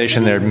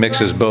recommendation there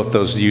mixes both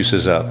those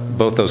uses up,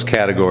 both those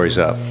categories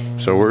up.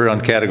 So we're on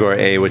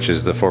category A, which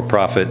is the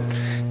for-profit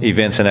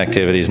events and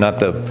activities, not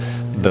the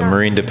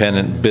marine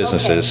dependent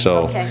businesses.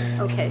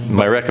 Okay.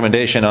 My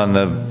recommendation on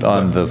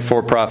the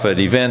for-profit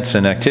events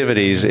and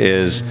activities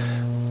is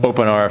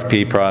open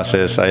RFP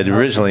process. I had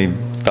originally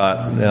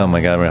thought, oh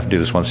my God, we're going to have to do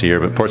this once a year,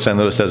 but Port St.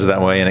 Louis does it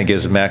that way, and it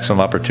gives maximum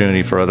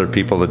opportunity for other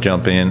people to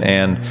jump in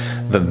and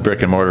the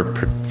brick and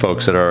mortar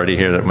folks that are already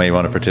here that may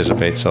want to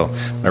participate. So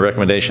my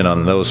recommendation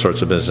on those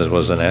sorts of businesses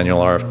was an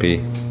annual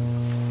RFP.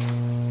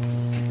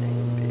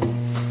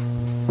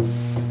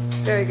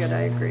 Very good,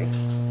 I agree.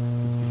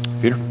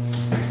 Peter?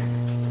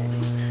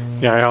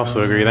 Yeah, I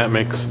also agree. That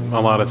makes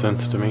a lot of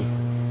sense to me,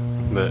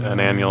 that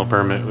an annual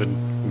permit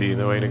would be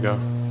the way to go.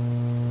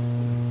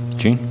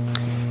 Gene?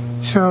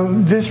 So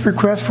this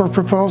request for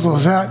proposal,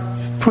 is that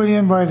put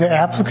in by the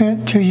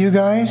applicant to you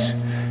guys?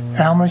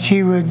 How much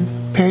he would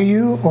pay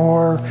you?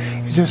 Or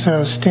is this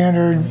a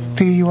standard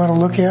fee you want to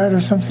look at or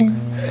something?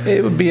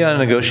 It would be on a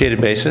negotiated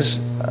basis.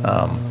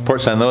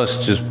 Port St.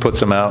 Louis just puts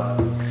them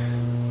out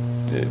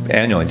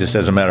annually, just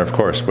as a matter of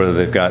course. Whether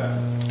they've got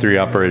 3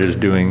 operators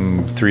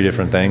doing 3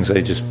 different things,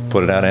 they just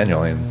put it out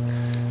annually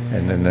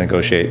and then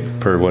negotiate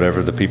per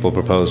whatever the people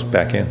propose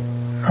back in.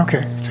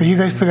 Okay, so you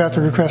guys put out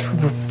the request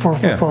for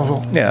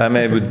proposal. Yeah, I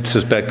mean, I would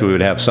suspect we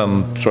would have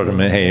some sort of,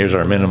 hey, here's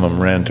our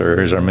minimum rent, or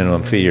here's our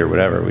minimum fee, or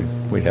whatever.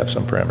 We'd have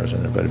some parameters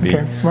in it, but it'd be...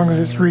 Okay, as long as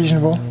it's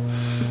reasonable.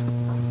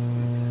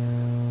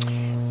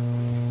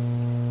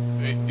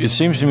 It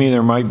seems to me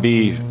there might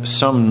be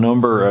some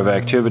number of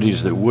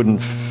activities that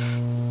wouldn't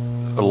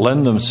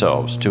lend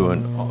themselves to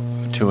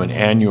an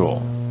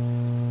annual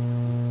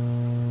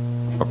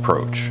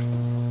approach.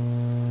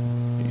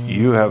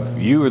 You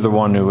are the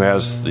one who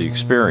has the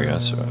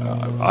experience.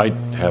 I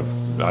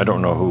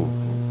don't know who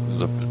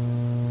the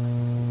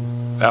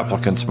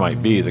applicants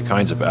might be, the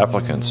kinds of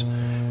applicants.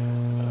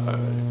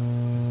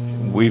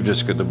 We've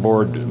just got the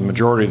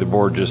majority of the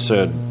board just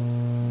said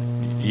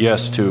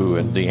yes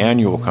to the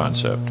annual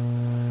concept.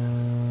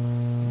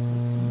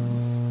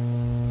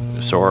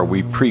 So are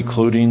we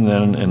precluding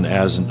then an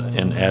as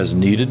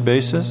needed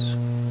basis?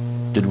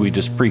 Did we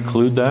just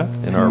preclude that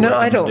in our No,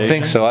 I don't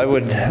think so. I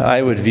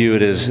would view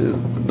it as,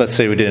 let's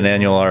say we did an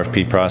annual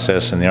RFP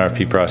process and the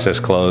RFP process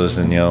closed,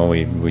 and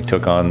we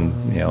took on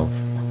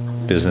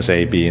business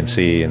A, B, and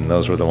C, and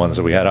those were the ones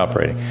that we had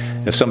operating.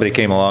 If somebody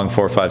came along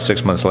 4, 5,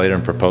 6 months later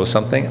and proposed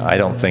something, I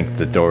don't think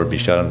the door would be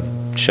shut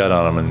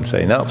on them and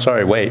say, no,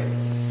 sorry, wait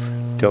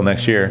till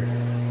next year.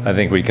 I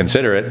think we'd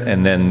consider it,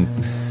 and then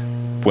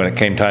when it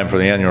came time for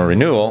the annual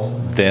renewal,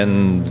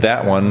 then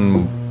that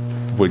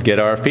one would get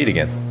RFP'd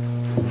again.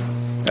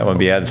 That would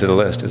be added to the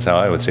list, is how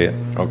I would see it.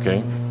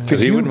 Okay.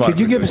 Could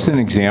you give us an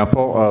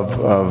example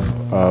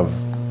of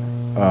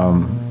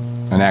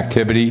an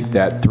activity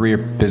that 3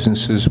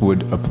 businesses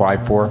would apply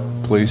for,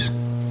 please?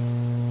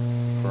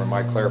 For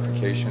my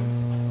clarification.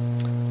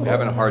 I'm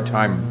having a hard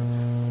time.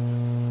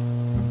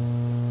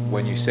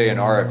 When you say an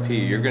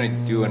RFP, you're going to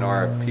do an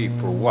RFP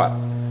for what?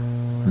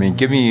 I mean,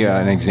 give me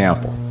an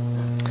example.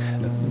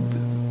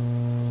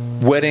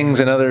 Weddings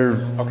and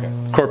other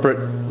corporate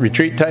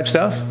retreat type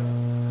stuff.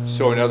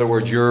 So in other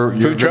words, you're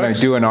going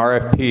to do an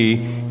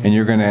RFP, and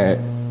you're going to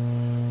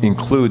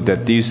include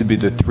that these would be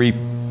the 3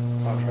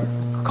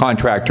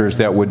 contractors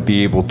that would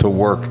be able to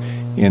work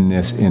in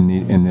this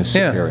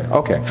area.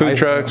 Okay. Food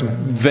trucks,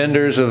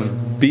 vendors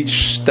of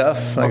beach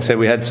stuff. Like I said,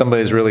 we had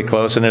somebody who's really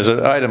close, and there's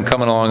an item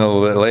coming along a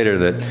little bit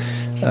later that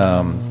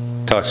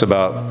talks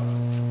about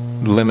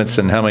limits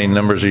and how many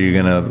numbers are you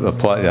going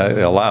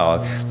to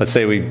allow. Let's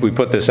say we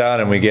put this out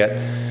and we get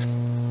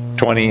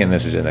 20, and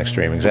this is an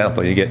extreme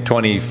example, you get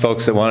 20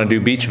 folks that want to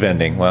do beach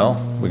vending.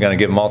 Well, we're going to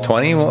give them all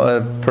 20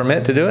 a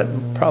permit to do it?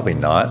 Probably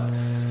not.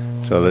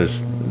 So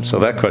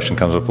that question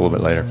comes up a little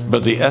bit later.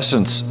 But the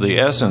essence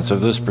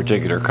of this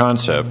particular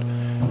concept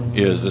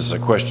is, this is a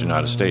question,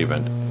 not a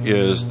statement,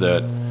 is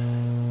that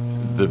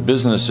the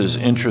business is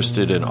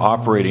interested in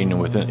operating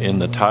in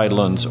the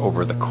tidelands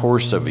over the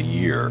course of a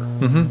year.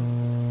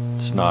 Mm-hmm.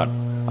 It's not,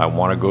 I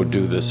want to go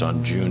do this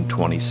on June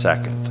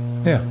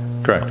 22nd. Yeah,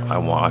 correct.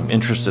 I'm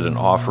interested in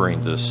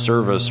offering this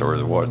service or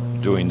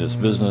doing this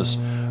business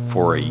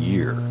for a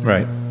year.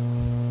 Right.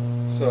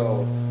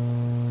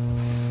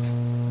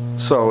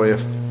 So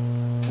if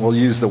we'll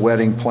use the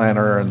wedding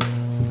planner and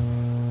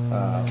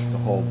the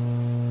whole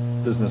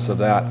business of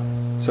that.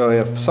 So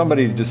if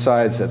somebody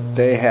decides that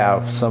they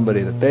have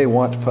somebody that they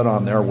want to put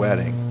on their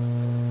wedding,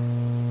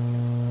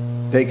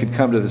 they could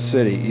come to the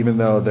city, even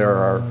though there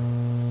are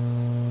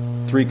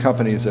 3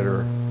 companies that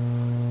are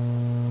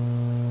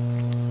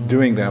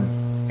doing them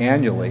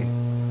annually.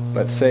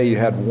 But say you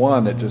had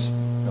one that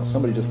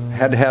somebody just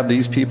had to have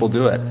these people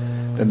do it,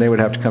 then they would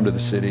have to come to the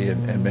city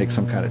and make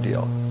some kind of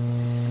deal.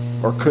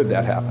 Or could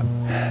that happen?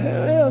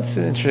 Well, it's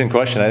an interesting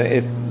question.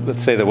 If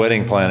let's say the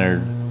wedding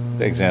planner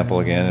example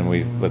again,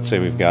 and let's say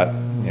we've got,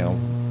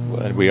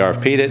 we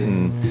RFP'd it,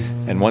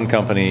 and one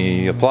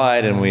company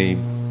applied, and we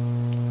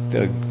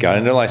got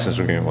into a license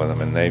agreement with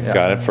them, and they've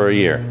got it for a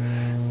year.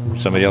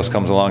 Somebody else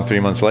comes along 3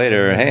 months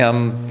later, hey,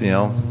 I'm,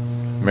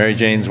 Mary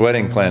Jane's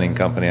wedding planning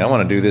company. I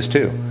want to do this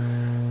too.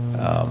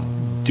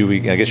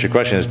 I guess your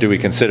question is, do we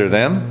consider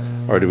them?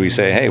 Or do we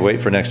say, hey, wait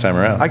for next time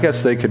around? I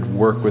guess they could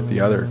work with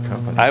the other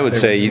company. I would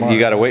say you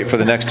got to wait for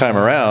the next time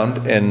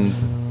around and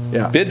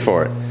bid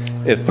for it.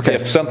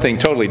 If something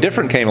totally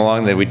different came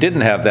along that we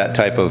didn't have that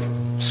type of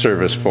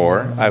service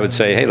for, I would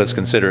say, hey, let's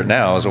consider it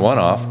now as a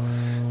one-off.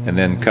 And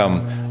then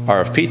come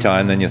RFP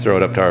time, then you throw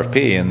it up to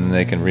RFP, and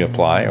they can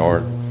reapply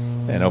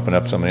and open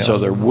up somebody else. So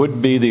there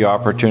would be the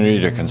opportunity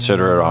to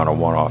consider it on a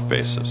one-off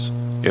basis.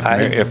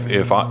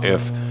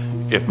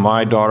 If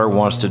my daughter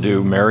wants to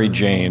do Mary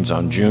Jane's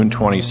on June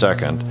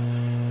 22nd,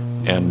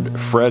 and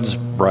Fred's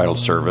Bridal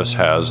Service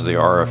has the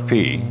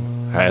RFP,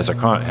 has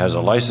a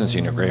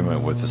licensing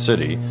agreement with the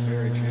city.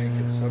 Mary Jane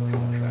can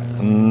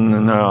subcontract.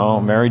 No,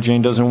 Mary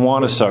Jane doesn't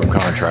want a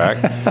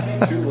subcontract.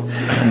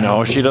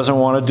 No, she doesn't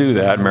want to do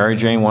that. Mary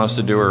Jane wants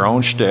to do her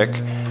own shtick,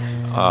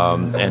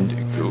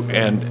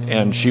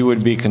 and she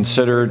would be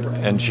considered.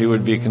 And she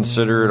would be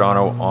considered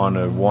on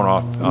a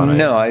one-off.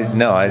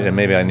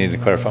 Maybe I need to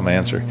clarify my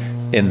answer.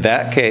 In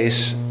that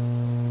case,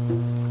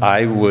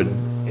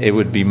 it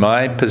would be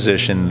my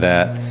position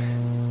that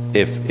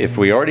if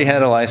we already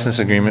had a license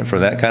agreement for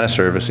that kind of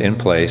service in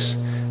place,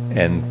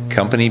 and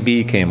Company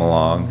B came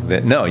along,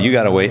 that no, you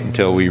got to wait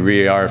until we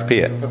re-RFP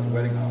it. Put the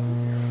wedding off.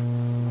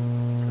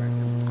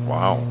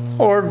 Wow.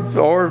 Or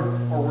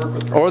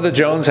the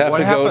Jones have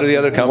to go to the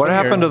other company. What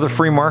happened to the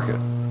free market?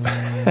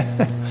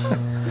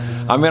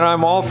 I mean,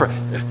 I'm all for,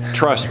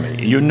 trust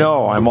me, you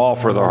know I'm all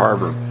for the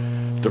harbor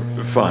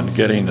fund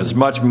getting as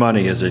much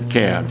money as it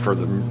can for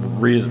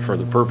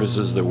the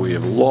purposes that we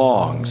have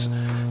long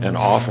and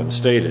often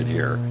stated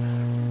here.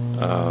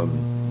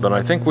 But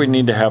I think we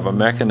need to have a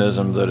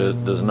mechanism that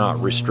it does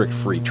not restrict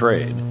free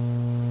trade.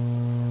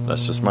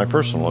 That's just my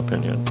personal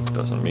opinion.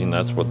 Doesn't mean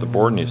that's what the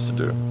board needs to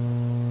do.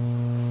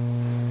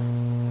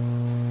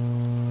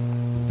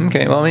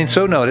 Okay, well, I mean,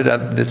 so noted.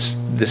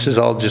 This is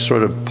all just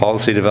sort of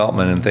policy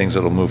development and things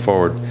that will move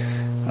forward.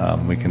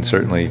 We can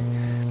certainly...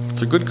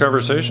 It's a good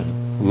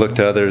conversation. Look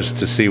to others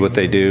to see what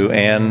they do,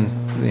 and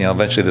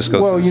eventually this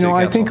goes to the city council.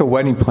 I think a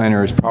wedding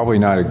planner is probably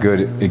not a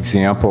good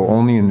example,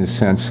 only in the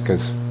sense,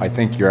 because I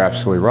think you're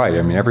absolutely right.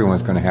 I mean,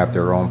 everyone's going to have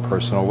their own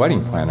personal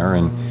wedding planner,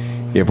 and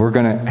if we're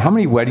going to... How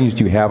many weddings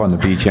do you have on the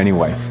beach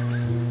anyway?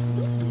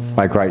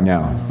 Like right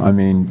now? I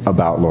mean,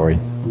 about, Lori?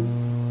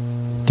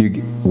 Do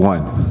you...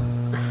 One?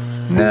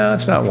 No,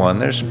 it's not one.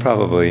 There's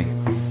probably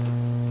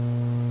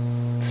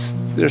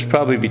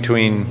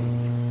between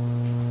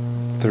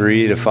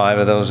 3 to 5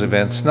 of those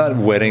events. Not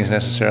weddings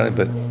necessarily,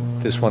 but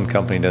this one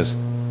company does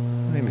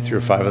maybe 3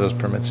 or 5 of those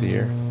permits a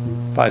year.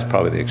 5 is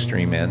probably the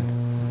extreme end.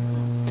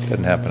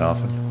 Doesn't happen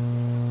often.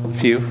 A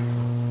few.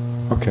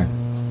 Okay.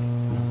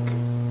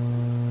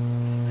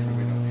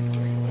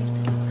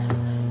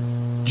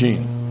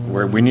 Gene,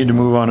 we need to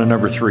move on to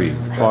number 3.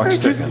 The clock's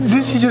ticking.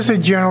 This is just a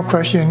general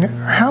question.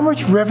 How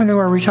much revenue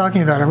are we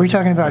talking about? Are we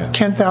talking about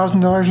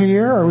 $10,000 a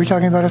year, or are we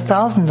talking about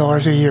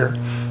 $1,000 a year?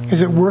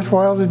 Is it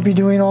worthwhile to be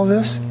doing all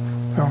this?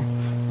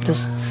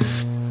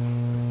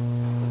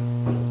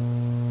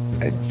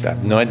 I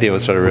have no idea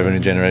what sort of revenue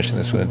generation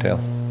this would entail.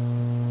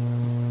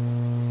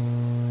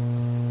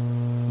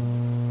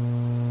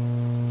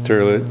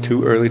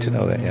 Too early to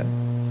know that yet.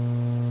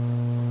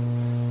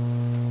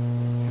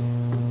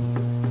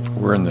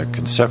 We're in the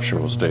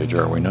conceptual stage,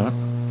 are we not?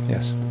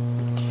 Yes.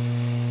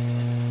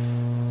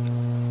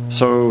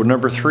 So,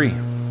 number 3,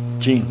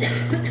 Gene. Yeah.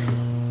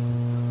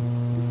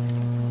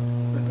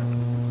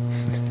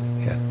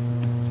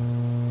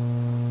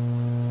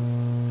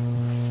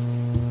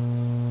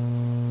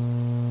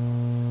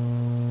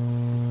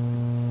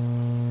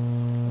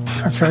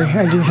 I'm sorry,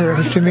 I didn't hear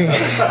it to me.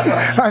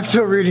 I'm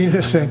still reading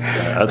this thing.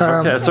 That's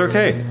okay. That's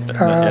okay.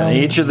 And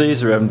each of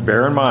these,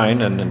 bear in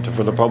mind, and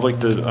for the public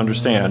to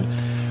understand,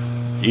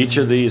 each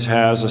of these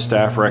has a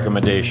staff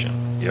recommendation.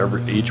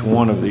 Each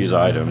one of these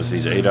items,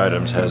 these 8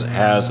 items,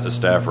 has a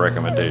staff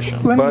recommendation.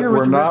 But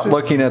we're not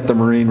looking at the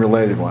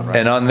marine-related one, right?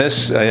 And on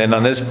this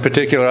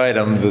particular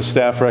item, the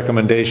staff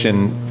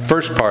recommendation,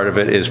 first part of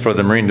it is for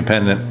the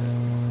marine-dependent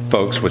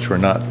folks, which we're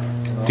not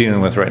dealing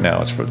with right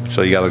now.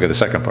 So you got to look at the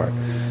second part.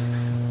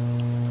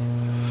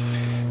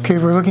 Okay,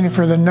 we're looking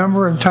for the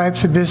number and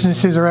types of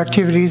businesses or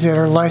activities that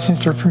are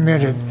licensed or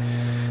permitted.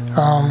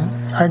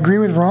 I agree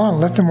with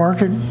Ron. Let the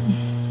market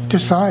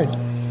decide.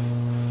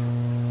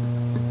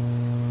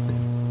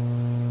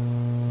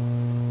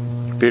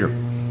 Peter.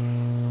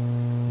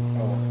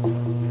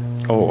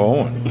 Oh,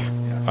 Owen.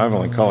 I've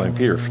only called him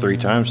Peter 3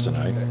 times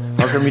tonight.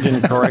 How come you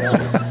didn't correct me?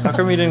 How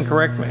come you didn't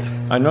correct me?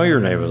 I know your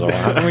name is Owen.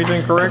 How come you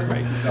didn't correct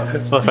me?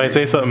 Well, if I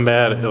say something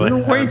bad,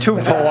 you're way too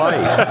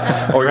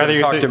polite. Or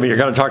you're going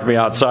to talk to me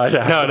outside. No,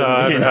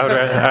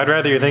 I'd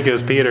rather you think it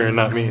was Peter and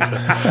not me. So.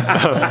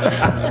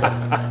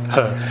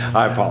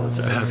 I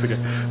apologize. That's okay.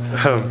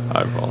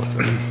 I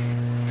apologize.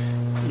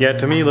 Yeah,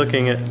 to me,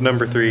 looking at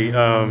number 3,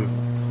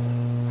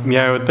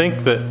 I would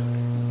think that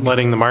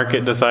letting the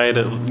market decide,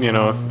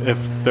 if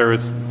there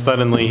was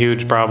suddenly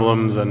huge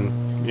problems and,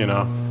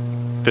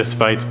 fist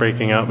fights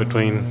breaking out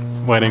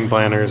between wedding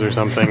planners or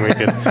something, we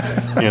could,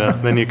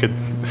 then you could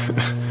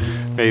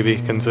maybe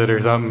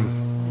consider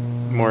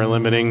something more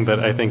limiting, but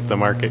I think the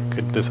market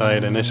could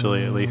decide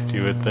initially, at least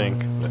you would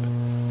think.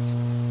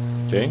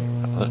 Okay,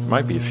 that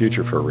might be a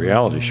future for a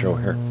reality show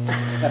here.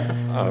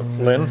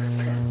 Lynn?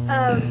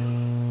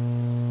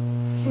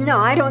 No,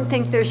 I don't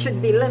think there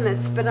should be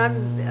limits, but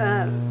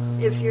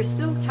if you're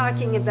still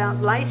talking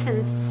about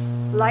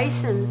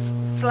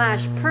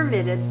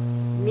licensed/permitted,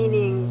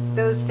 meaning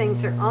those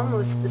things are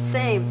almost the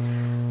same,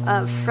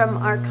 from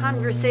our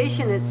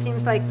conversation, it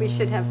seems like we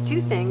should have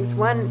 2 things.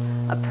 One,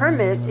 a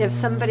permit if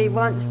somebody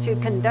wants to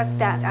conduct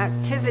that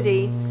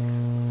activity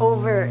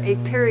over a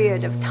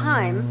period of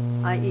time,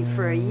 i.e.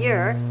 for a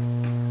year,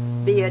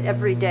 be it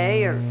every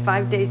day or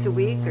 5 days a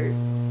week or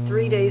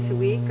 3 days a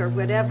week or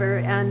whatever,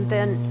 and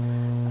then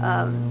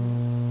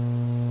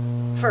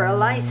for a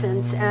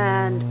license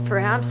and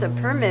perhaps a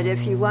permit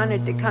if you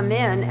wanted to come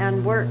in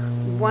and work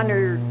 1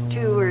 or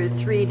 2 or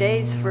 3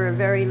 days for a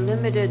very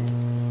limited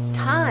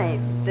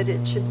time, that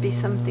it should be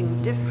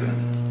something different.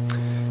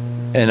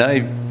 And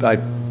I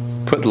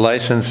put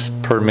license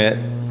permit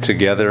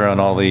together on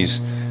all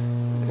these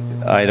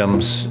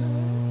items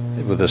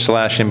with a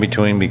slash in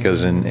between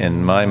because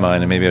in my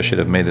mind, and maybe I should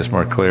have made this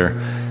more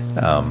clear,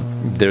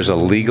 There's a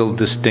legal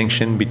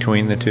distinction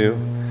between the two,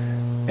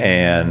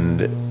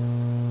 and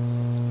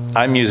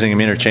I'm using them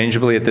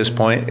interchangeably at this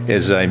point.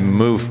 As I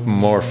move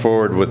more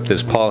forward with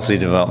this policy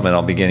development,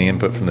 I'll be getting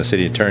input from the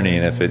city attorney,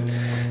 and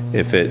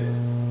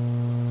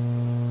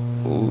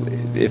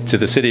if to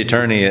the city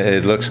attorney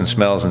it looks and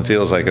smells and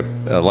feels like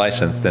a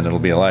license, then it'll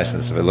be a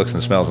license. If it looks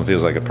and smells and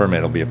feels like a permit,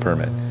 it'll be a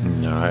permit.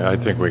 No, I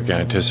think we can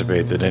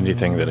anticipate that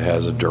anything that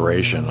has a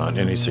duration, on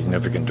any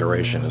significant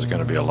duration, is going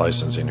to be a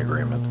licensing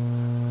agreement.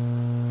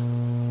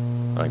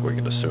 I think we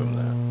can assume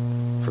that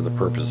for the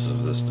purposes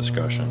of this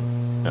discussion.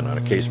 And on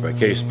a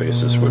case-by-case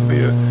basis would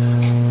be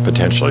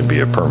potentially be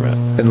a permit.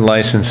 And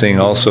licensing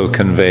also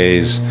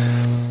conveys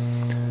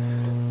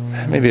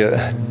maybe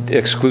a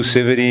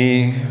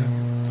exclusivity,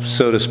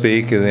 so to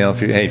speak. You know,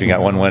 if you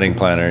got one wedding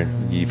planner,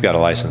 you've got a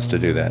license to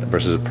do that.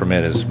 Versus a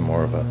permit is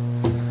more of a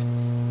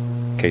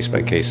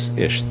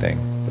case-by-case-ish thing.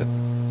 But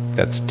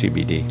that's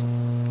TBD,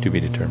 to be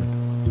determined.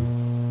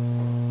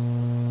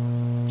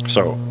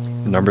 So,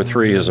 number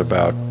 3 is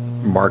about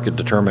market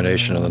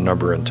determination of the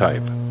number and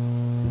type.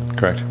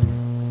 Correct.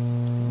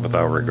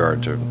 Without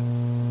regard to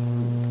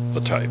the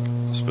type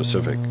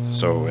specific.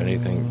 So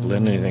anything,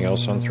 Lynn, anything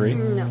else on 3?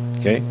 No.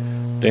 Okay.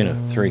 Dana,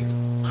 3.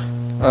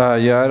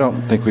 Yeah, I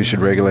don't think we should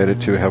regulate it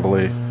too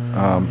heavily.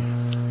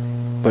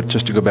 But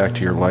just to go back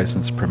to your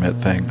license permit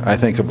thing, I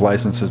think of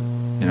licenses,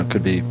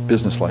 could be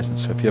business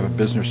license. If you have a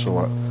business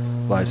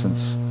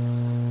license,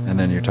 and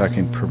then you're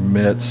talking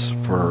permits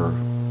for,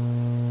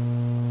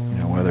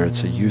 whether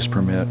it's a use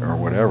permit or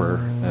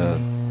whatever,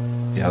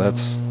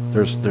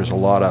 there's a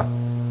lot of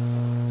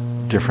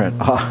different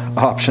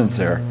options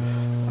there.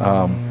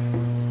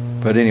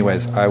 But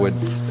anyways, I would,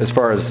 as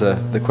far as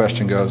the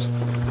question goes,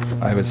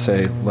 I would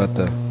say let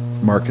the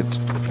market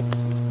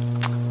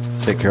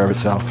take care of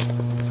itself.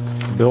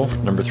 Bill,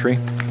 number 3.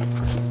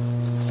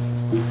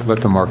 Let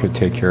the market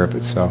take care of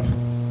itself.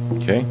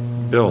 Okay.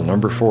 Bill,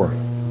 number 4.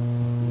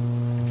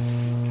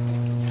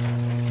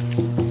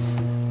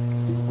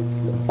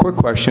 Quick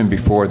question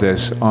before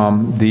this.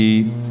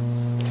 The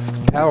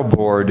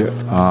paddleboard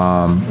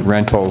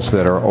rentals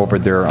that are over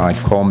there on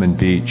Coleman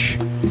Beach,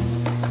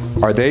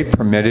 are they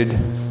permitted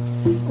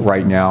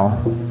right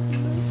now?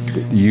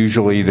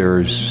 Usually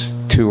there's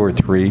 2 or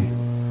 3.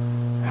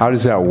 How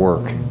does that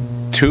work?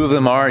 2 of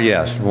them are,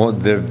 yes. Well,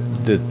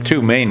 the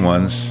 2 main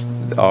ones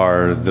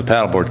are the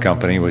paddleboard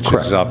company, which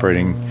Correct. is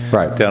operating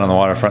Right. down on the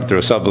waterfront through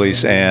a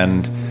sublease,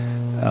 and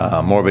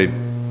Morbe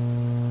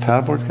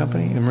Paddleboard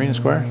Company in Marina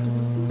Square.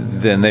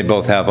 Then they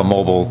both have a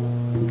mobile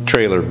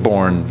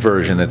trailer-borne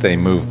version that they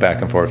move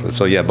back and forth with.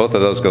 So yeah, both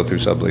of those go through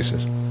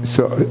subleases.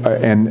 So,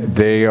 and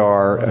they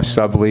are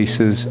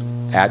subleases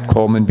at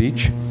Coleman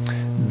Beach?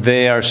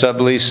 They are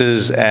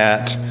subleases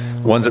at,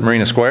 one's at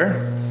Marina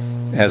Square,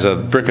 has a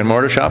brick and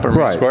mortar shop at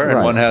Marina Square,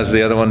 and one has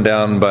the other one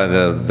down by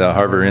the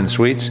Harbor Inn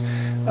Suites.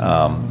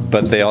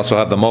 But they also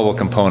have the mobile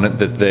component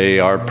that they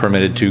are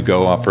permitted to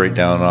go operate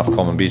down off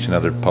Coleman Beach and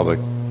other public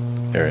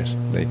areas.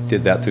 They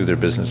did that through their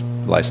business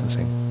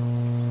licensing.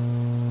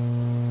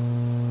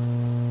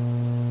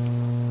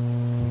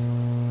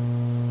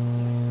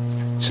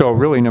 So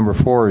really number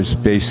 4 is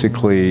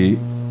basically,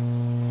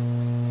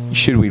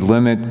 should we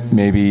limit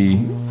maybe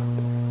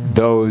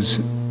those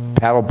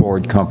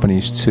paddleboard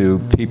companies to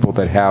people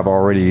that have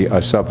already a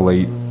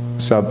sublease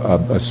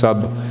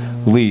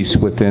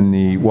within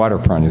the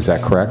waterfront? Is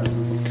that correct?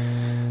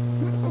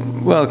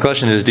 Well, the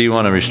question is, do you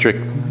want to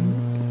restrict?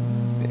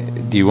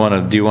 Do you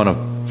want to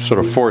sort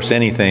of force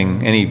any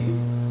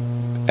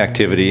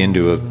activity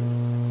into a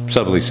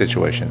sublease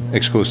situation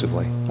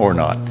exclusively, or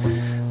not?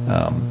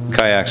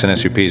 Kayaks and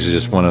SUPs is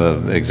just one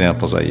of the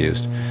examples I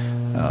used.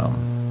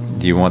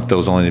 Do you want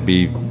those only to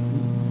be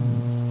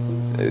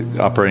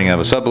operating out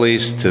of a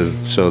sublease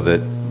so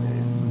that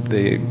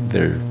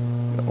they're,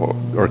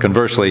 or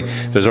conversely,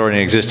 if there's already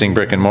an existing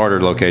brick and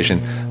mortar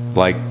location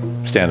like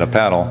stand-up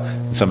paddle,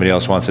 and somebody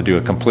else wants to do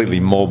a completely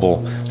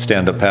mobile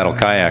stand-up paddle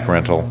kayak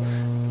rental,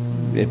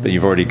 but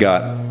you've already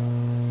got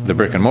the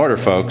brick and mortar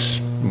folks,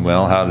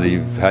 well, how do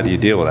you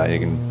deal with that? You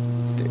can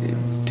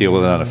deal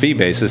with it on a fee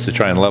basis to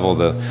try and level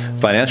the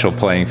financial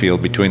playing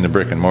field between the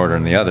brick and mortar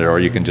and the other, or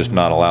you can just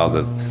not allow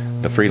the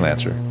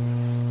freelancer.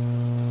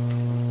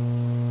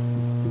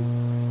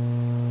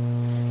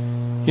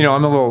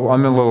 I'm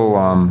a little.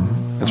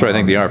 That's why I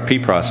think the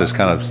RFP process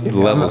kind of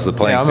levels the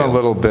playing field. I'm a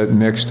little bit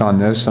mixed on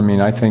this. I mean,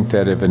 I think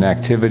that if an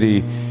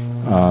activity,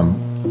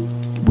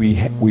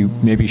 we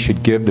maybe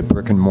should give the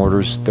brick and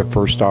mortars the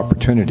first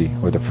opportunity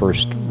or the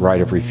first right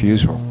of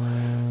refusal.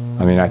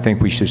 I mean, I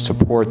think we should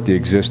support the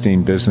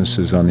existing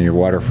businesses on the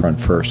waterfront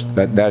first.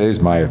 That is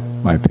my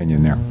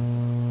opinion there.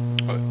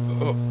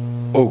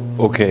 Oh,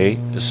 okay.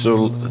 So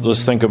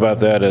let's think about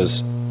that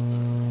as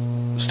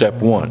step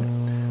 1.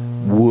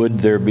 Would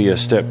there be a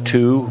step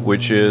 2,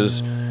 which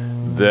is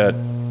that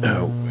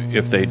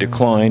if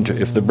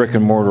the brick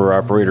and mortar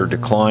operator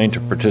declined to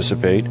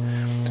participate,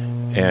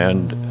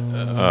 and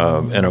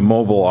a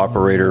mobile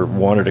operator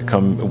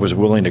was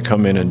willing to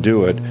come in and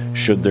do it,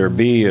 should there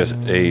be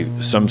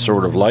some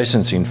sort of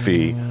licensing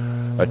fee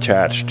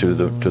attached to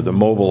the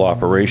mobile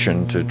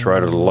operation to try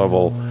to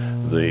level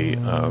the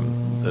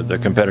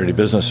competitive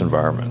business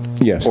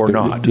environment? Yes. Or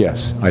not?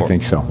 Yes, I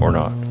think so. Or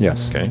not?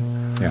 Yes. Okay.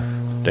 Yeah.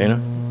 Dana,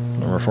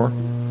 number 4?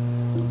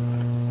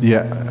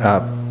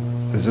 Yeah,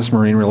 is this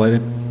marine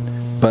related?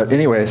 But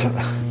anyways,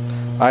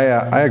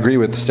 I agree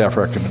with the staff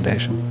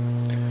recommendation.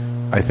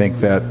 I think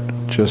that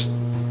just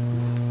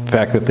the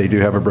fact that they do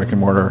have a brick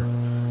and mortar,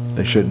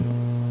 they should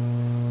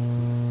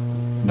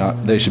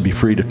be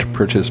free to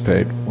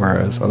participate,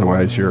 whereas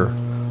otherwise you're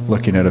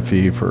looking at a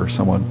fee for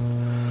someone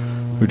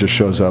who just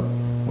shows up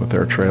with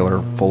their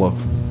trailer full of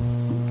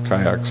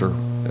kayaks or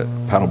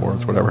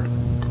paddleboards, whatever.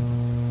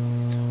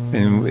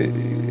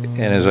 And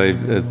as I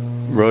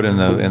wrote in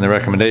the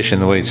recommendation,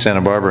 the way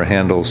Santa Barbara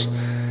handles,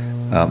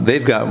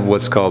 they've got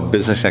what's called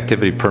business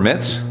activity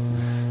permits,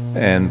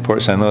 and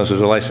Port St. Louis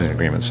is a licensing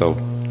agreement. So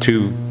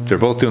they're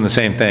both doing the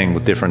same thing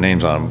with different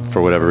names on them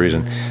for whatever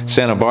reason.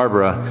 Santa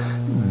Barbara,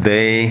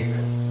 they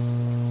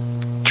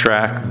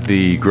track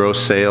the gross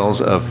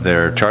sales of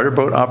their charter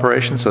boat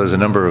operation. So there's a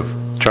number of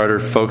charter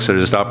folks that are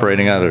just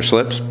operating out of their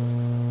slips.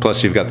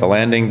 Plus you've got the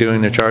landing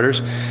doing their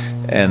charters,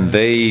 and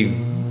they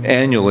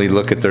annually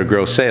look at their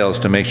gross sales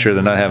to make sure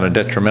they're not having a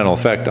detrimental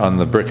effect on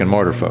the brick and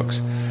mortar folks.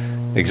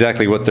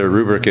 Exactly what their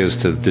rubric is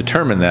to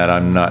determine that,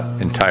 I'm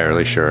not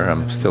entirely sure.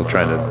 I'm still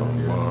trying to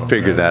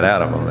figure that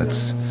out of them.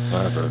 It's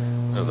That's a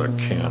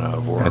can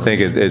of worms. I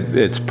think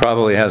it's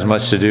probably has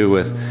much to do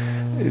with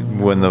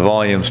when the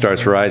volume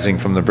starts rising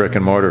from the brick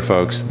and mortar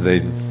folks,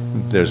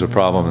 there's a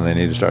problem and they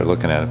need to start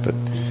looking at it. But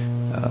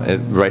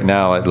right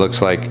now it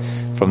looks like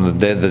from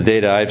the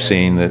data I've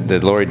seen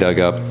that Lori dug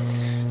up,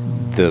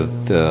 the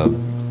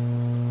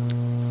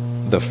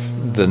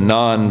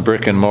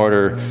non-brick and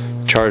mortar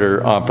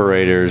charter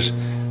operators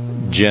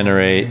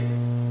generate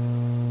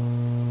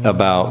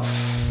about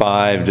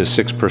 5 to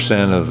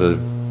 6% of the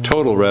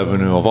total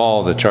revenue of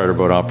all the charter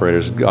boat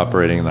operators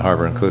operating in the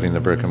harbor, including the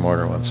brick and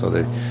mortar ones. So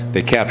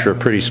they capture a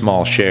pretty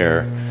small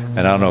share, and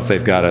I don't know if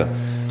they've got a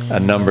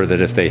number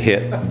that if they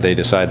hit, they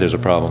decide there's a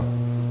problem.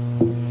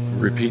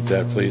 Repeat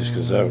that, please,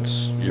 because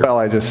that's... Well,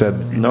 I just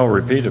said... No,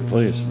 repeat it,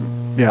 please.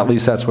 Yeah, at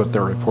least that's what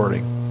they're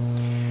reporting.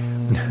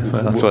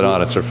 Well, that's what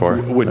audits are for.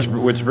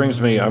 Which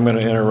brings me, I'm going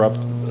to interrupt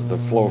the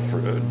flow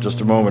for just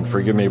a moment,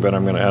 forgive me, but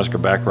I'm going to ask a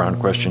background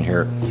question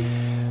here.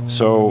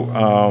 So,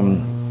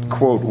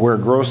 quote, where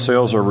gross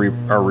sales are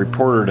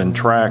reported and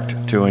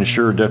tracked to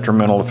ensure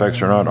detrimental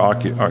effects are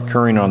not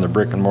occurring on the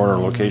brick and mortar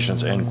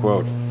locations, end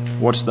quote.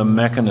 What's the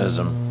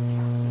mechanism?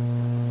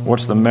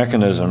 What's the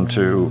mechanism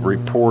to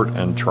report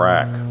and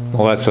track?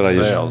 Well, that's what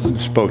sales? I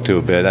just spoke to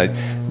a bit.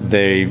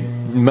 They,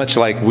 much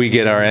like we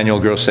get our annual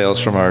gross sales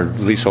from our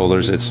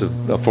leaseholders, it's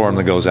a form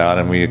that goes out,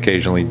 and we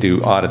occasionally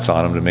do audits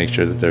on them to make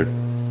sure that they're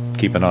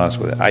keeping honest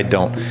with it. I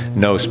don't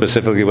know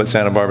specifically what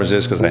Santa Barbara's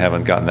is because I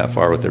haven't gotten that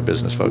far with their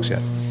business folks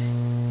yet.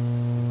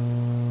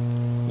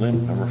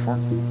 Lynn, number 4.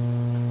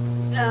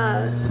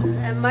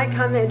 And my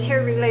comment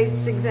here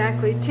relates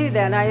exactly to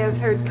that. I have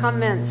heard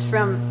comments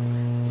from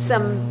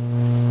some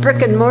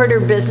brick and mortar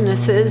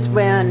businesses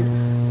when,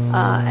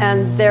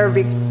 and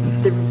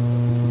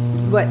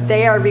what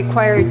they are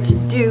required to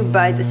do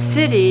by the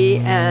city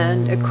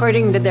and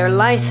according to their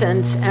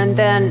license, and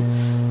then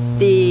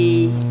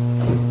the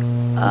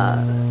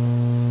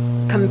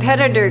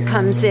competitor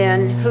comes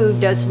in who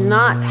does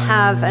not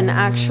have an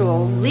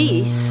actual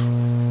lease,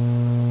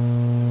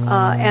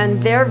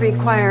 and their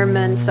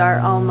requirements are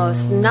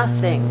almost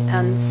nothing,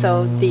 and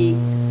so the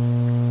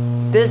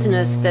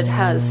business that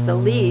has the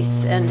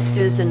lease and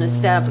is an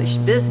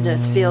established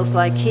business feels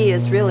like he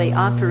is really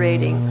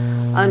operating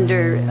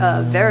under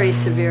very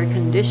severe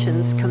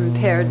conditions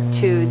compared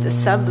to the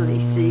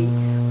subleasee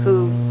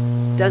who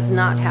does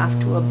not have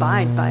to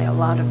abide by a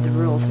lot of the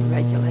rules and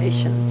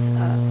regulations.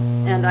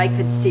 And I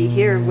could see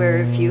here where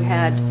if you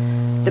had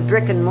the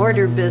brick and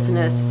mortar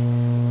business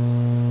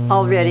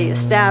already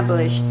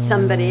established,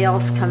 somebody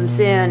else comes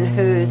in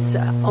who's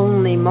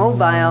only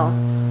mobile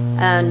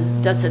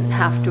and doesn't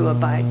have to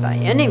abide by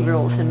any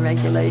rules and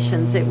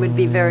regulations, it would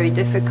be very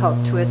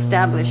difficult to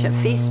establish a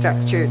fee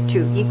structure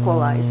to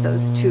equalize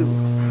those two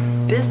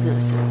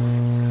businesses.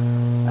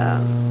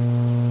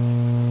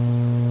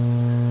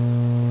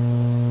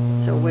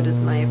 So what is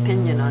my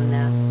opinion on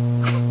that?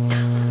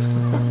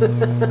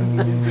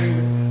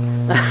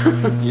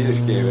 You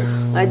just gave it.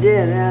 I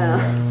did, yeah.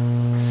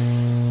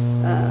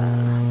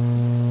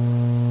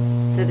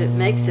 That it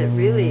makes it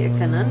really a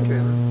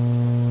conundrum.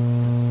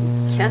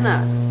 You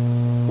cannot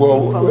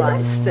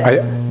equalize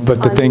things.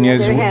 But the thing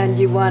is, on the other hand,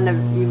 you want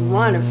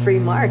a free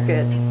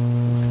market.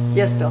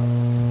 Yes, Bill.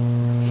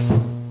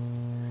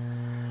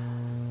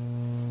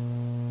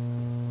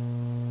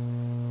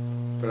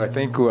 but I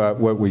think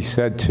what we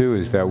said too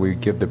is that we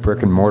give the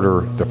brick and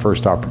mortar the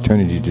first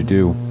opportunity to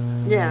do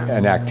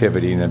an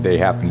activity, and that they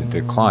happen to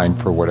decline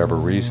for whatever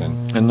reason.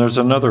 And there's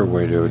another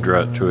way to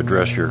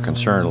address your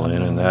concern,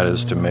 Lynn, and that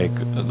is to make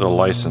the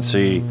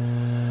licensee,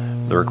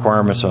 the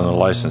requirements on the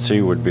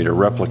licensee would be to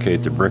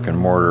replicate the brick and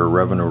mortar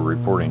revenue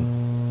reporting.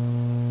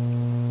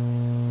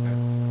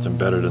 It's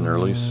embedded in their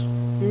lease.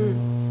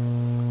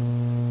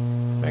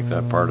 Make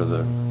that part of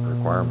the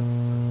requirement.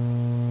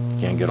 You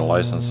can't get a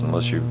license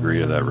unless you agree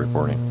to that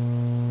reporting.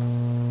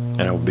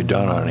 And it will be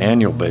done on an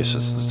annual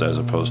basis as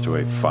opposed to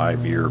a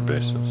 5-year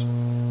basis.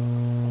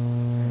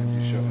 And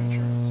you show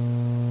insurance.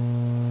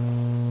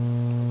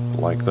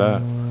 Like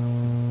that.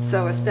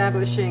 So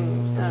establishing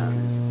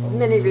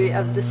many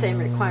of the same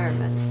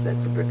requirements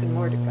that the brick and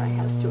mortar guy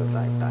has to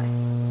abide by.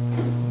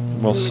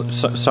 Well,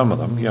 some of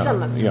them, yeah.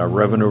 Some of them. Yeah,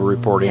 revenue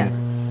reporting, Yeah.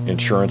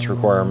 insurance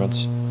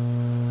requirements.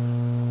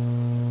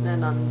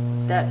 And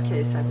on that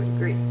case, I would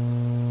agree.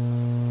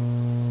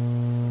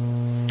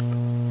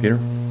 Peter?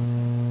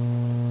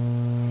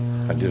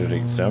 I did it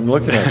again. I'm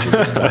looking at you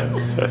this time.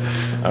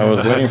 I was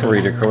waiting for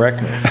you to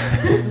correct me.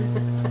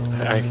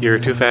 You're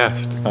too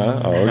fast.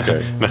 Huh? Oh,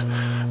 okay.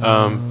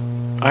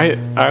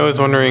 I was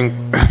wondering,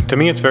 to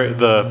me it's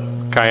the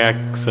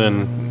kayaks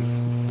and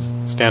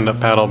stand-up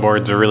paddle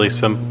boards are really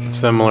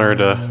similar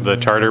to the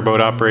charter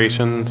boat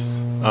operations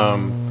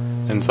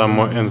in some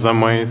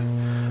ways.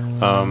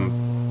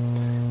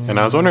 And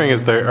I was wondering,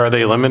 are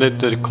they limited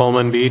to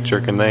Coleman Beach,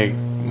 or can they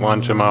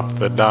launch them off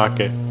the dock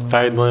at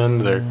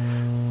Tidelands? Or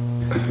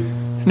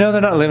No,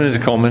 they're not limited to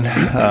Coleman.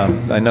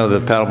 I know the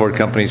paddleboard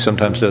company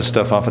sometimes does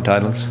stuff off of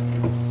Tidelands.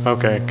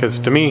 okay, because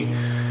to me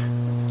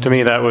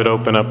that would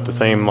open up the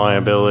same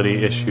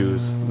liability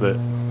issues that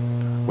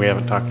we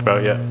haven't talked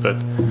about yet, but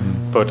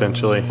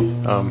potentially,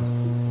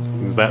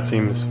 'cause that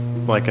seems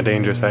like a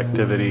dangerous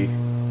activity,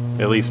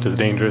 at least as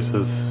dangerous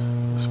as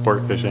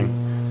sport fishing.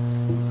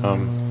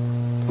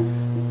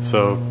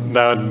 So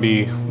that would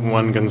be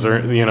one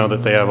concern,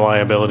 that they have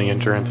liability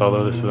insurance,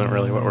 although this isn't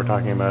really what we're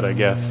talking about, I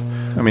guess.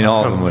 I mean,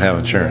 all of them would have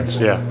insurance.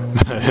 Yeah.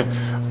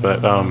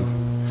 But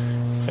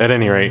at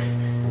any rate,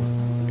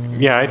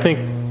 yeah, I think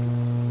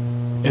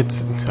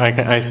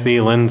I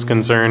see Lynn's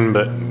concern,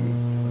 but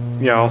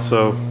yeah,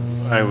 also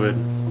I would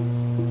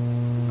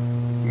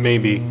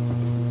maybe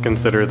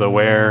consider the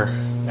wear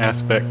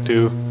aspect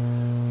too,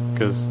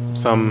 because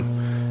some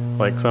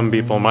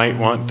people might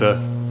want to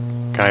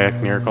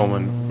kayak near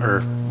Coleman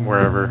or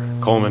wherever,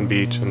 Coleman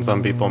Beach, and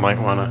some people might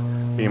want to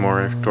be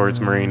more towards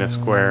Marina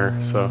Square,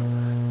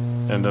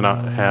 and to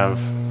not have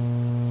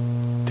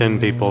 10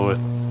 people with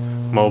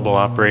mobile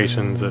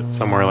operations at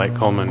somewhere like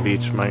Coleman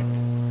Beach might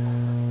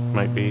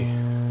be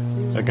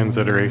a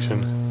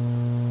consideration.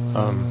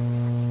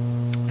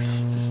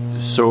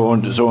 Is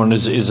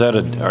that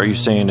are you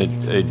saying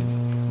a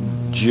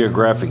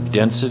geographic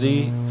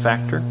density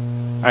factor?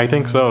 I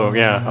think so,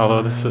 yeah.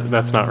 Although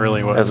that's not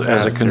really what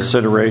as a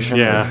consideration.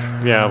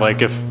 Yeah.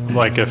 Like if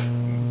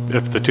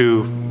the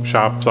two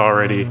shops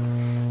already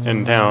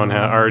in town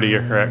already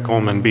are at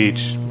Coleman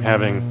Beach,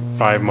 having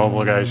 5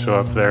 mobile guys show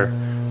up there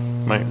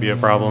might be a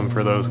problem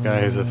for those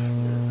guys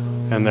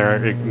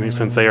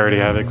since they already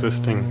have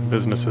existing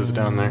businesses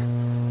down there.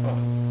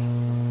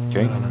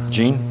 Okay,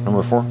 Gene,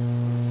 number 4.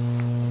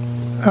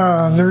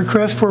 The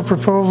request for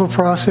proposal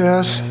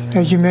process,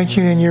 as you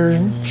mentioned in your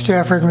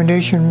staff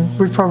recommendation,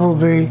 would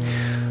probably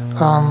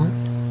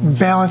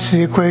balance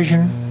the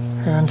equation,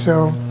 and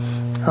so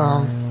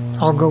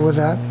I'll go with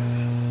that.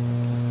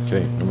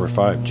 Okay, number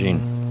 5,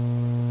 Gene.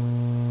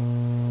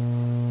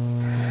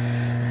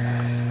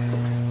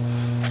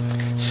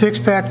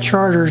 Six-pack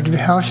charters.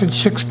 How should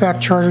six-pack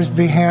charters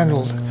be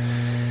handled?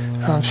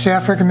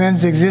 Staff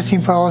recommends the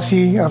existing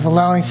policy of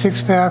allowing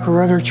six-pack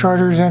or other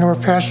charters and/or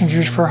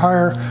passengers for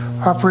hire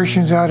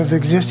operations out of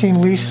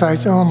existing lease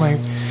sites only,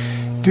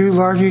 due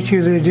largely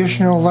to the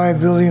additional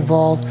liability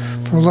involved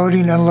from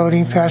loading and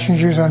unloading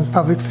passengers on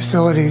public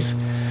facilities.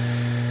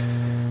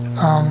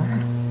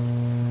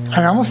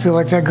 I almost feel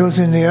like that goes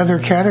in the other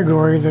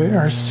category,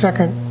 our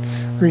second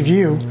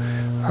review.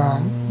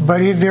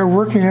 But if they're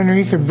working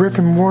underneath a brick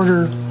and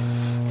mortar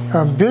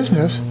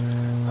business,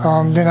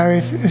 then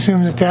I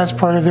assume that that's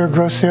part of their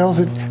gross sales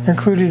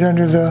included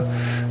under the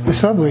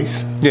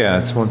sublease.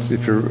 Yeah,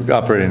 if you're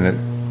operating at,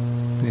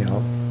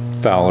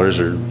 Fowler's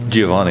or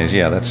Giovanni's,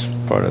 yeah, that's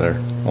part of their.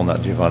 Well,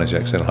 not Giovanni's yet,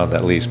 because they don't have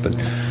that lease, but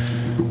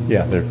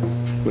yeah, they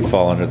would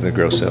fall under the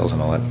gross sales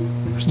and all that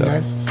stuff. I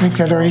think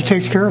that already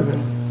takes care of it.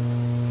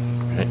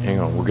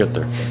 Hang on, we'll get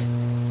there.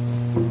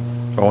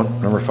 Owen,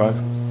 number 5.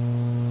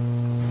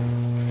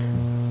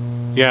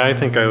 Yeah, I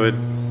think I would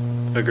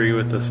agree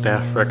with the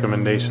staff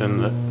recommendation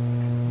that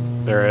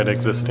they're at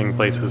existing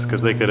places,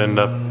 because they could end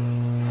up.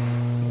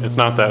 It's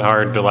not that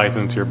hard to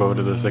license your boat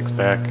as a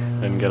 6-pack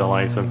and get a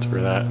license for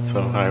that.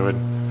 So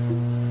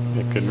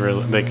they could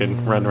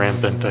run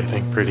rampant, I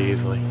think, pretty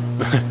easily.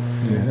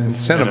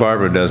 Santa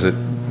Barbara does it,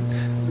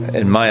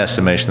 in my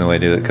estimation, the way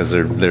they do it, because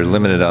they're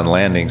limited on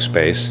landing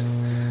space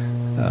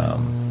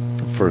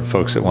for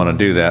folks that want to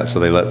do that. So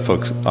they let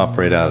folks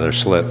operate out of their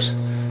slips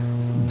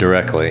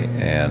directly,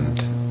 and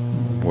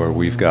where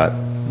we've got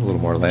a little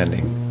more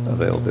landing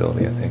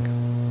availability, I think.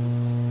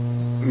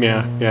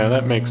 Yeah,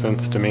 that makes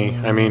sense to me.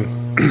 I mean,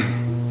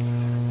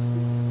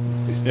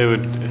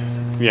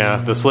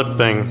 the slip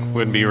thing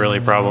would be really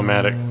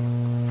problematic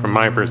from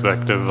my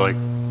perspective. Like,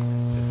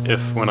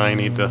 if when I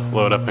need to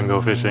load up and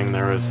go fishing,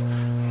 there was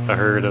a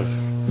herd of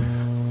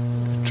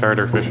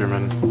charter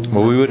fishermen.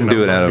 Well, we wouldn't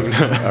do it out of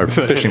our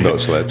fishing boat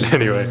slips.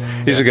 Anyway.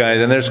 These are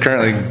guys, and there's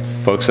currently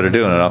folks that are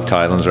doing it off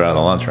Tidelands or out of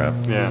the launch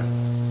ramp. Yeah.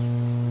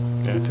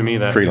 Yeah, to me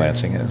that...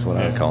 Freelancing is what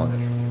I would call it.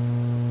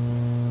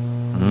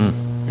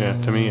 Yeah,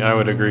 to me, I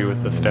would agree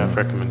with the staff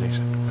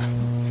recommendation.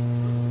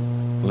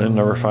 Lynn,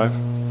 number 5?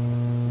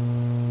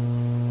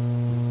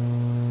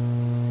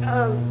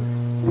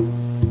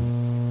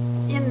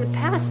 In the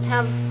past,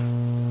 have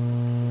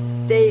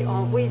they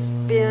always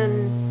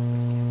been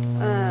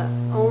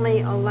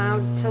only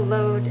allowed to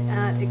load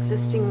at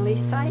existing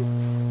lease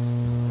sites?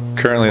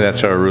 Currently, that's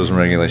how our rules and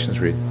regulations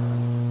read.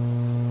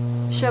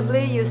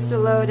 Chablis used to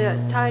load at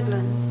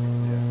Tidelands.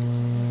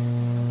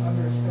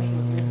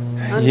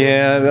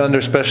 Yeah, under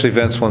special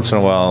events once in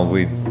a while,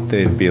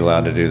 they'd be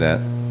allowed to do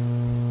that.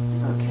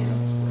 Okay.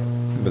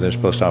 But they're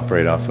supposed to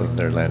operate off of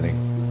their landing.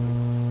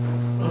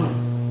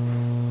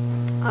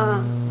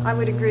 I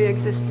would agree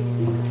existing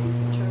lease sites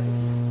for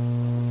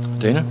charters.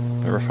 Dana,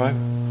 number 5?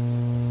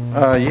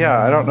 Yeah,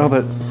 I don't know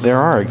that there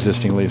are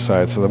existing lease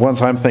sites. So the ones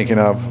I'm thinking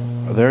of,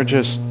 they're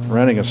just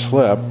renting a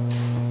slip,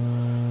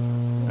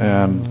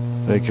 and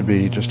they could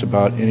be just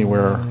about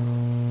anywhere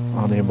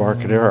on the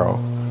Embarcadero.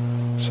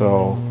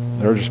 So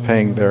they're just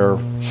paying their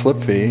slip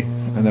fee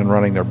and then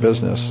running their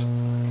business.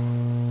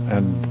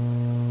 And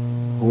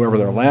whoever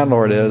their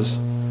landlord is,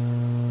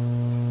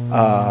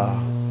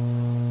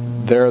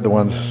 they're the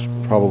ones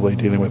probably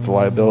dealing with the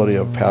liability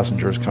of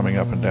passengers coming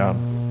up and down.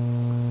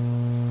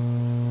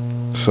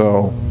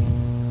 So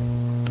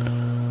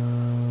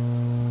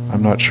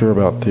I'm not sure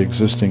about the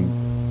existing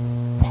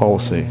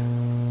policy.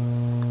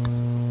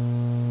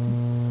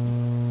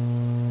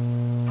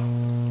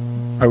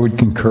 I would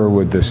concur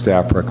with the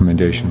staff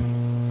recommendation.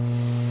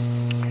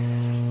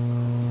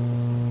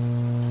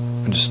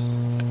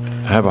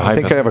 I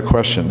think I have a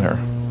question there.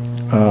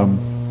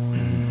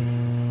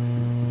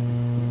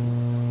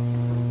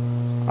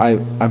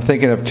 I'm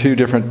thinking of 2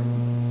 different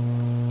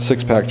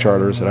 6-pack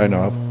charters that I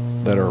know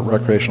of that are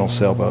recreational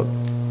sailboat.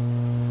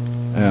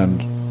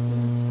 And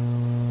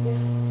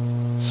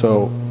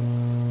so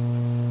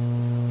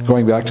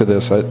going back to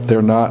this,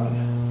 they're not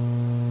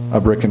a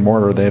brick and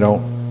mortar. They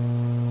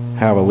don't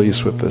have a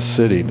lease with the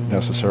city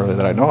necessarily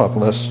that I know of,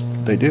 unless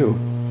they do.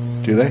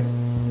 Do they?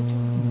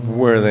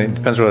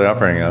 Depends where they're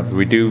operating at.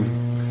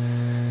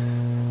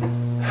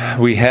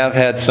 We have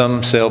had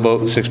some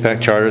sailboat 6-pack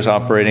charters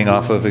operating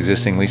off of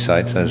existing lease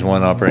sites. There's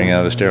one operating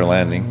out of Estero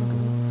Landing,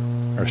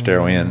 or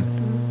Estero Inn,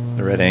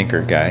 the Red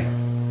Anchor guy.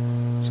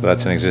 So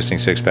that's an existing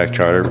 6-pack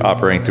charter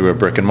operating through a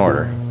brick and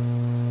mortar.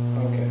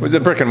 Okay. With the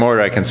brick and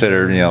mortar, I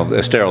consider,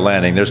 Estero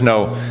Landing. There's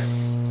no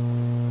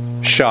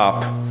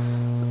shop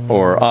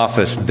or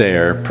office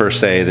there per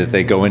se that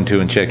they go into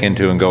and check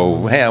into and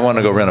go, hey, I want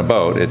to go rent a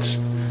boat. It's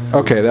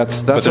okay.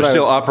 That's but they're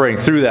still operating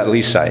through that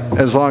lease site.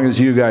 As long as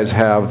you guys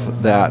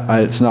have that,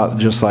 it's not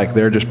just like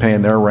they're just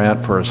paying their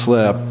rent for a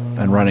slip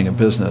and running a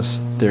business.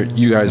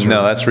 You guys are,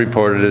 no, that's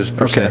reported as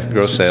percent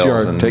gross sales.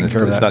 So and taking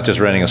care of that. It's not just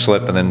renting a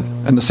slip and then.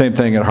 And the same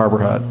thing at Harbor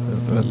Hut.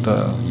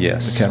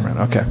 Yes. The catamaran.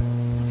 Okay.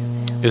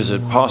 Is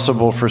it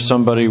possible for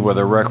somebody with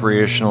a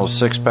recreational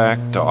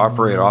 6-pack to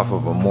operate off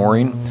of a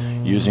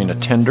mooring using a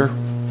tender?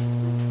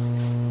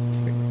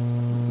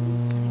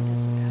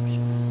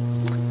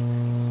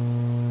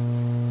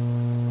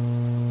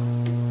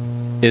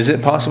 Is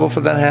it possible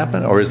for that to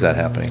happen, or is that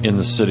happening? In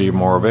the city of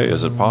Morro Bay,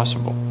 is it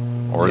possible?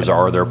 Or is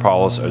there a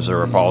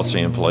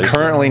policy in place?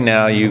 Currently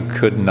now you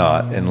could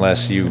not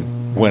unless you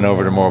went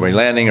over to Morro Bay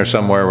Landing or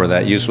somewhere where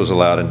that use was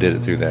allowed and did it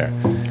through there.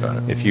 Got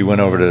it. If you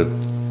went over to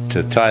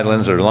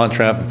Tidelands or launch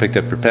ramp and picked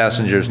up your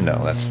passengers,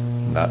 no, that's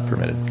not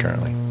permitted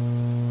currently.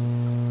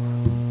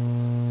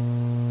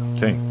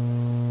 Okay.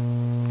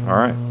 All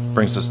right.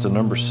 Brings us to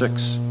number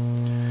 6.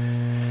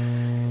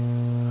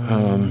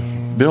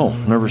 Bill,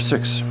 number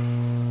 6.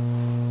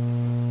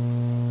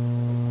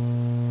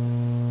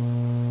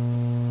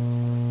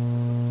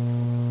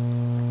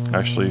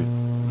 Actually,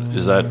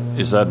 is that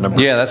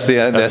number? Yeah, that's the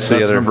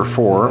other number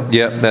 4.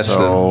 Yep, that's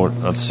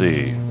let's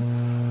see.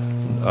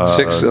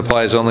 6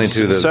 applies only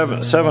to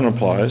the 7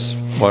 applies.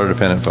 Water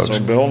dependent folks. So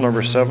Bill,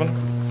 number 7.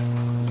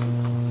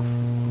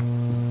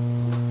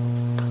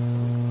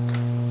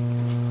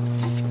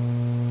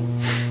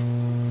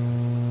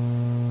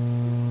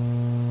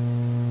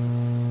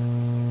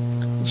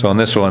 So on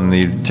this one,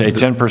 the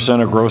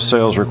 10% of gross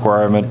sales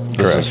requirement.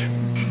 Correct.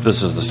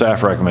 This is the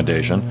staff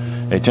recommendation.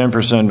 A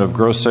 10% of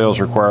gross sales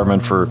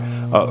requirement for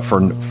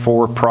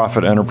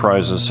for-profit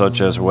enterprises such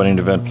as wedding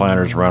event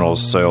planners,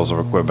 rentals, sales of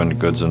equipment,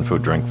 goods, and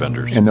food drink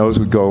vendors. And those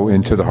would go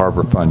into the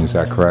harbor fund, is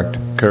that correct?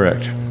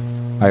 Correct.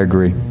 I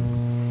agree.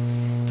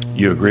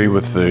 You agree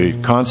with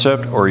the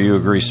concept, or you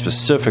agree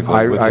specifically?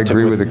 I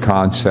agree with the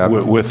concept.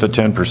 With the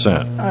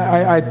 10%?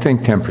 I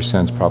think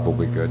 10% is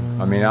probably good.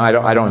 I mean, I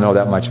don't know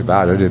that much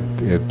about it.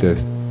 If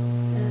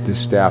the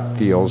staff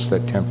feels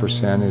that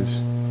 10% is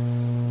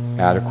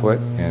adequate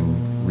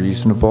and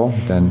reasonable,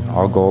 then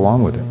I'll go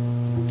along with it.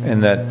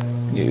 And that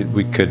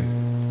we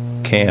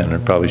can or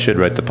probably should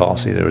write the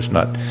policy that it's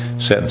not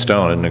set in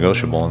stone and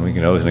negotiable, and we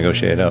can always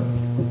negotiate up.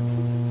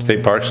 If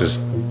state parks is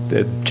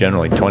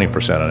generally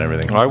 20% on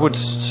everything. I would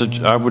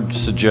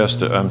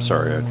suggest. I'm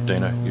sorry,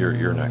 Dana.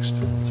 You're next.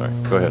 Sorry.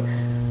 Go ahead.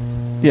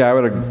 Yeah, I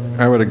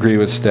would agree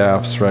with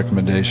staff's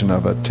recommendation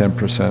of a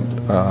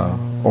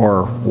 10%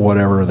 or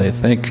whatever they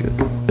think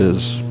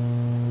is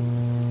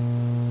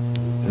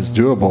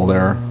doable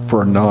there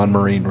for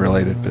non-marine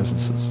related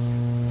businesses.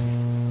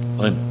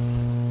 Lynn.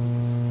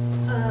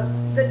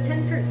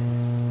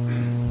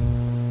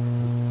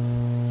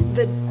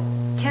 The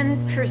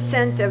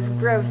 10% of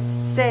gross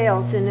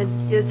sales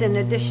is in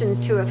addition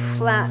to a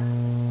flat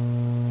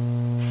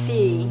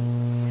fee.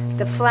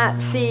 The flat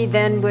fee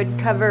then would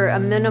cover a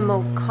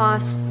minimal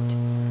cost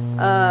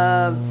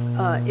of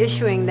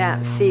issuing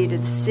that fee to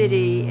the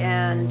city,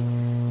 and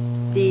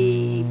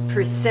the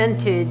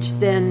percentage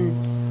then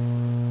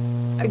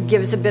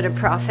gives a bit of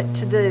profit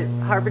to the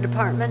harbor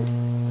department.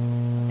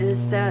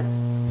 Is that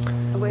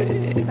a way to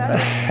think about it?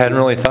 Hadn't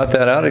really thought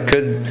that out. It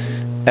could,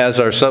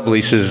 as our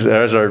subleases,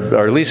 as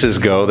our leases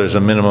go, there's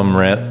a minimum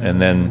rent, and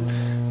then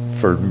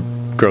for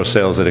gross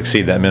sales that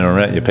exceed that minimum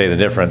rent, you pay the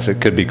difference. It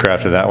could be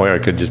crafted that way, or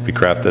it could just be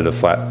crafted a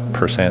flat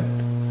percent.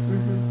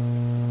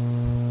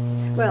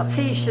 Mm-hmm. Well,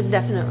 fees should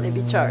definitely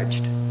be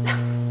charged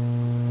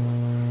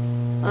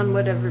on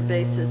whatever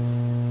basis,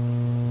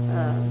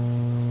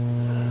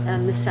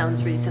 and this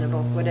sounds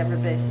reasonable, whatever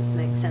basis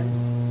makes sense.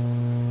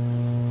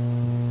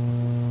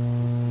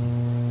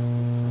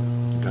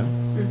 Okay.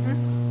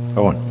 Mm-hmm.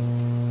 Owen.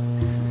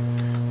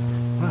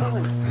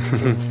 Owen.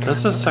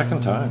 That's the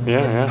second time.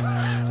 Yeah.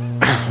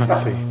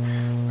 Let's see.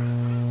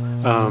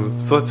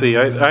 So let's see.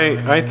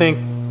 I think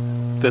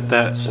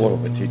that's Slow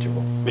but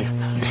teachable. Yeah,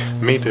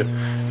 me too.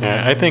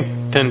 Yeah, I think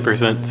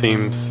 10%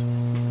 seems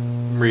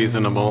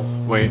reasonable.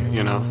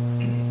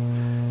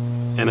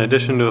 In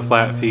addition to a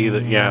flat fee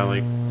that,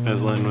 like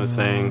as Lynn was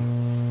saying,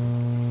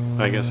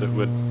 I guess it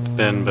would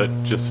then,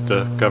 but just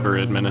to cover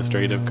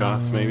administrative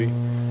costs, maybe.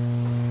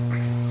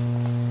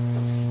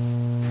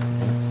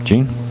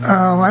 Gene?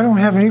 I don't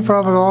have any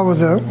problem at all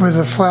with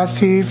a flat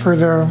fee for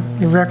the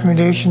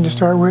recommendation to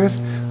start with,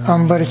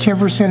 but a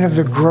 10% of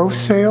the gross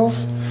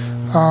sales,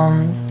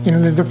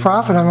 the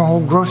profit on the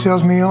whole gross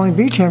sales may only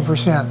be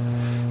 10%.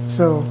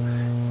 So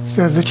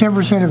the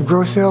 10% of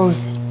gross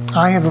sales,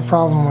 I have a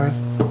problem with.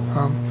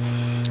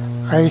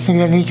 I think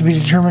that needs to be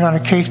determined on a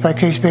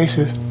case-by-case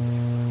basis.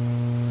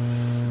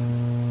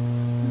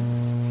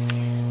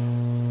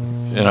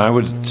 And I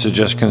would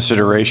suggest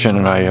consideration,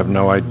 and I have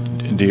no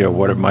idea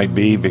what it might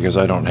be because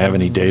I don't have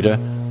any data.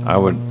 I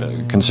would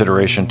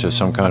consideration to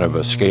some kind of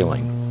a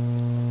scaling.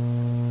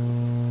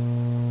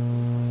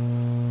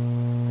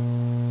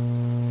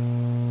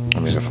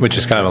 Which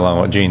is kind of along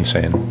what Gene's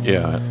saying.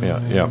 Yeah.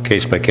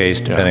 Case by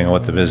case, depending on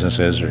what the business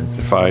is. Or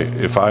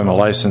if I'm a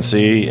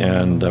licensee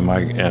and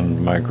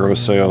my gross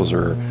sales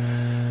are,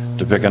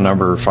 to pick a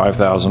number,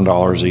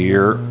 $5,000 a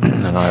year,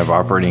 and I have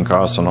operating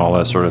costs and all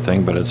that sort of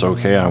thing, but it's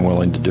okay, I'm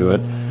willing to do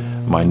it.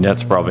 My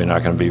net's probably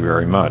not going to be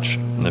very much.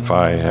 If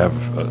I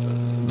have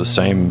the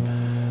same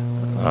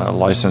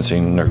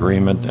licensing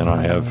agreement and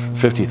I have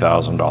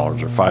 $50,000 or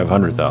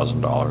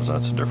 $500,000,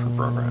 that's a different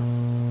program.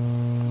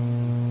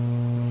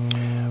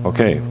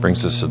 Okay,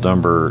 brings us to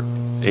number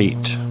 8.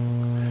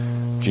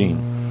 Gene.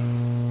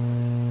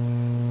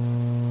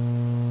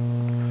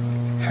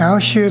 How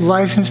should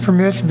license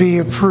permits be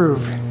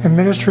approved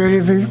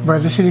administratively by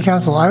the City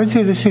Council? I would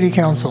say the City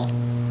Council.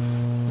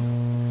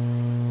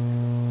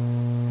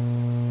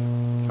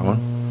 Come on.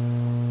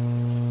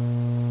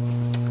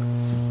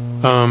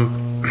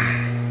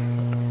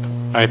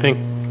 I think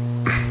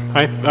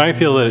I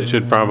feel that it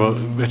should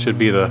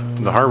be the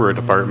harbor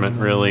department,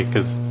 really,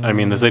 because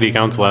the City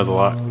Council has a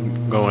lot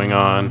going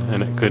on,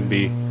 and it could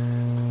be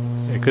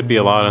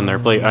a lot on their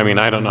plate.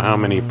 I don't know how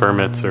many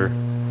permits or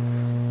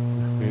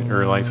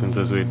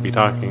licenses we'd be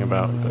talking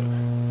about, but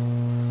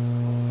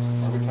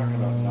Are we talking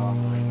about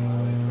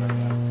non-marine right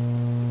now?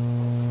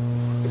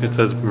 it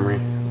says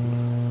marine.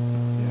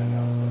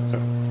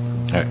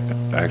 Yeah,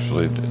 no.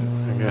 Actually,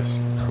 I guess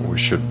we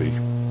should be.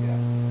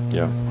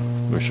 Yeah,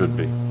 we should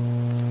be.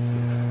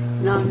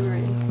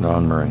 Non-marine.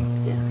 Non-marine.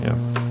 Yeah.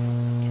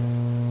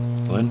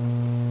 Lynn?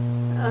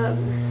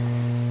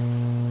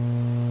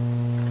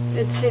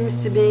 It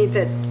seems to me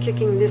that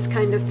kicking this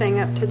kind of thing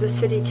up to the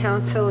City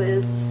Council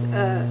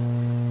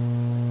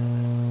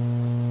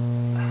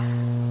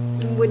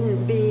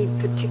wouldn't be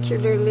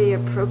particularly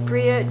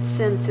appropriate,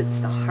 since it's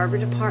the harbor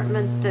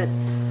department that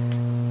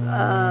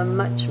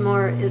much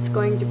more is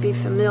going to be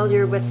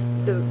familiar with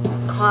the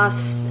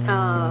costs,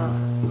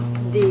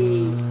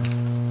 the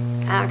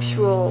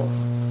actual,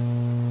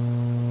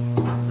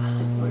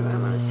 what do I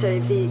want to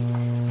say,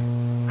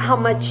 how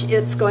much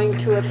it's going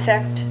to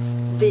affect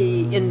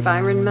the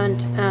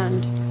environment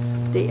and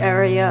the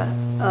area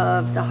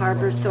of the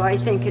harbor. So I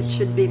think it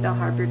should be the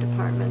harbor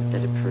department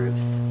that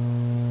approves.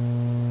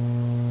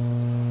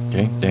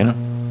 Okay, Dana?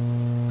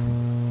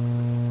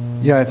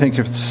 Yeah, I think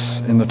if it's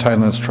in the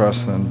Tidelands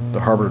Trust, then the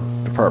Harbor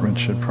Department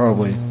should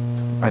probably,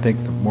 I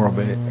think the Morro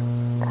Bay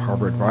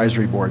Harbor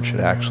Advisory Board should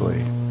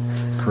actually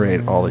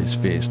create all these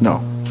fees.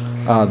 No,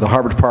 the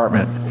Harbor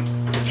Department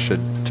should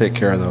take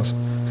care of those.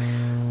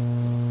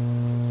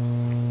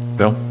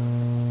 Bill?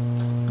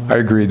 I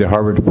agree. The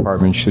Harbor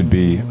Department should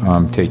be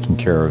taking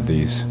care of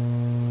these.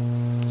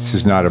 This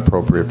is not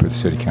appropriate for the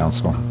City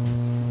Council.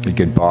 We'd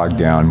get bogged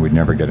down. We'd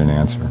never get an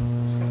answer.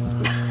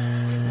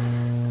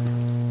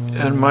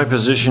 And my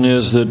position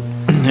is that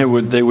they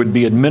would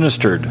be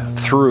administered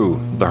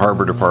through the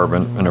Harbor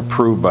Department and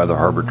approved by the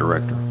Harbor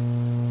Director.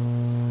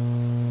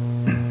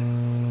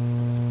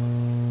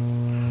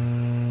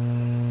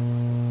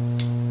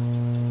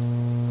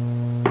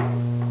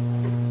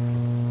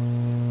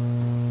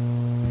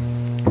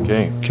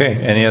 Okay. Okay,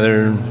 any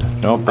other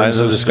items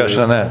of discussion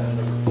on that?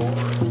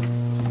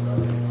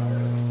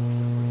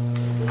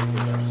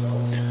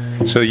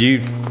 So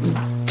you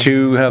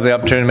two have the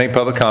opportunity to make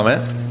public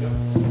comment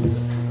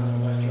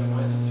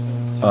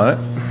on it,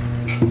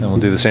 and we'll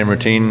do the same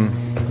routine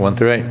 1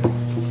 through 8.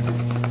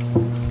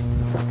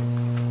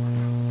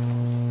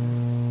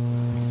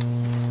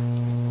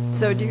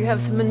 So do you have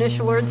some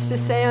initial words to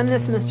say on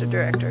this, Mr.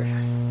 Director?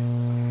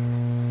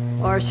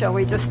 Or shall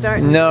we just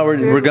start? No,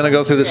 we're going to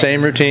go through the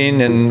same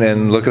routine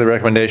and look at the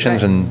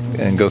recommendations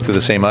and go through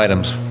the same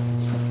items.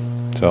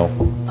 So.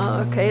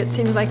 Okay, it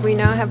seems like we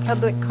now have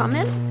public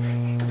comment.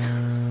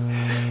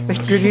 Would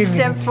Good you evening.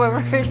 step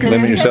forward?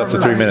 Limit yourself to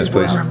 3 minutes,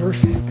 please.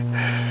 Members.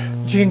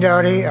 Gene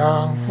Dowdy,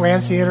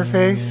 Lansing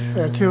Interface,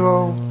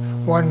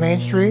 201 Main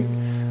Street.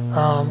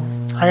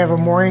 I have a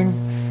mooring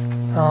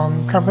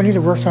company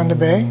that works on the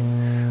bay.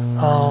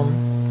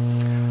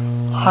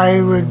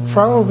 I would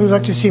probably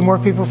like to see more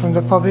people from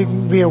the public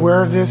be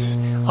aware of this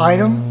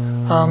item.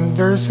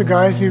 There's the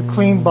guys who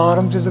clean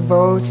bottoms of the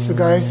boats, the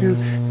guys who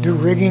do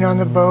rigging on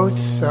the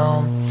boats.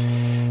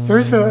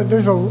 There's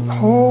a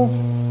whole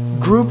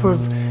group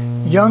of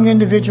young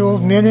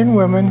individuals, men and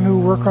women, who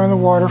work on the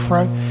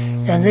waterfront,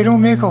 and they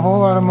don't make a whole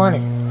lot of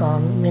money,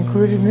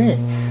 including me.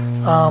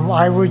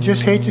 I would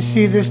just hate to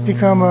see this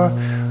become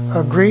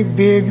a great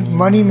big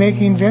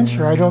money-making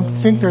venture. I don't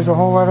think there's a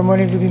whole lot of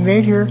money to be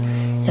made here,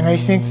 and I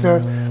think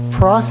the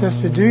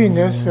process to doing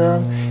this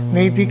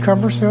may be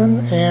cumbersome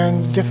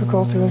and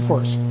difficult to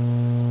enforce.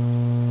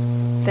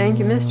 Thank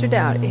you, Mr.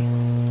 Dowdy.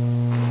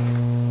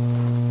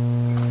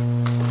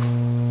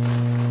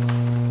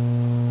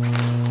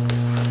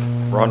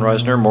 Ron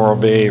Reisner, Morro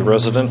Bay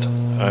resident.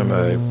 I'm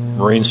a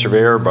marine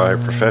surveyor by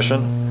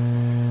profession.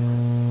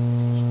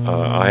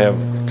 I have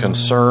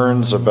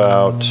concerns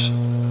about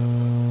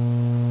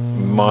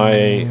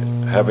my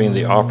having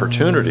the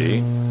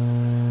opportunity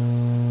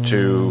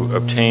to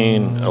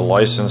obtain a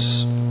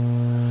license,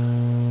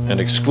 an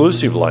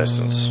exclusive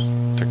license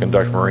to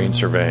conduct marine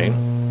surveying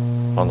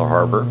on the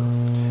harbor.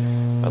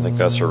 I think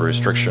that's a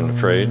restriction of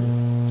trade.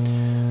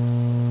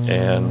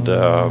 And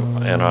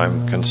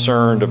I'm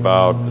concerned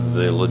about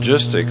the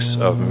logistics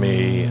of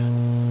me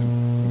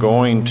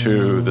going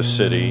to the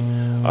city,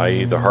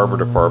 i.e. the Harbor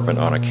Department,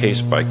 on a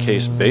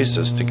case-by-case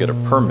basis to get a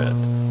permit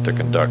to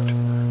conduct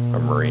a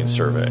marine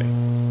survey.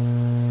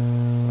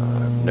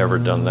 I've never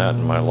done that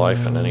in my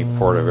life in any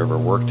port I've ever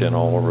worked in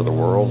all over the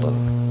world,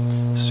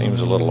 and it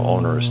seems a little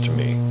onerous to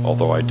me,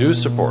 although I do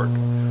support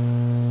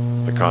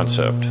the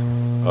concept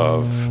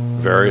of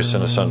various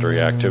and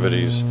sundry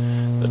activities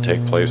that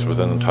take place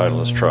within the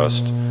Titleist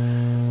Trust,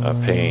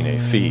 paying a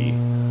fee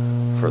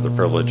for the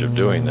privilege of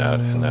doing that,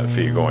 and that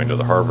fee going to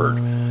the harbor,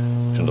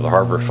 into the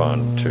harbor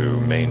fund to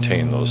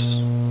maintain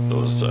those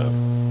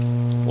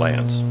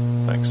lands.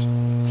 Thanks.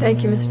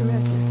 Thank you, Mr.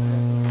 Reisner.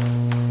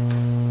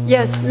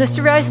 Yes,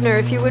 Mr. Reisner,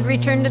 if you would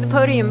return to the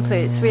podium,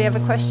 please. We have a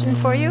question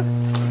for you.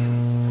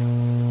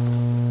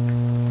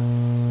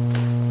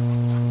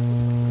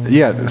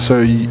 Yeah, so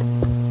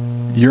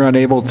you're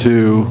unable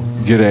to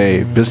get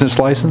a business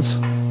license?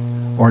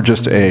 Or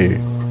just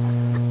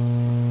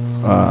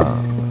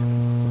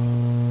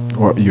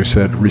what you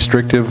said,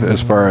 restrictive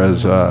as far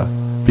as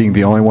being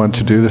the only one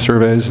to do the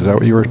surveys? Is that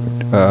what you were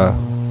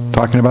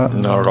talking about?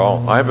 Not at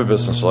all. I have a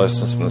business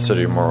license in the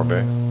city of Morro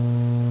Bay.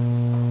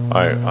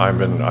 I've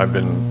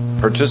been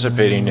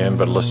participating in,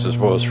 but let's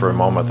suppose for a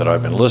moment that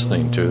I've been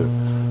listening to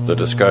the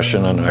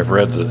discussion, and I've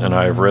read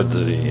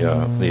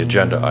the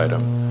agenda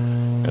item,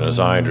 and as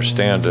I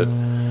understand it,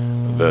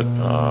 that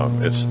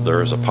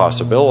there is a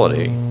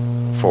possibility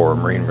for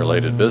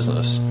marine-related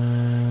business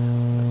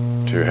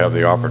to have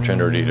the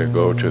opportunity to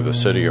go to the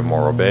city of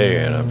Morro Bay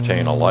and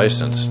obtain a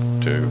license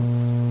to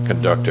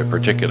conduct a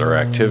particular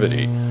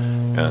activity,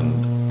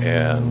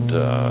 and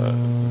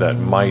that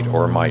might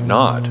or might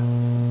not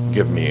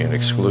give me an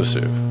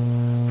exclusive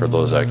for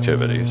those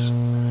activities.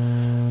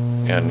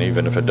 And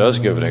even if it does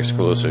give an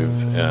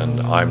exclusive and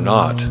I'm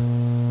not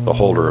the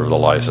holder of the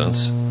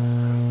license,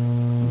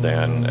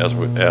 then as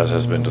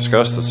has been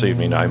discussed this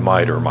evening, I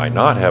might or might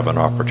not have an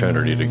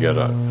opportunity to get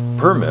a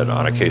permit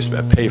on a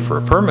pay for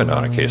a permit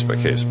on a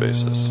case-by-case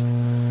basis.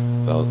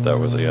 That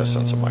was the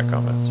essence of my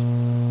comments.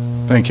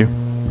 Thank you.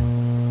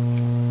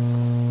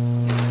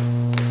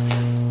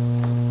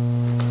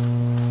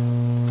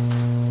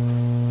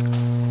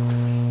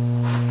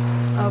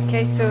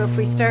 Okay, so if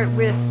we start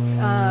with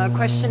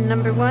question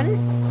number 1,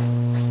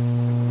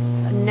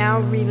 now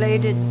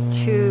related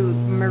to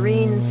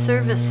marine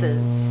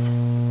services.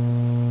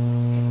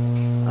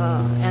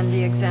 And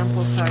the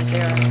examples are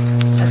there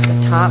at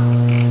the top.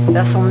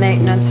 Vessel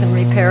maintenance and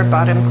repair,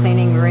 bottom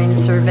cleaning, marine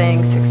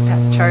surveying,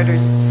 six-pack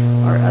charters,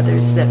 or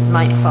others that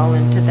might fall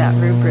into that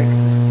rubric.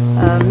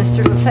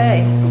 Mr.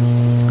 LaFay,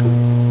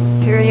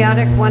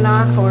 periodic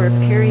one-off or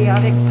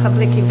periodic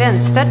public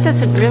events. That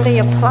doesn't really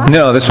apply.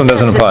 No, this one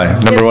doesn't apply.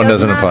 Number one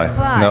doesn't apply.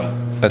 apply.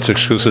 No, that's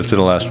exclusive to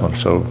the last one,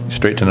 so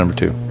straight to number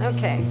 2.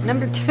 Okay,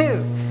 number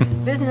 2,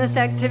 business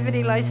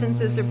activity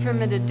licenses are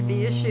permitted to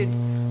be issued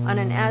on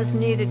an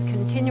as-needed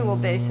continual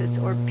basis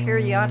or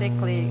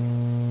periodically,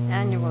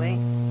 annually,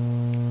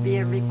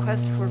 via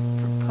request for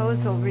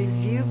proposal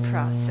review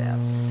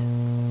process.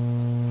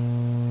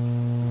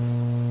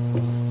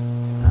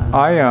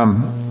 I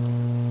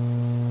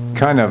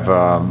kind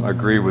of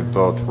agree with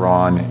both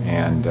Ron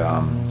and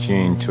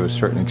Gene to a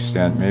certain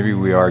extent. Maybe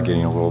we are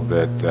getting a little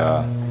bit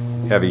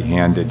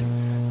heavy-handed.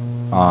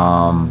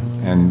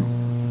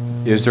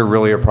 And is there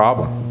really a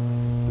problem?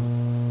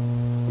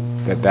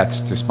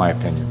 That's just my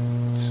opinion.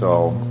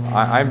 So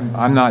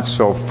I'm not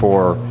so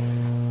for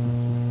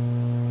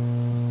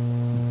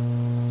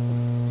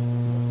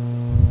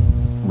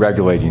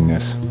regulating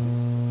this.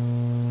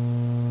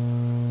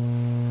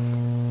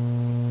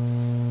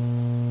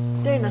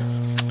 Dana.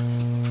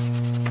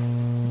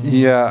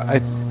 Yeah,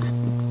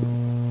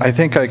 I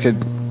think I could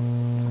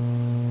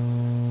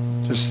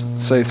just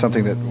say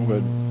something that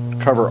would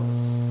cover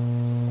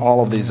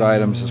all of these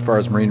items as far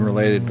as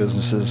marine-related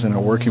businesses in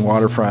a working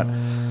waterfront.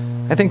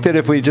 I think that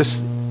if we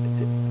just,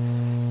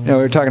 we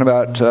were talking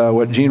about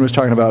what Gene was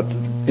talking about,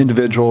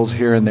 individuals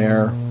here and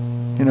there.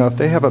 If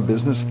they have a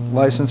business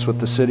license with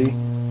the city,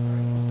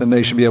 then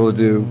they should be able to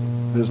do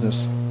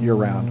business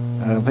year-round.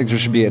 And I don't think there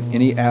should be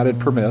any added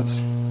permits.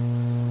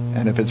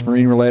 And if it's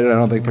marine-related, I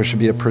don't think there should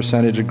be a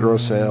percentage of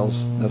gross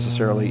sales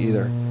necessarily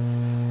either.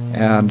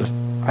 And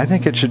I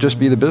think it should just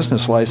be the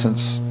business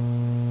license,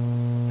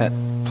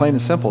 plain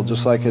and simple,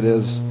 just like it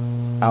is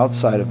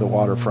outside of the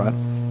waterfront,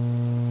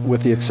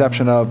 with the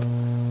exception of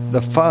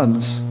the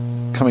funds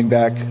coming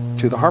back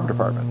to the harbor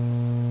department.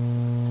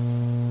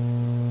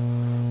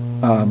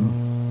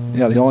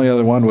 The only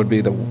other one would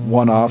be the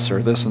one-offs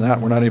or this and that.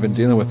 We're not even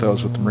dealing with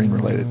those with the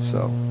marine-related,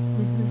 so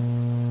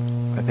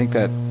I think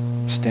that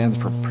stands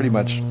for pretty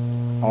much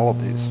all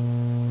of these.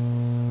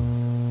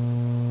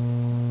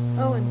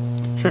 Owen.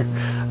 Sure.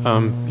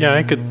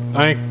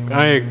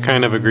 I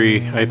kind of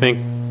agree. I think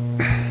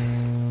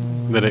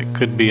that it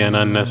could be an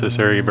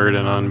unnecessary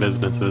burden on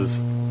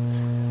businesses,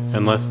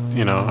 unless,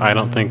 I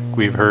don't think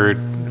we've heard,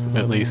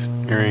 at least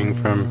hearing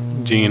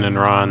from Gene and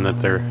Ron,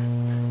 that there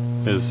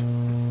is,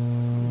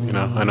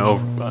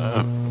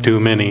 too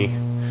many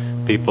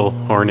people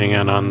horning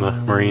in on the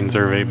marine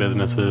survey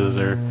businesses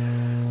or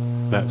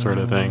that sort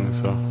of thing.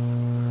 So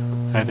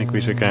I think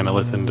we should kind of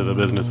listen to the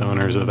business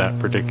owners of that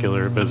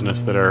particular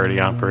business that are already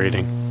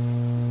operating.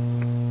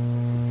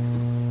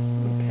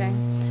 Okay.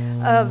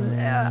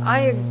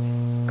 I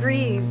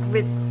agree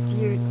with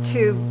you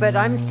too, but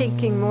I'm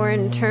thinking more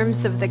in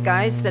terms of the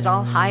guys that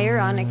I'll hire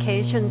on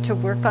occasion to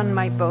work on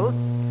my boat,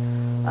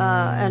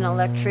 an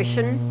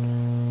electrician,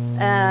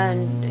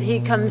 and he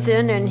comes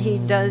in and he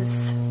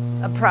does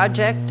a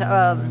project,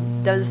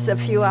 does a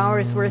few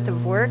hours worth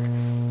of work.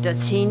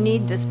 Does he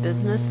need this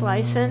business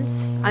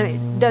license?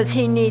 Does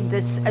he need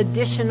this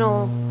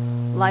additional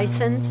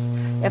license?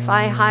 If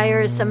I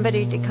hire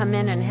somebody to come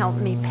in and help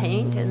me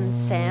paint and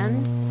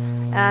sand,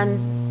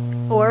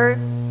 or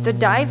the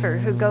diver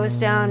who goes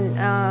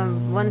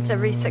down once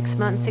every 6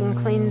 months and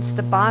cleans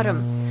the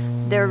bottom,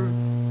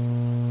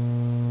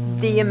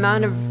 the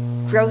amount of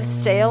gross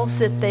sales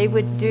that they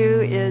would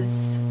do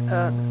is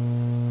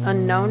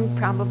unknown,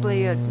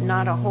 probably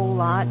not a whole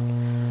lot.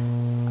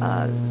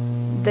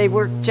 They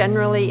work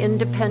generally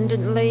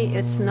independently.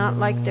 It's not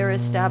like they're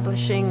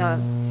establishing a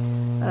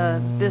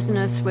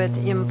business with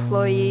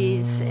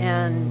employees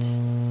and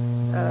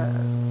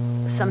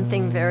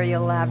something very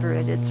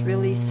elaborate. It's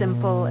really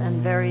simple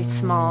and very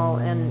small,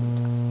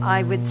 and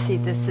I would see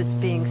this as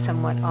being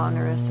somewhat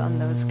onerous on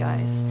those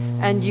guys.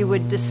 And you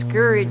would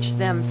discourage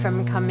them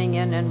from coming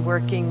in and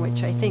working,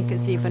 which I think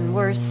is even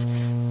worse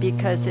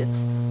because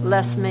it's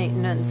less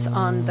maintenance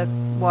on the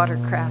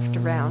watercraft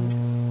around.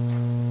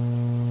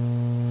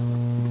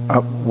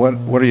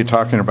 What are you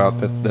talking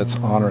about that's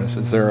onerous?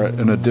 Is there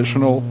an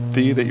additional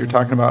fee that you're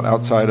talking about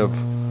outside of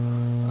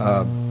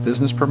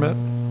business permit?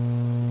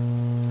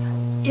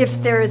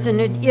 If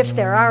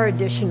there are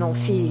additional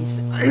fees,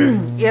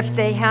 if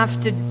they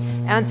have to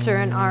answer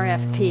an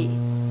RFP,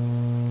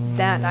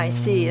 that I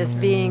see as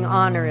being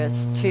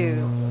onerous to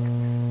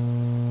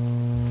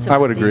some I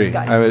would of these agree.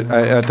 guys.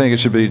 I think it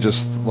should be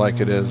just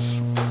like it is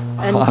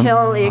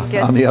Until it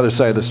gets on the other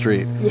side of the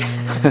street. Yeah.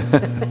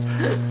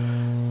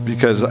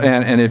 Because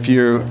if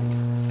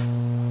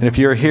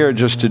you're here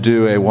just to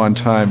do a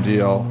one-time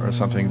deal or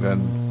something,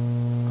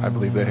 then I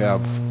believe they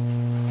have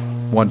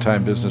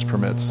one-time business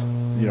permits.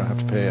 You don't have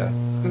to pay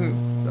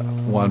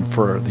one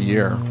for the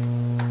year.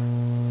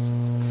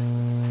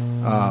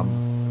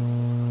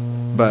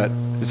 But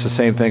It's the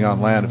same thing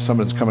on land. If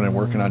someone's coming and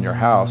working on your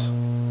house,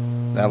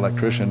 that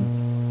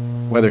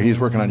electrician, whether he's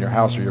working on your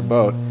house or your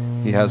boat,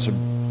 he has a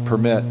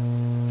permit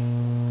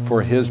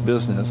for his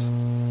business,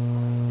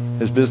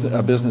 a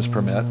business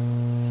permit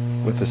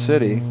with the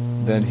city,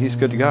 then he's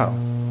good to go.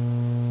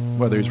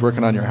 Whether he's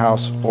working on your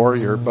house or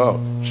your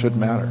boat,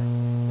 shouldn't matter.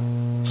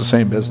 It's the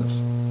same business.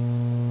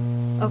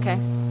 Okay,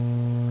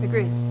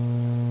 agreed.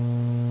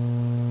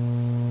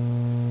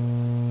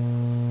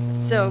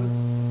 So,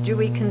 do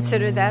we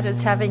consider that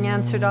as having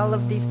answered all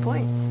of these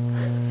points?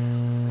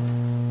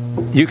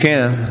 You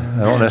can.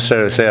 I don't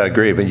necessarily say I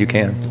agree, but you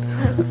can.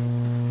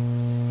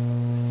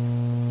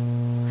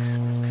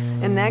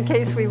 In that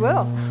case, we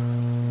will.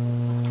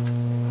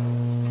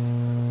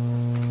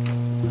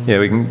 Yeah,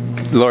 we can.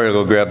 Lori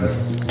will go grab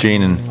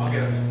Gene and.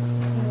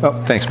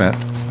 Oh, thanks, Matt.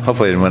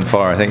 Hopefully it went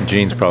far. I think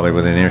Gene's probably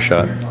within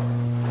earshot.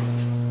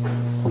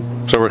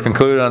 So we're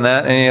concluded on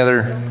that. Any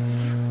other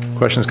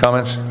questions,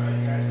 comments?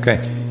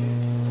 Okay.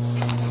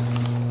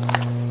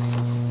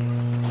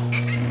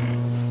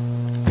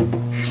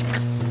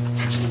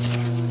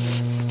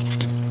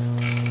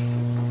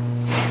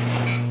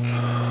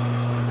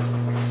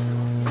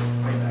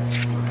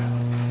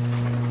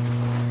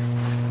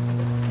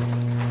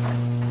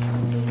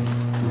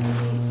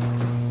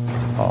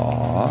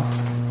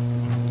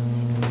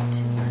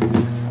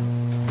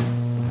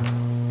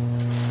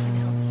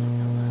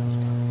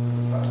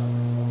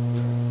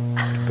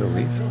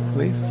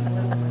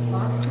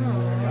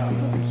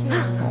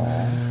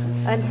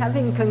 And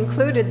having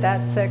concluded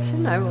that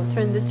section, I will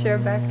turn the chair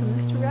back to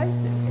Mr.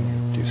 Reisner.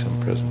 Do some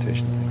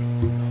presentation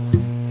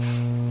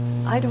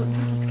thing. I don't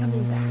think he's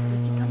coming back.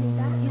 Is he coming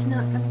back? He's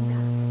not coming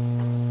back.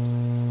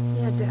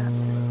 He had to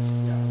absent.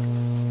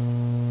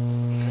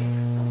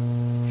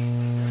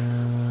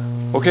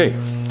 Okay,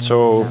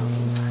 so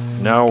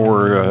now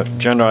we're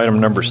agenda item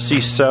number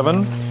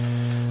C7,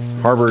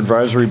 Harbor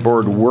Advisory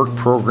Board Work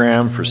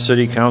Program for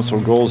City Council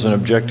Goals and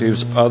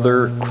Objectives,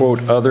 other,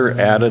 quote, other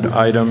added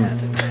item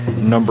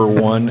number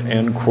 1,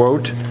 end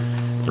quote,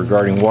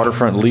 regarding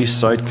waterfront lease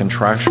site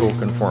contractual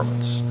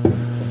conformance.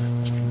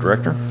 Mr.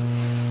 Director?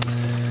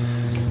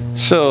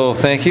 So,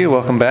 thank you.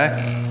 Welcome back.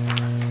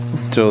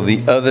 So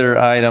the other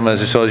item,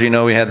 as you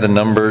know, we had the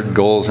numbered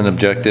goals and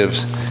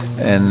objectives,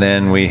 and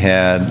then we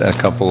had a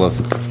couple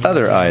of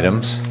other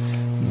items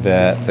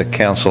that the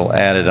council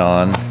added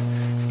on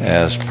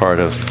as part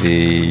of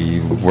the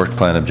work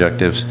plan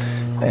objectives.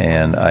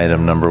 And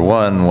item number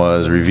 1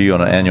 was review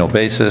on an annual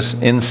basis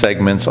in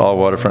segments all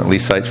waterfront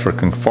lease sites for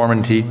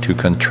conformity to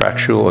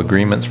contractual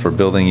agreements for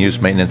building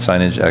use, maintenance,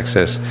 signage,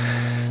 access,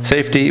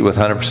 safety, with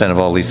 100% of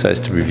all lease sites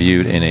to be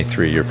reviewed in a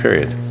 3-year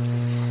period.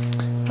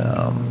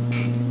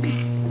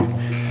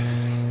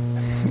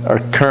 Our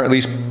current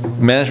lease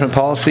management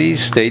policy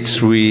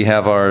states we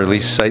have our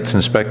lease sites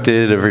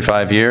inspected every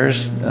 5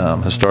 years.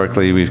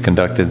 Historically, we've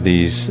conducted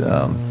these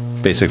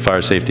basic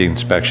fire safety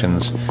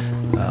inspections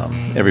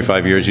every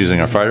 5 years using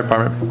our fire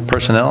department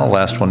personnel.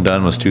 Last one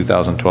done was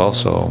 2012,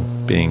 so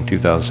being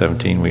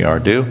 2017, we are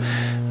due.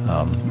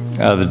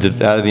 Out of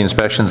the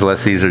inspections,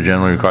 lessees are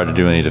generally required to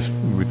do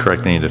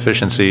correct any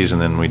deficiencies,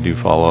 and then we do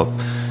follow up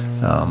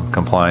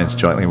compliance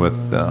jointly with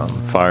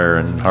fire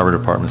and harbor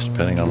departments,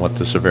 depending on what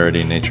the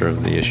severity and nature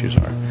of the issues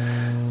are.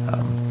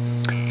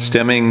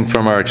 Stemming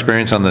from our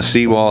experience on the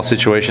seawall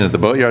situation at the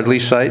boatyard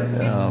lease site,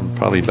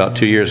 probably about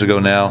 2 years ago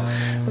now,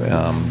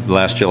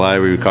 last July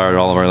we required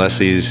all of our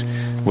lessees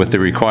with the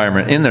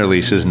requirement in their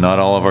leases. Not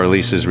all of our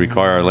leases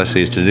require our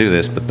lessees to do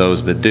this, but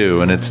those that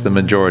do, and it's the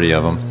majority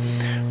of them,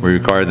 we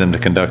required them to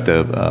conduct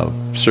a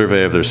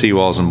survey of their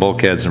seawalls and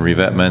bulkheads and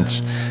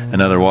revetments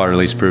and other water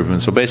lease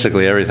improvements. So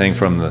basically everything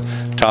from the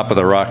top of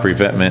the rock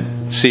revetment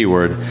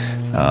seaward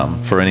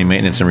for any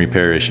maintenance and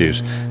repair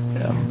issues.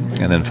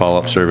 And then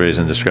follow-up surveys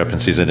and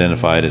discrepancies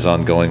identified is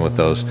ongoing with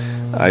those.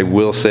 I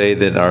will say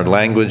that our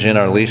language in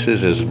our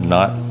leases is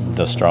not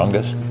the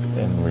strongest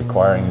in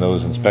requiring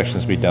those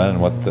inspections be done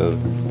and what the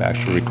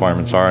actual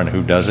requirements are and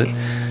who does it.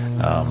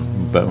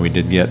 But we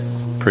did get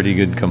pretty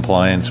good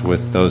compliance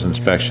with those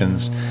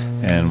inspections,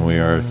 and we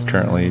are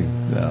currently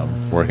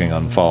working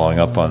on following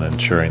up on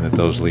ensuring that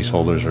those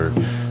leaseholders are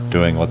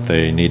doing what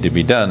they need to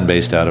be done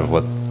based out of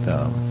what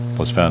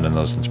was found in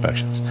those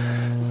inspections.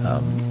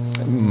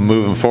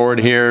 Moving forward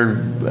here,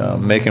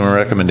 making a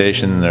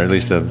recommendation, or at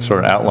least a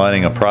sort of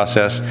outlining a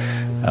process.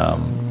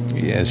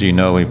 As you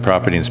know,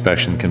 property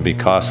inspection can be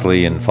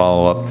costly, and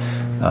follow-up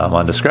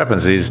on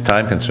discrepancies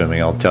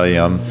time-consuming. I'll tell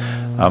you,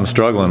 I'm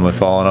struggling with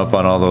following up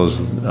on all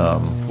those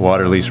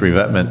water lease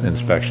revetment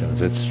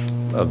inspections. It's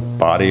a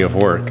body of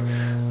work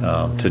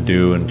to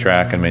do and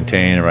track and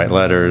maintain and write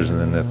letters, and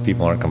then if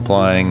people aren't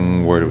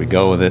complying, where do we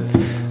go with it?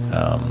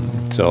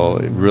 So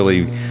it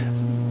really,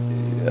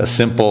 a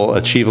simple,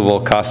 achievable,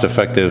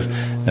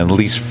 cost-effective, and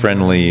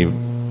lease-friendly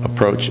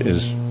approach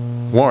is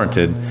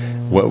warranted.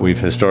 What we've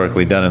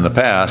historically done in the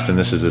past, and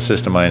this is the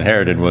system I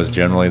inherited, was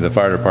generally the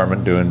fire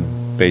department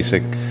doing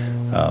basic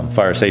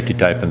fire safety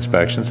type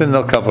inspections, and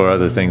they'll cover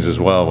other things as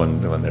well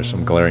when there's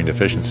some glaring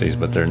deficiencies,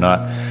 but they're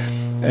not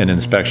an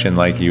inspection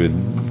like you would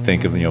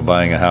think of,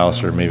 buying a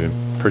house or maybe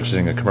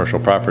purchasing a commercial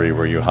property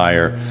where you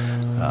hire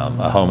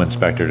a home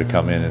inspector to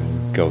come in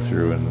and go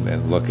through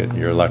and look at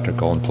your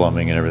electrical and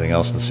plumbing and everything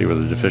else and see where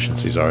the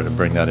deficiencies are to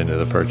bring that into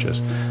the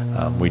purchase.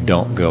 We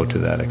don't go to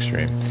that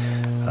extreme.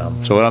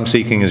 So what I'm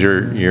seeking is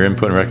your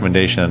input and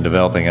recommendation on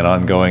developing an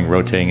ongoing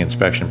rotating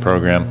inspection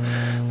program,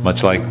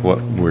 much like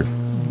what we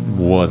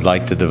would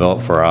like to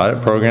develop for our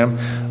audit program,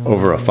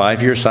 over a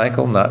 5-year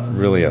cycle, not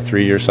really a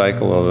 3-year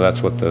cycle, although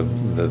that's what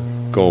the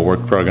goal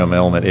work program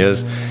element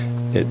is.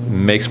 It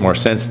makes more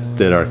sense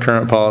that our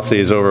current policy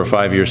is over a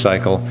 5-year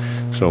cycle,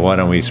 so why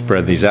don't we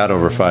spread these out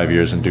over 5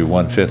 years and do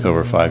 1/5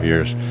 over 5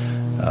 years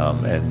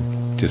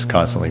and just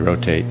constantly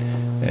rotate,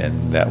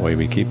 and that way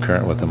we keep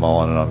current with them all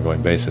on an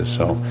ongoing basis.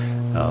 So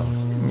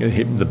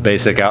the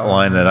basic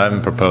outline that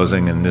I'm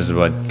proposing, and this is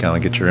what I kind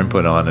of get your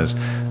input on, is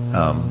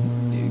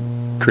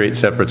create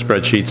separate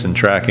spreadsheets and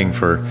tracking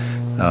for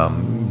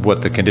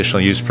what the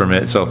conditional use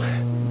permit. So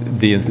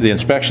the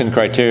inspection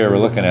criteria we're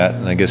looking at,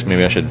 and I guess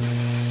maybe I should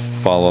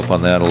follow up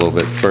on that a little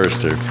bit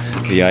first, or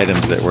the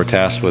items that we're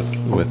tasked with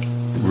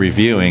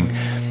reviewing.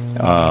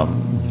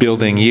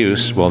 Building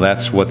use, well,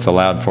 that's what's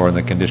allowed for in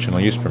the conditional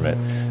use permit.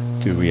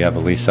 Do we have a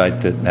lease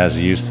site that has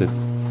a use that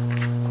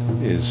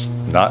is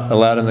not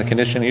allowed in the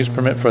conditional use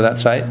permit for that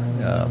site?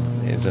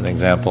 As an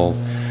example,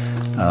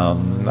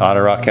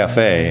 Otter Rock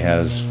Cafe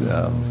has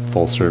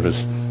full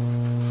service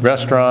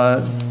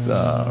restaurant,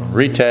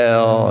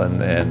 retail,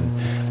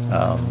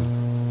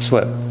 and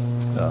slip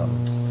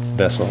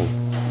vessel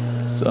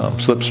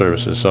slip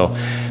services. So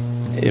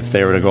if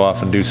they were to go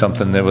off and do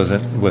something that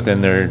wasn't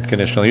within their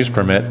conditional use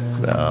permit,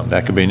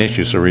 that could be an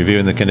issue. So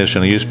reviewing the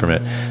conditional use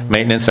permit.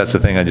 Maintenance, that's the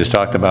thing I just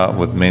talked about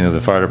with mainly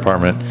the fire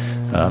department,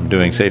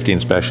 doing safety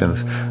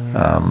inspections.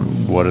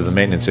 What are the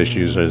maintenance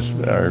issues?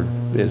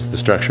 Is the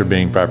structure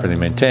being properly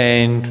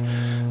maintained?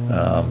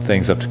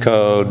 Things up to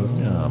code,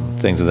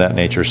 things of that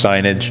nature.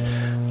 Signage.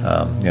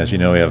 As you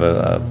know, we have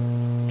a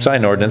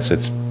sign ordinance.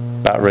 It's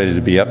about ready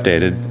to be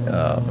updated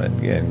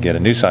and get a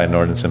new sign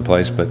ordinance in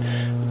place, but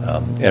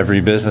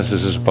every business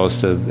is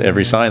supposed to,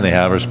 every sign they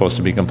have are supposed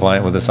to be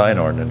compliant with the sign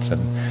ordinance.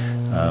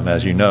 And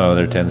as you know,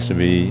 there tends to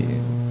be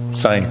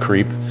sign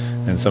creep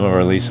in some of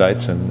our lease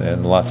sites,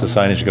 and lots of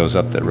signage goes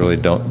up that really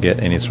don't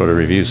get any sort of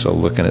review. So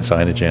looking at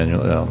signage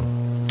annually,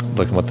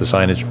 looking what the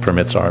signage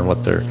permits are and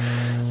what they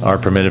are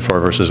permitted for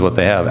versus what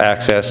they have.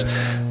 Access,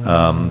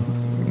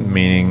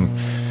 meaning,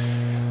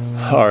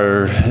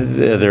 are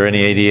there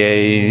any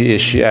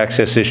ADA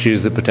access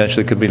issues that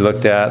potentially could be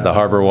looked at? The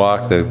harbor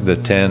walk,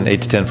 the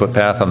 8 to 10 foot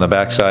path on the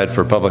backside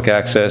for public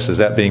access, is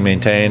that being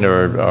maintained,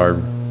 or are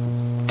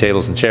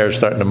tables and chairs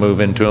starting to move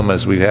into them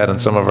as we've had on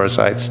some of our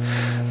sites,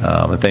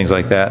 and things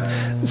like that?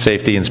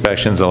 Safety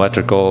inspections,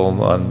 electrical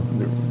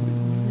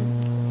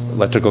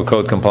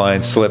code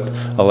compliance, slip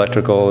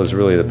electrical is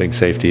really the big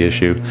safety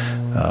issue,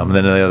 and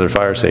then the other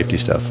fire safety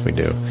stuff we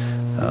do.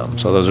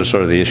 So those are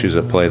sort of the issues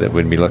at play that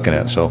we'd be looking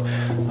at. So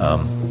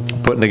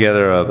putting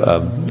together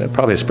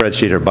probably a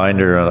spreadsheet or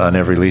binder on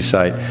every lease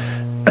site,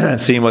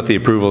 seeing what the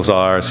approvals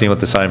are, seeing what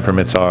the sign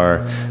permits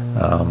are,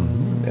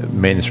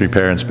 maintenance,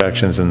 repair,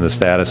 inspections, and the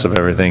status of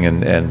everything,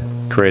 and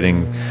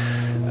creating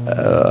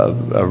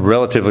a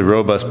relatively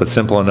robust but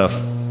simple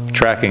enough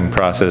tracking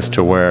process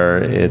to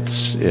where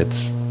it's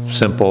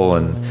simple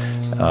and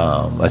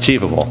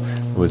achievable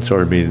would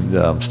sort of be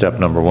step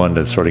number one,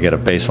 to sort of get a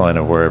baseline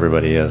of where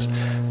everybody is.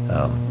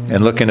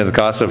 And look into the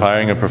cost of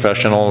hiring a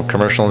professional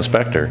commercial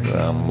inspector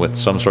with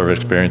some sort of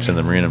experience in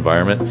the marine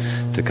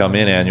environment to come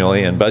in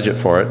annually and budget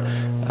for it.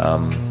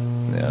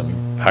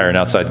 Hire an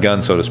outside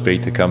gun, so to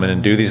speak, to come in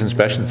and do these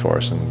inspections for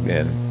us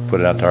and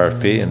put it out to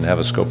RFP and have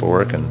a scope of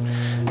work and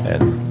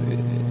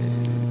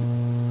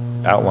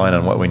outline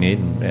on what we need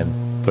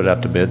and put it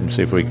out to bid and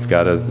see if we've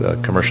got a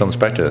commercial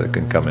inspector that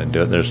can come in and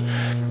do it. There's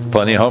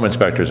plenty of home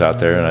inspectors out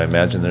there, and I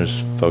imagine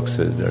there's folks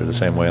that are the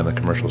same way on the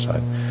commercial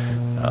side.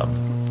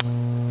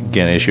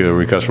 Again, issue a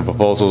request for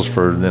proposals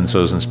for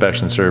those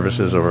inspection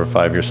services over a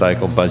 5-year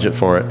cycle, budget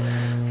for it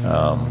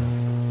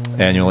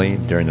annually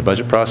during the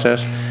budget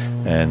process,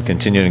 and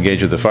continue to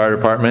engage with the fire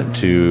department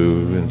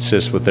to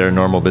assist with their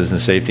normal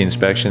business safety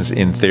inspections.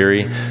 In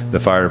theory, the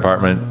fire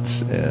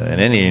department and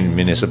any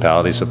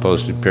municipality is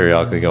supposed to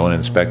periodically go and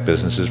inspect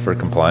businesses for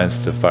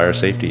compliance to fire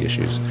safety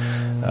issues,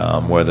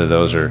 whether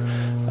those are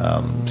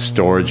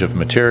storage of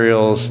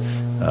materials,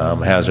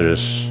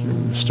 hazardous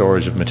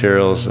storage of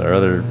materials or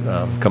other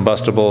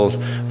combustibles,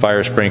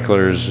 fire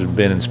sprinklers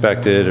been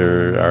inspected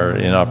or are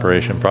in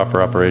operation,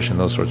 proper operation,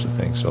 those sorts of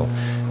things. So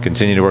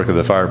continue to work with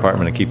the fire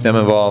department and keep them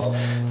involved,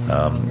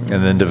 and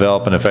then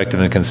develop an effective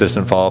and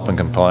consistent follow-up and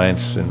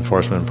compliance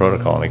enforcement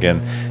protocol. And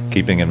again,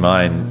 keeping in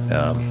mind,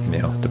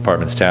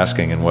 department's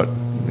tasking and what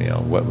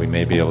we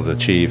may be able to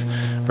achieve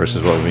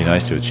versus what would be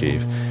nice to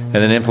achieve. And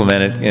then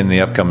implement it in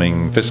the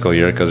upcoming fiscal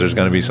year, because there's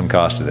going to be some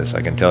cost to this.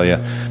 I can tell you,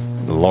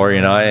 Lori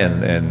and I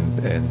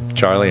and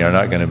Charlie are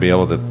not going to be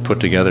able to put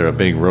together a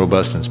big,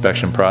 robust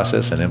inspection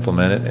process and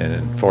implement it and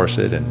enforce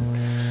it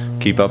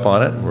and keep up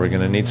on it. We're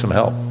going to need some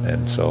help.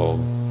 And so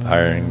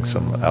hiring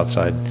some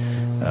outside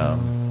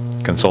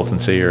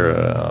consultancy or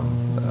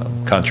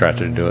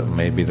contractor to do it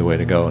may be the way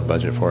to go and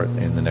budget for it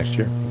in the next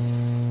year.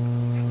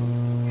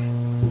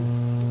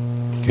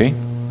 Okay.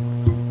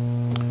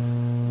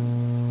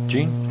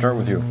 Gene, start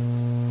with you.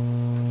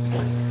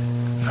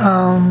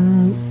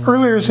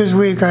 Earlier this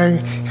week,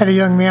 I had a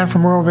young man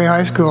from Morro Bay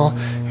High School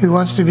who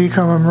wants to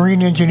become a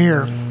marine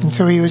engineer, and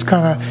so he was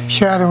kind of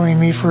shadowing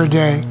me for a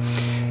day.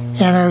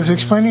 And I was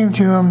explaining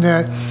to him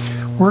that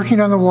working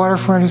on the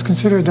waterfront is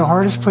considered the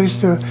hardest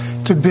place to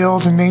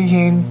build and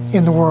maintain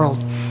in the world.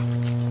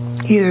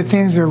 Either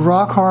things are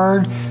rock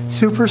hard,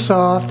 super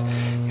soft.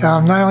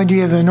 Not only do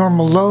you have the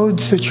normal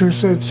loads that you're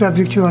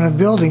subject to on a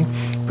building,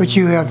 but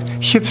you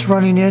have ships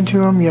running into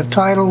them, you have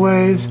tidal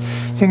waves,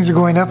 things are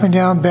going up and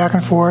down, back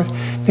and forth,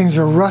 things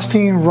are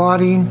rusting,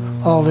 rotting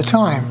all the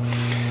time.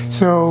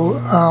 So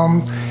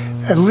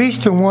at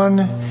least a one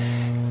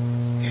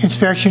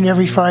inspection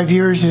every 5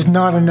 years is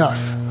not enough.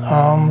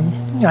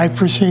 I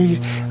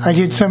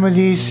did some of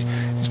these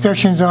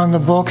inspections on the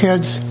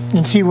bulkheads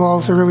and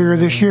seawalls earlier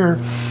this year,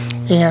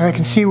 and I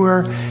can see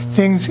where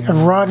things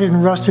have rotted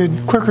and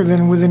rusted quicker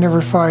than within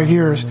every 5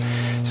 years.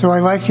 So I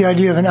like the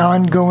idea of an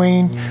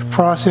ongoing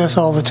process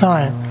all the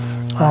time.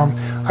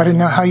 I don't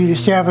know how you'd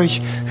establish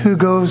who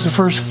goes the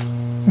first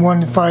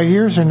 1 to 5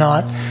 years or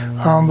not,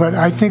 but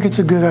I think it's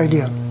a good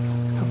idea.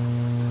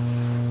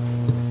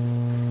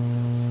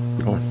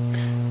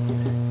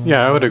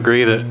 Yeah, I would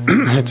agree that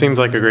it seems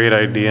like a great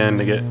idea and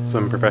to get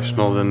some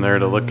professionals in there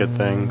to look at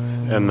things.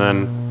 And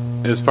then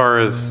as far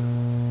as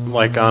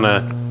like on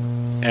a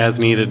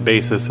as-needed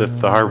basis, if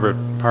the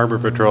Harbor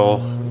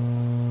Patrol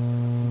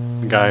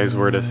guys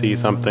were to see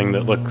something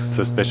that looks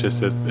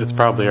suspicious, it's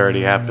probably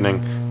already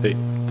happening. That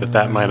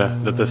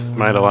this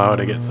might allow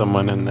to get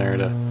someone in there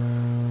to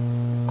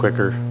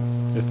quicker,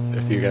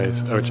 if you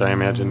guys, which I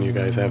imagine you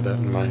guys have that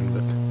in mind.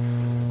 But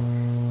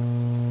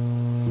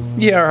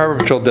yeah, our Harbor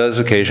Patrol does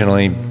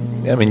occasionally.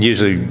 I mean,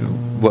 usually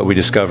what we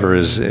discover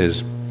is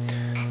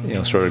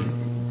sort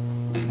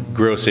of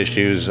gross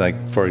issues,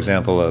 like for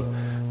example a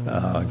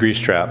grease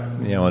trap,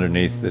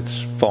 underneath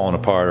that's fallen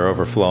apart or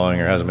overflowing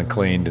or hasn't been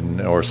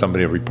cleaned, or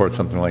somebody will report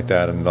something like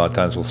that, and a lot of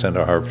times we'll send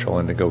our Harbor Patrol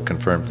in to go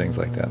confirm things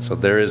like that. So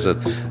there is a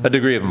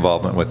degree of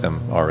involvement with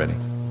them already.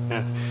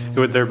 Yeah.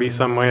 Would there be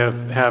some way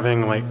of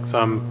having like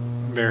some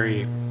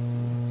very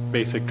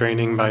basic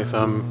training by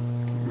some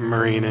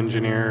marine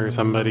engineer or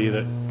somebody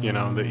that,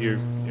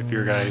 if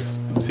your guys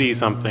see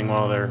something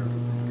while they're,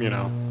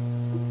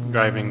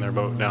 driving their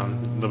boat down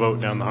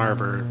the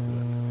harbor?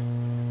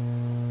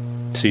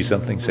 See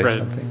something, say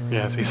something.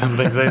 Yeah, see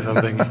something, say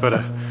something. But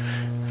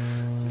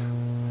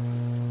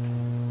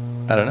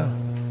I don't know.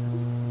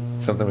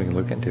 Something we can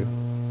look into.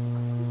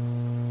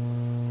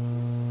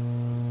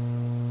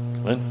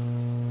 Lynn?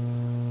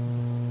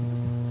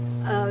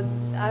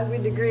 I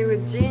would agree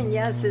with Gene.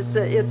 Yes, it's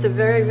a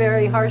very,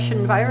 very harsh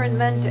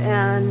environment,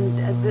 and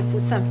this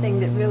is something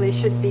that really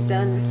should be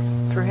done.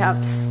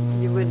 Perhaps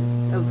you would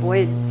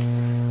avoid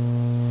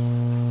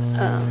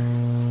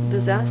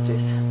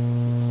disasters.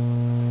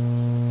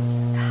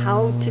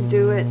 How to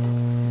do it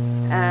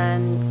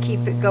and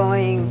keep it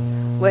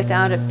going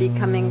without it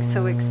becoming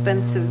so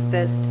expensive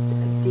that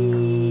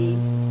the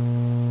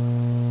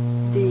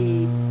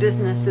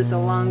businesses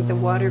along the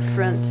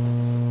waterfront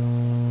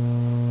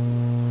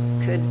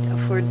could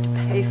afford to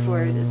pay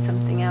for it is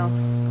something else.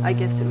 I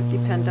guess it would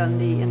depend on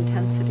the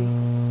intensity,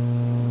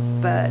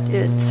 but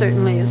it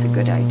certainly is a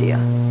good idea.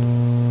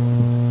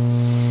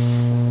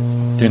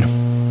 Dana?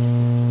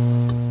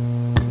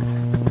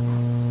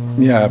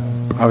 Yeah,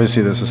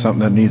 obviously this is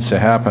something that needs to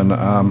happen.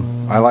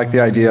 I like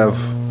the idea of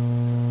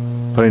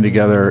putting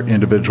together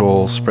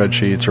individual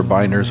spreadsheets or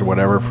binders or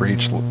whatever for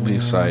each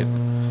lease site,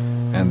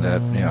 and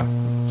that,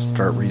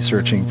 start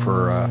researching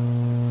for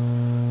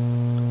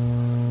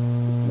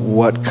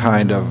what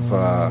kind of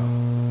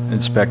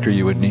inspector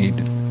you would need,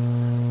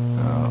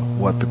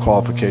 what the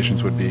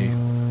qualifications would be,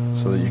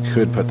 so that you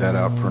could put that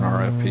out for an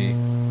RFP.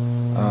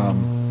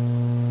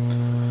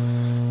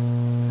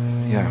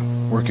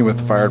 Working with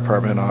the fire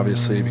department,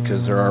 obviously,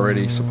 because they're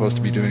already supposed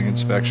to be doing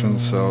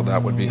inspections, so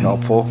that would be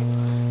helpful.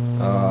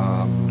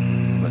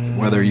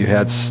 Whether you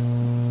had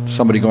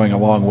somebody going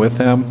along with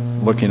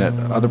them, looking at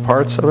other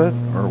parts of it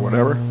or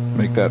whatever,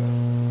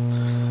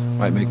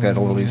 might make that a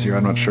little easier.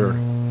 I'm not sure.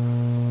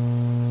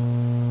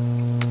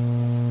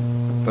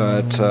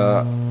 But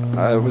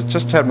I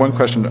just had one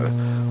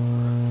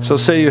question. So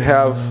say you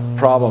have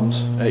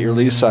problems at your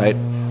lease site,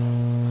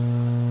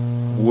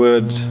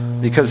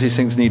 because these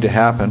things need to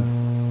happen,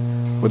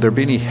 would there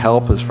be any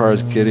help as far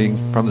as getting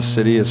from the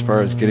city, as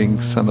far as getting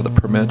some of the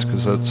permits?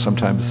 Because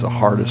sometimes the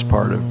hardest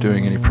part of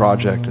doing any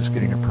project is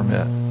getting a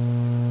permit.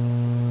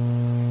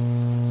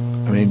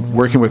 I mean,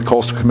 working with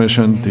Coastal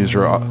Commission, it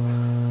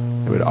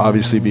would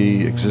obviously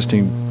be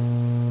existing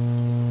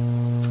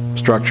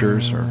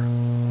structures or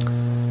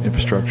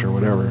infrastructure,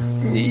 whatever.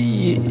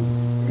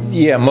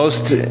 Yeah,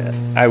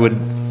 I would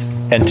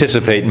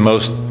anticipate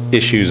most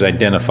issues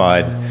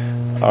identified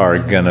are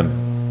going to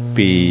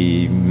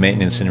be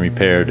maintenance and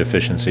repair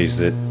deficiencies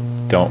that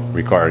don't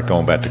require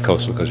going back to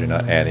coastal because you're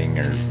not adding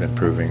or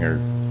improving or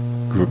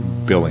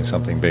building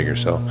something bigger.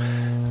 So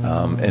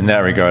in that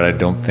regard, I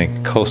don't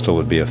think coastal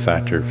would be a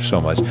factor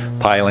so much.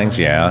 Pilings,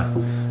 yeah.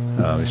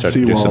 We start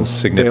to do some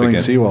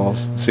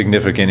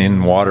significant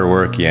in-water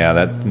work, yeah,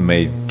 that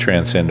may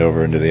transcend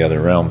over into the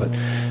other realm. But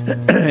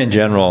in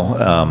general,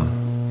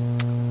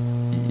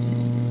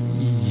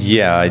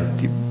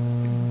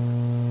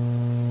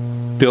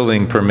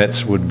 building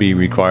permits would be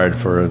required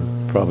for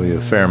probably a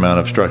fair amount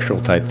of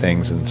structural type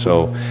things, and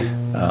so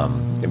I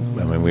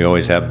mean, we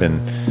always have been.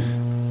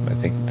 I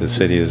think the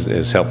city is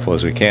as helpful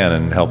as we can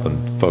in helping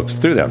folks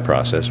through that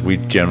process. We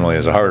generally,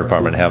 as a harbor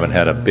department, haven't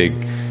had a big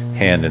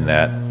hand in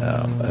that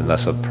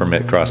unless a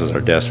permit crosses our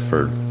desk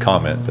for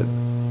comment, but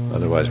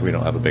otherwise we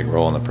don't have a big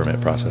role in the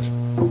permit process.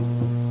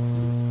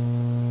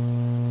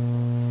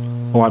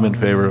 Well, I'm in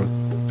favor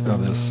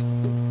of this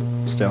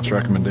staff's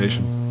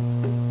recommendation.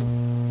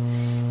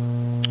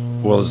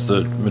 Well, as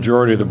the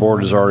majority of the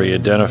board has already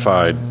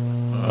identified,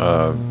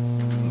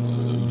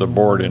 the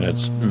board in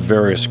its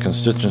various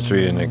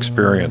constituency and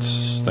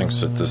experience thinks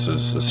that this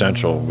is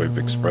essential. We've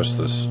expressed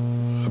this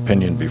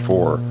opinion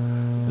before,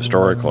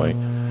 historically.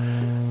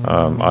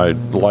 I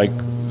like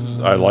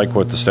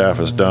what the staff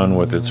has done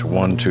with its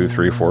 1, 2,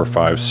 3, 4,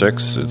 5,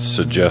 6, its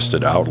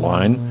suggested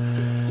outline.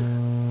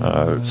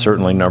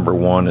 Certainly number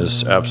 1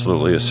 is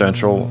absolutely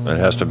essential. It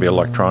has to be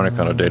electronic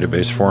on a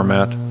database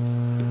format.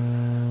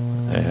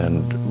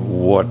 And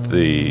what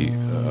the,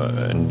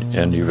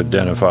 and you've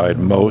identified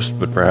most,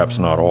 but perhaps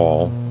not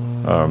all,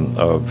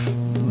 of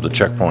the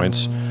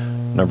checkpoints.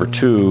 Number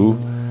 2,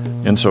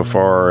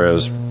 insofar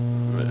as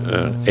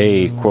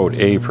quote,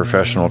 a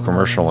professional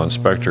commercial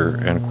inspector,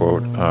 end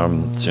quote.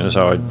 Seeing as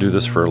how I do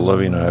this for a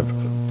living, I have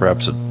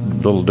perhaps a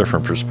little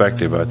different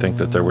perspective. I think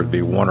that there would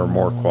be 1 or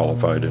more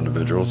qualified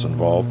individuals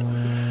involved.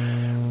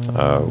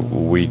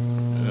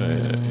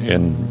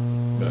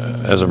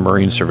 As a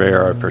marine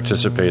surveyor, I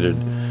participated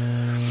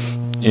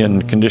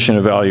in condition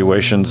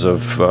evaluations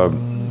of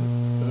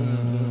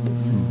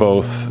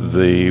both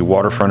the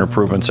waterfront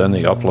improvements and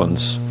the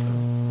uplands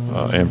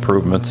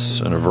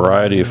improvements in a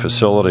variety of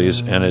facilities,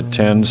 and they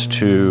tend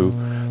to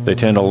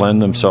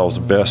lend themselves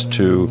best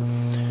to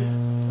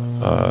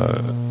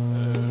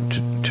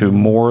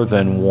more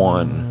than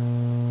one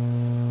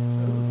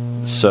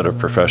set of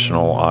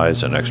professional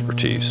eyes and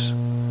expertise.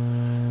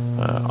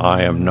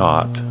 I am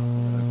not,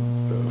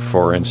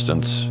 for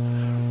instance,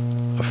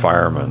 a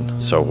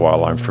fireman, so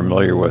while I'm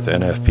familiar with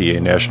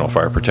NFPA, National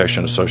Fire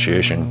Protection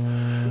Association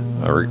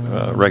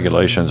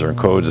regulations or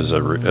codes as it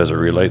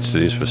relates to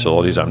these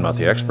facilities, I'm not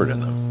the expert in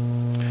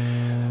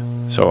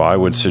them. So I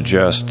would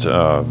suggest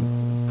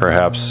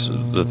perhaps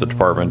that the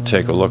department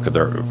take a look at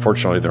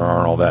fortunately there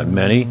aren't all that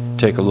many,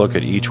 take a look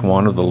at each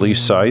one of the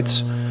lease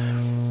sites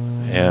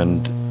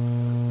and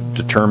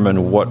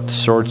determine what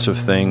sorts of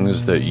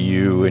things that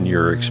you in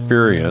your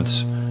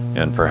experience,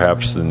 and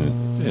perhaps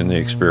in the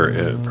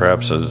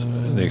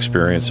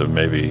experience of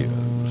maybe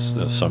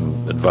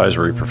some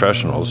advisory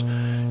professionals,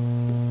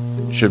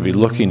 should be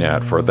looking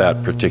at for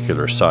that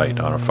particular site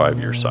on a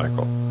 5-year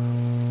cycle.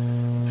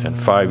 And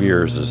 5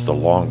 years is the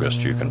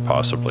longest you can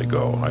possibly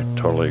go. I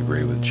totally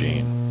agree with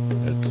Gene.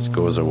 It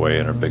goes away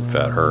in a big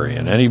fat hurry.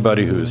 And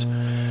anybody who's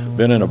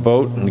been in a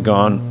boat and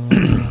gone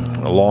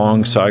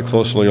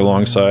closely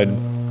alongside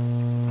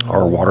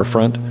our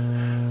waterfront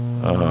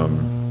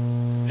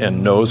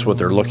and knows what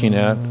they're looking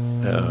at,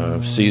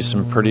 sees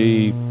some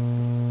pretty,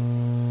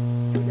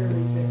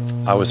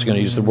 I was going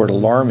to use the word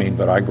alarming,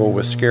 but I go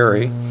with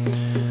scary,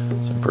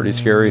 pretty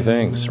scary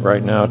things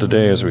right now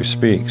today as we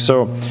speak.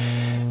 So,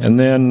 and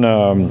then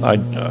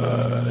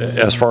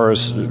as far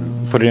as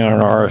putting out an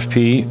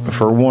RFP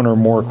for 1 or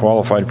more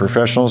qualified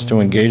professionals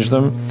to engage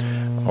them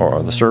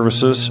or the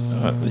services,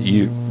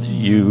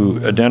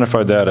 you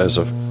identified that as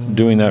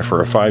doing that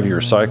for a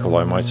 5-year cycle.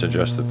 I might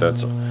suggest that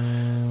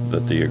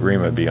the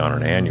agreement be on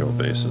an annual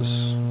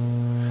basis,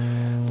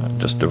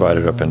 just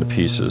divided up into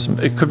pieces.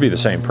 It could be the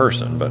same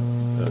person, but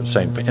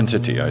same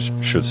entity, I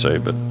should say,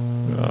 but.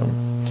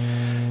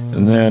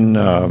 And then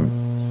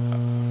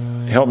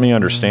help me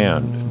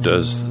understand,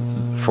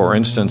 for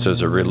instance,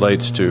 as it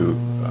relates to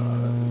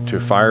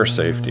fire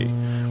safety,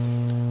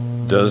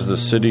 does the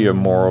City of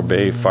Morro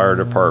Bay Fire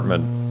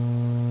Department,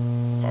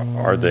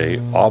 are they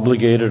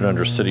obligated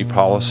under city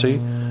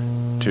policy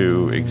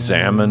to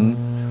examine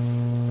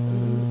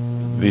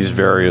these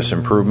various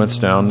improvements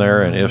down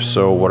there? And if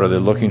so, what are they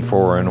looking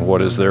for, and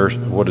what is their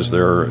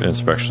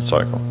inspection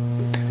cycle?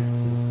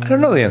 I don't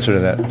know the answer to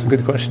that. It's a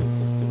good question.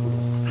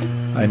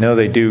 I know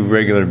they do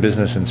regular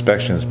business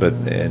inspections,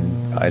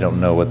 and I don't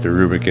know what the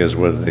rubric is,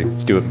 whether they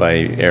do it by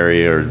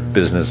area or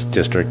business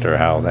district or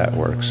how that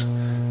works,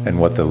 and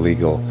what the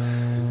legal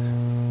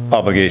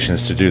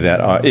obligations to do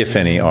that are, if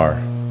any,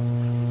 are.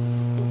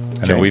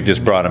 I know we've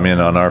just brought them in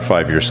on our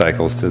 5-year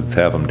cycles to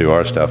have them do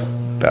our stuff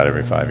about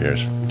every 5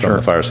 years from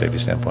the fire safety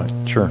standpoint.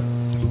 Sure.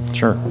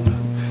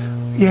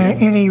 Yeah,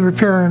 any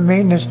repair and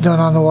maintenance done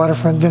on the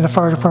waterfront, then the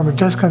fire department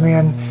does come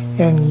in,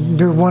 and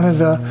they're one of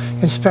the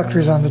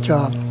inspectors on the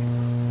job.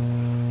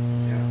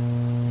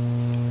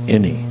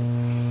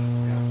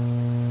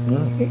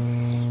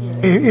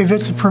 If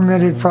it's a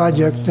permitted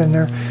project, then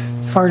their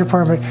fire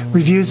department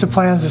reviews the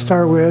plans to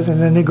start with,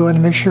 and then they go in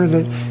and make sure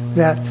that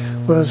that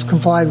was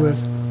complied with.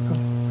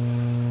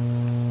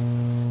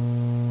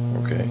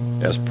 Okay,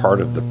 as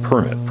part of the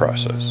permit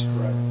process.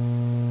 Right.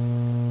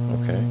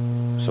 Okay,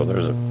 so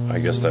there's I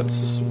guess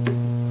that's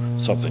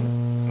something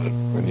that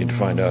we need to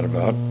find out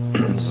about,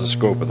 is the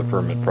scope of the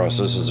permit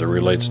process as it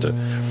relates to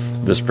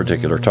this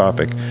particular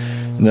topic.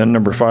 And then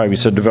number 5, you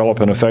said develop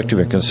an effective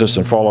and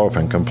consistent follow-up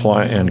and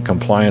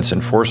compliance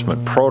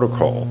enforcement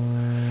protocol.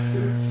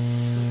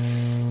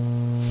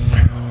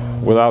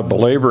 Without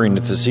belaboring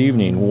it this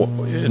evening,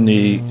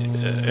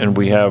 and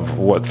we have,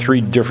 what, 3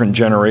 different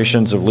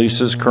generations of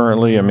leases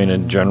currently? I mean,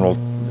 in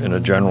a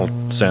general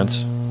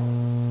sense?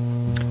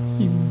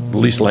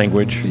 Lease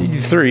language?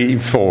 3,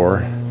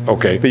 4.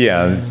 Okay. But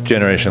yeah,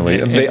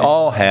 generationally. They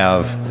all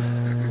have,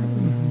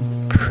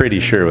 pretty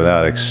sure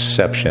without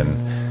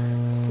exception,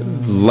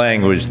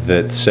 language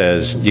that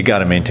says you got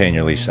to maintain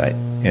your lease site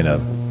in a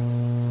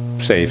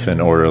safe and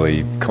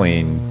orderly,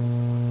 clean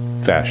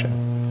fashion.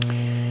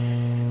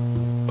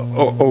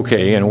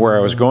 Okay, and where I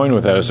was going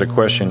with that is a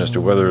question as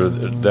to whether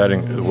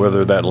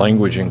that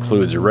language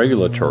includes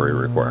regulatory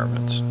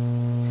requirements.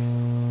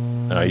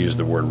 And I use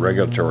the word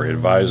regulatory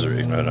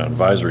advisory on an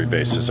advisory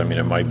basis. I mean,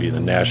 it might be the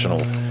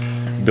National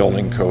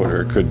Building Code,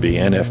 or it could be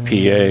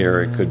NFPA,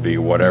 or it could be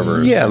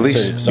whatever. Yeah,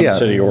 some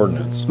city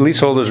ordinance.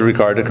 Leaseholders are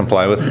required to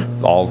comply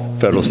with all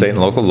federal, state,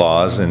 and local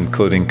laws,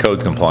 including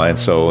code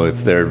compliance. So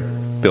if their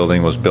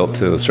building was built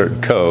to a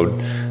certain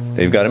code,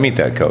 they've got to meet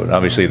that code.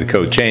 Obviously, the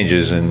code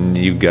changes, and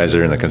you guys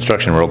that are in the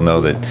construction world know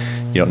that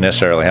you don't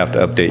necessarily have to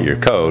update your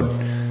code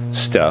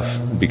stuff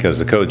because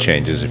the code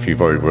changes if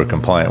you've already were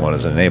compliant when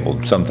it's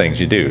enabled. Some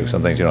things you do,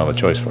 some things you don't have a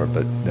choice for.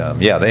 But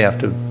yeah, they have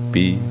to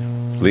be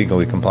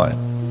legally compliant.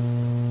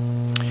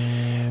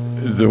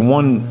 The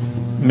one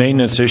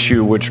maintenance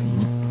issue which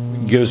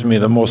gives me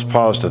the most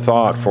pause to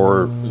thought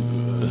for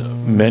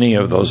many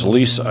of those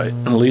lease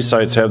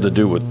sites have to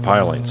do with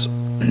pilings.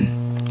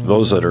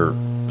 Those that are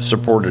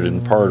supported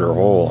in part or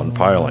whole on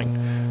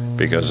piling,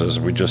 because as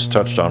we just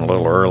touched on a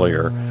little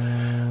earlier,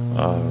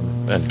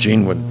 and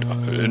Gene would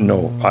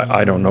know,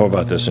 I don't know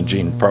about this, and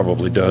Gene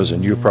probably does,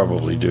 and you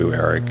probably do,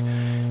 Eric. I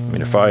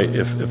mean,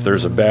 if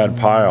there's a bad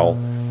pile,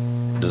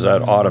 does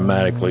that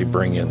automatically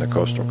bring in the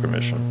Coastal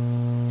Commission?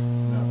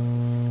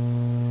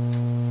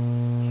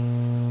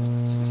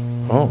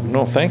 Oh,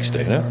 no, thanks,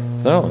 Dana.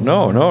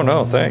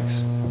 No,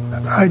 thanks.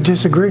 I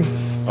disagree.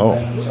 Oh.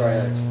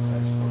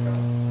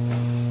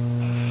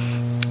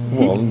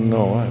 Well,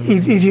 no.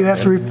 If you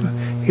have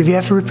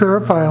to repair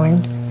a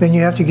piling, then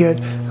you have to get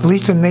at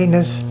least a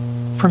maintenance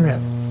permit,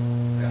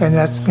 and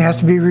that has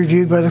to be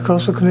reviewed by the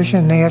Coastal Commission,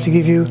 and they have to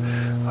give you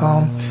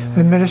an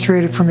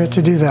administrative permit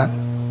to do that.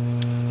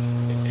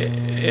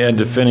 And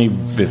if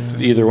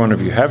either one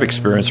of you have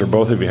experience, or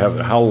both of you have,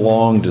 how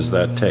long does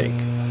that take?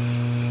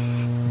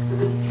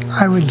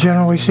 I would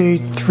generally say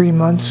 3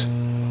 months.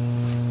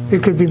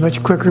 It could be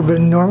much quicker, but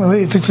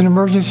normally, if it's an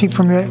emergency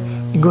permit,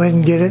 you go ahead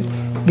and get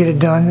it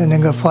done, and then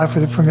go apply for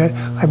the permit,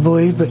 I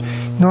believe. But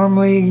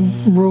normally,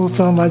 rule of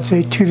thumb, I'd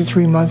say 2 to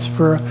 3 months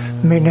for a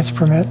maintenance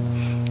permit.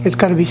 It's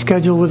got to be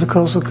scheduled with the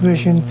Coastal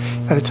Commission.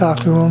 Got to talk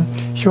to them,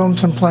 show them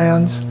some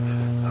plans,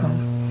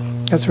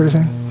 that sort of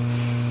thing.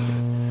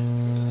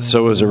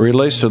 So as it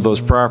relates to those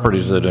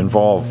properties that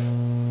involve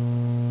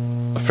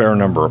a fair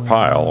number of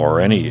pile, or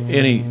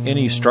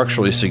any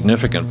structurally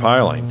significant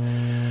piling,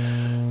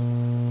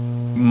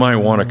 might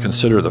want to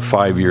consider the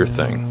 5-year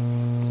thing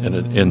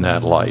in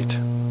that light.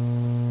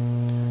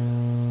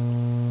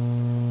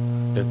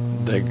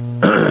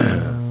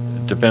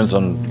 It depends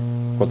on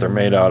what they're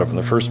made out of in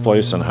the first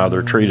place and how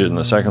they're treated in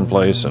the second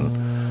place, and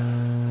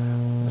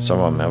some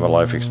of them have a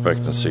life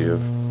expectancy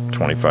of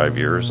 25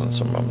 years and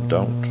some of them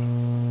don't.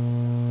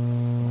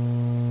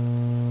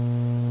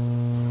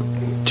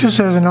 Just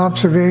as an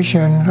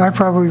observation, I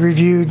probably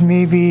reviewed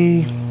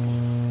maybe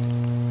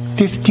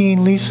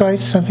 15 lease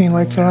sites, something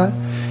like that,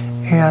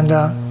 and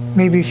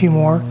maybe a few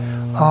more.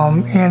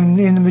 And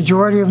in the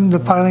majority of them, the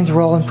pilings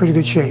were all in pretty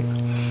good shape.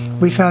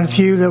 We found a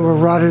few that were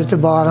rotted at the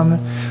bottom,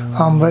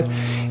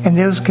 and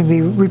those can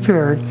be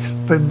repaired.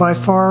 But by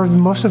far,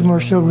 most of them are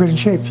still good in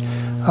shape.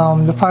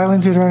 The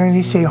pilings that are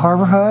underneath, say,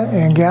 Harbor Hut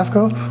and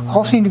GAFCO,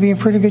 all seem to be in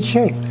pretty good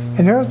shape.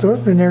 And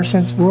they've been there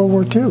since World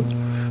War II,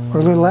 or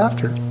a little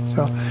after.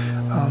 So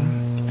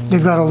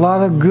they've got a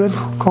lot of good,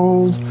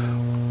 cold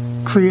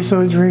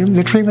creosote.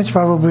 The treatment's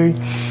probably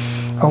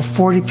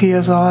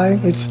 40 psi.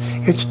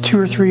 It's 2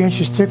 or 3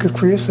 inches thick of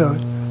creosote.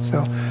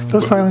 So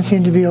those pilings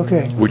seem to be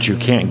okay. Which you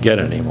can't get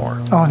anymore.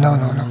 Oh, no.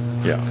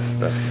 Yeah.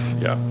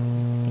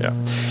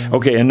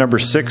 Okay, and number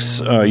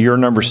 6, your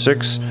number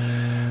 6,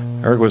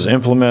 Eric, was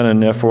implement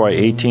in FY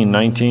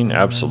 18-19?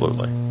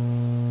 Absolutely.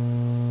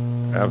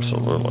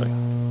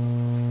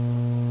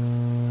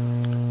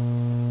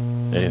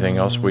 Anything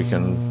else we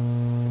can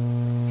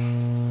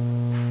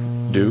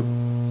do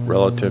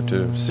relative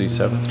to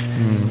C7?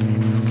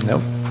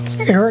 Nope.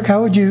 Eric,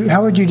 how would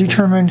you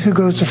determine who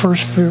goes to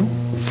first?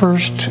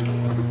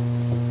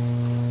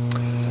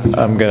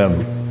 I'm going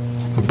to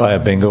Buy a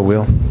bingo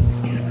wheel?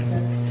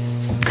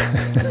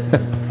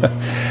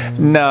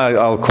 No,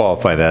 I'll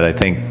qualify that. I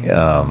think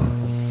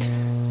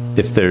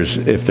if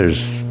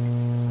there's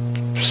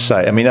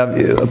site, I mean,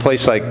 a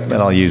place like, and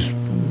I'll use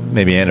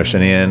maybe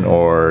Anderson Inn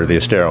or the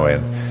Estero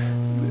Inn,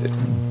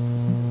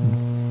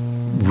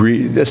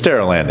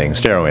 Estero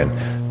Inn,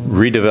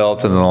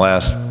 redeveloped in the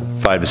last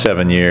 5 to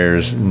 7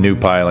 years, new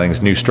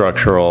pilings, new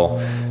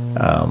structural,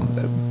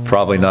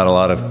 probably not a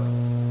lot of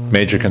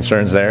major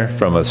concerns there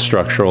from a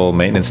structural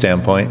maintenance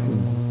standpoint.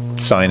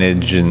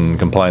 Signage and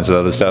compliance with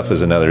other stuff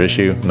is another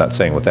issue. I'm not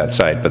saying with that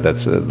site, but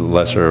that's a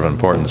lesser of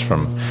importance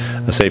from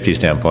a safety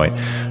standpoint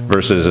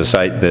versus a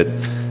site that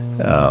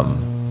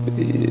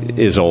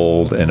is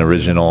old and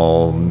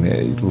original,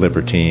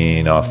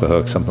 Libertine, Off the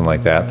Hook, something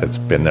like that, that's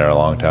been there a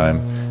long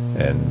time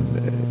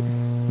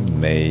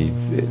and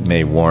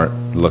may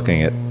warrant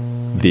looking at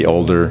the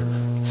older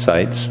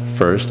sites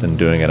first and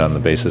doing it on the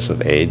basis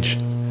of age.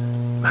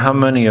 How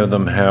many of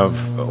them have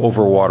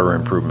overwater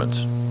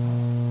improvements?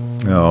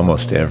 No,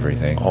 almost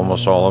everything.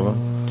 Almost all of them?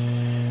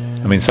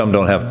 I mean, some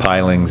don't have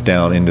pilings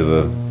down into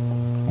the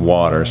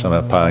water, some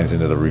have pilings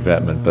into the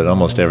revetment, but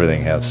almost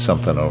everything has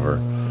something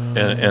over.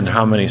 And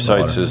how many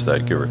sites water. is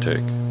that, give or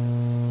take?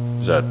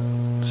 Is that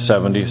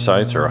 70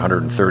 sites or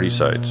 130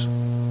 sites?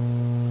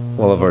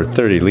 Well, of our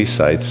 30 lease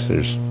sites,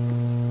 there's,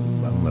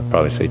 I'm going to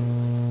probably say,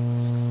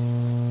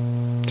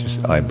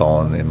 just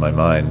eyeballing in my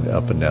mind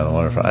up and down the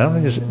waterfront, I don't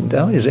think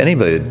there's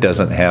anybody that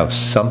doesn't have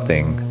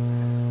something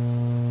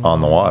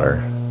on the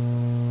water.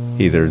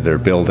 Either they're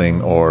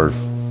building or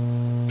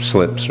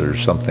slips or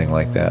something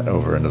like that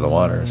over into the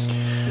waters.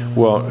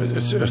 Well,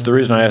 it's the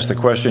reason I asked the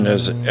question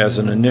is, as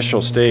an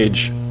initial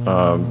stage,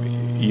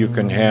 you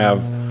can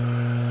have,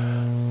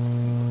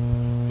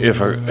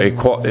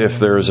 if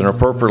there is an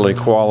appropriately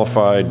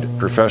qualified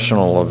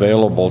professional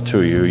available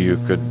to you, you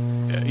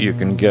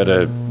can get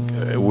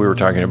we were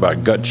talking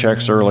about gut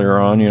checks earlier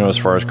on, you know, as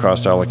far as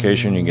cost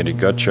allocation, you can get a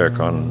gut check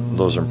on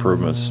those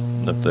improvements.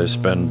 If they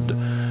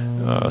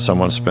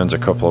someone spends a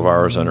couple of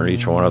hours under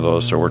each one of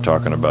those, so we're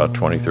talking about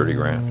 20, 30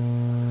 grand.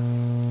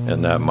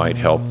 And that might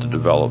help to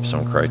develop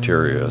some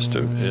criteria as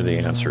to the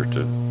answer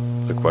to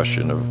the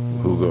question of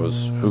who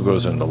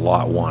goes into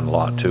lot 1,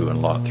 lot 2,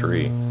 and lot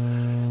 3.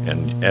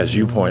 And as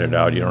you pointed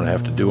out, you don't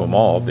have to do them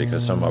all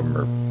because some of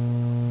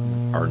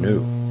them are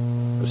new,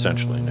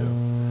 essentially new.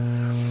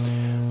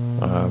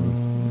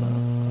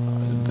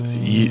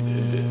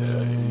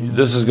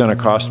 This is going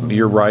to cost,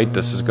 you're right,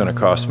 this is going to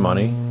cost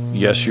money.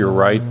 Yes, you're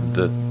right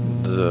that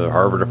the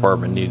Harbor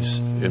Department needs,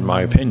 in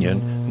my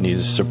opinion,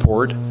 needs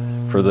support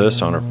for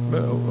this on a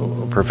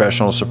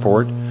professional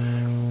support.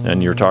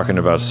 And you're talking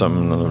about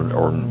some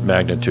or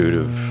magnitude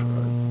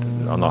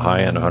of, on the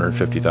high end,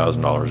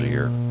 $150,000 a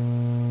year.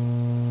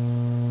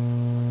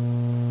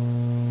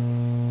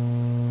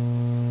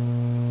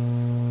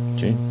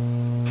 Gene?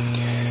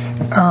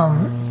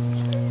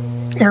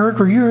 Eric,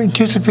 were you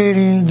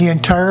anticipating the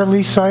entire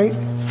lease site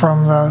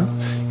from the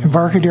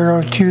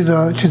Embarcadero to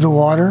the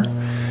water,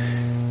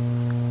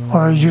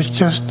 or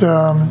just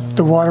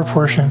the water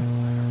portion?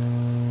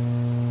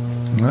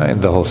 Right,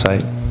 the whole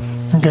site.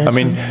 Okay. I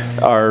mean,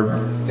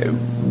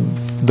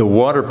 the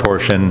water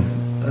portion.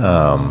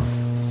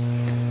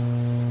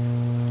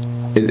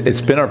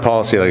 It's been our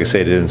policy, like I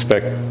say, to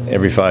inspect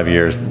every 5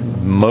 years.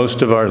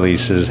 Most of our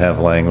leases have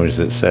language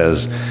that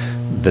says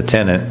the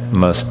tenant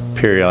must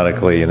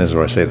periodically, and this is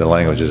where I say the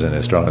language isn't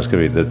as strong as it could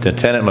be, the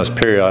tenant must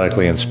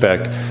periodically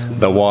inspect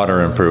the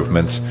water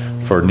improvements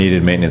for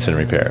needed maintenance and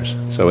repairs.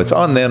 So it's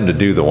on them to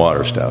do the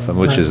water stuff, and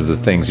which is the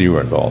things you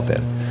were involved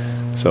in.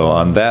 So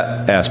on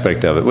that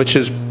aspect of it, which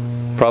is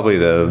probably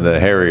the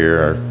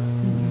hairier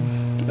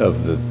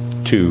of the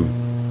two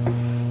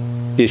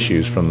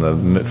issues from a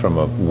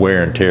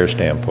wear and tear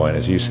standpoint,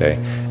 as you say,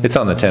 it's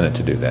on the tenant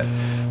to do that.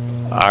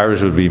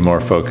 Ours would be more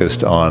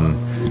focused on,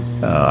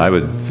 I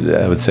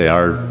would say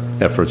our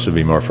efforts would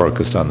be more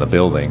focused on the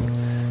building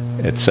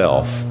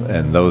itself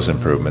and those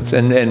improvements,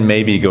 and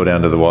maybe go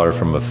down to the water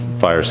from a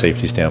fire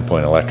safety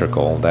standpoint,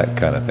 electrical, that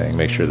kind of thing.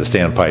 Make sure the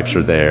standpipes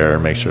are there,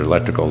 make sure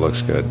electrical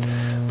looks good,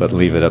 but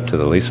leave it up to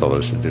the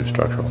leaseholders to do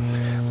structural.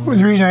 Well,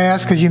 the reason I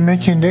ask is you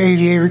mentioned the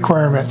ADA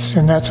requirements,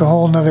 and that's a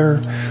whole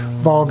nother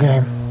ball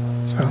game.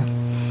 So.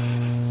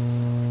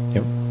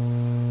 Yep.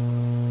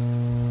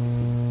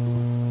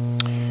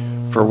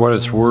 For what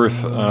it's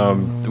worth,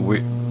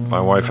 my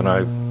wife and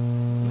I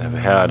have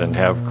had and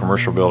have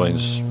commercial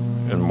buildings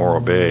in Morro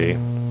Bay,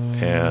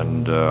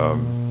 and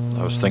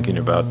I was thinking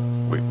about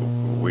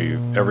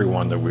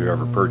everyone that we've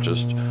ever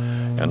purchased,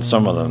 and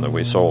some of them that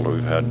we sold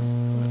we've had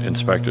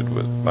inspected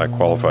by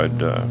qualified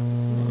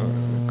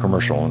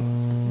commercial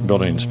and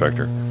building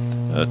inspector.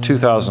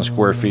 2,000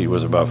 square feet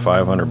was about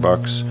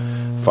 $500.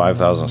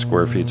 5,000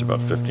 square feet is about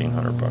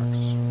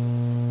 $1,500.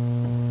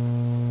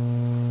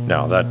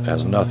 Now that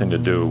has nothing to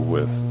do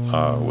with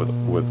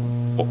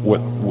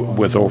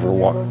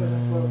overwater.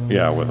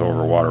 Yeah, with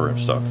overwater and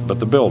stuff.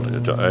 But a building,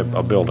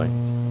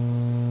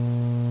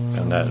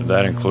 and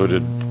that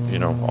included, you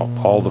know,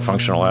 all the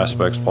functional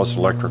aspects plus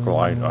electrical.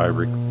 I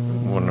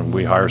when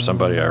we hire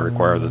somebody, I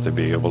require that they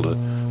be able to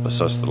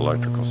assess the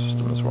electrical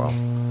system as well.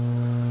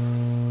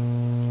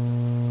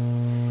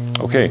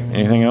 Okay,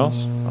 anything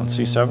else on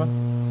C7?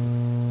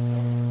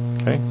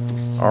 Okay,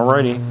 all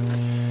righty.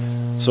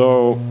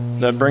 So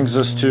that brings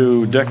us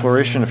to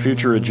declaration of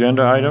future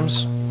agenda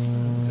items.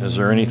 Is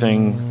there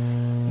anything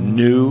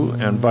new?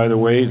 And by the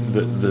way,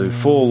 the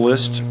full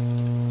list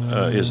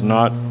is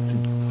not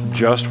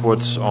just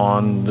what's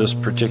on this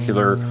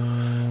particular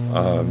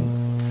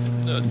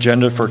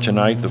agenda for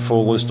tonight. The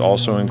full list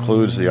also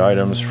includes the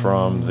items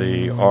from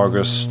the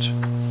August,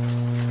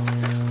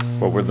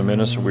 what were the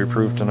minutes that we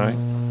approved tonight?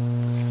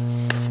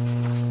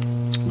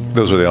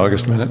 Those are the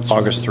August minutes?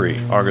 August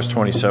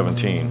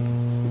 2017.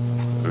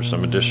 There's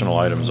some additional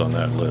items on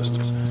that list.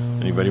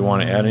 Anybody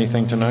want to add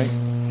anything tonight?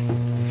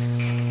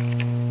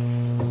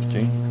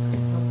 Gene?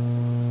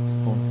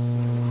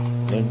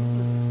 Lynn?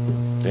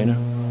 Dana?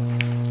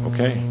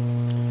 Okay.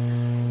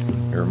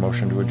 Your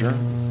motion to adjourn?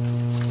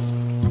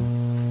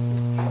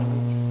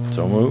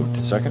 So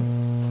moved. Second?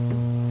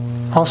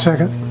 I'll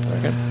second.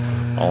 Second.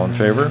 All in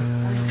favor?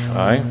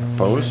 Aye.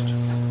 Opposed?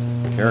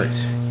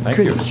 Carries. Thank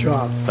you. Good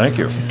job. Thank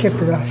you. Kept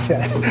your mouth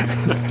shut.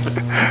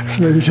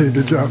 No, you did a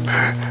good job.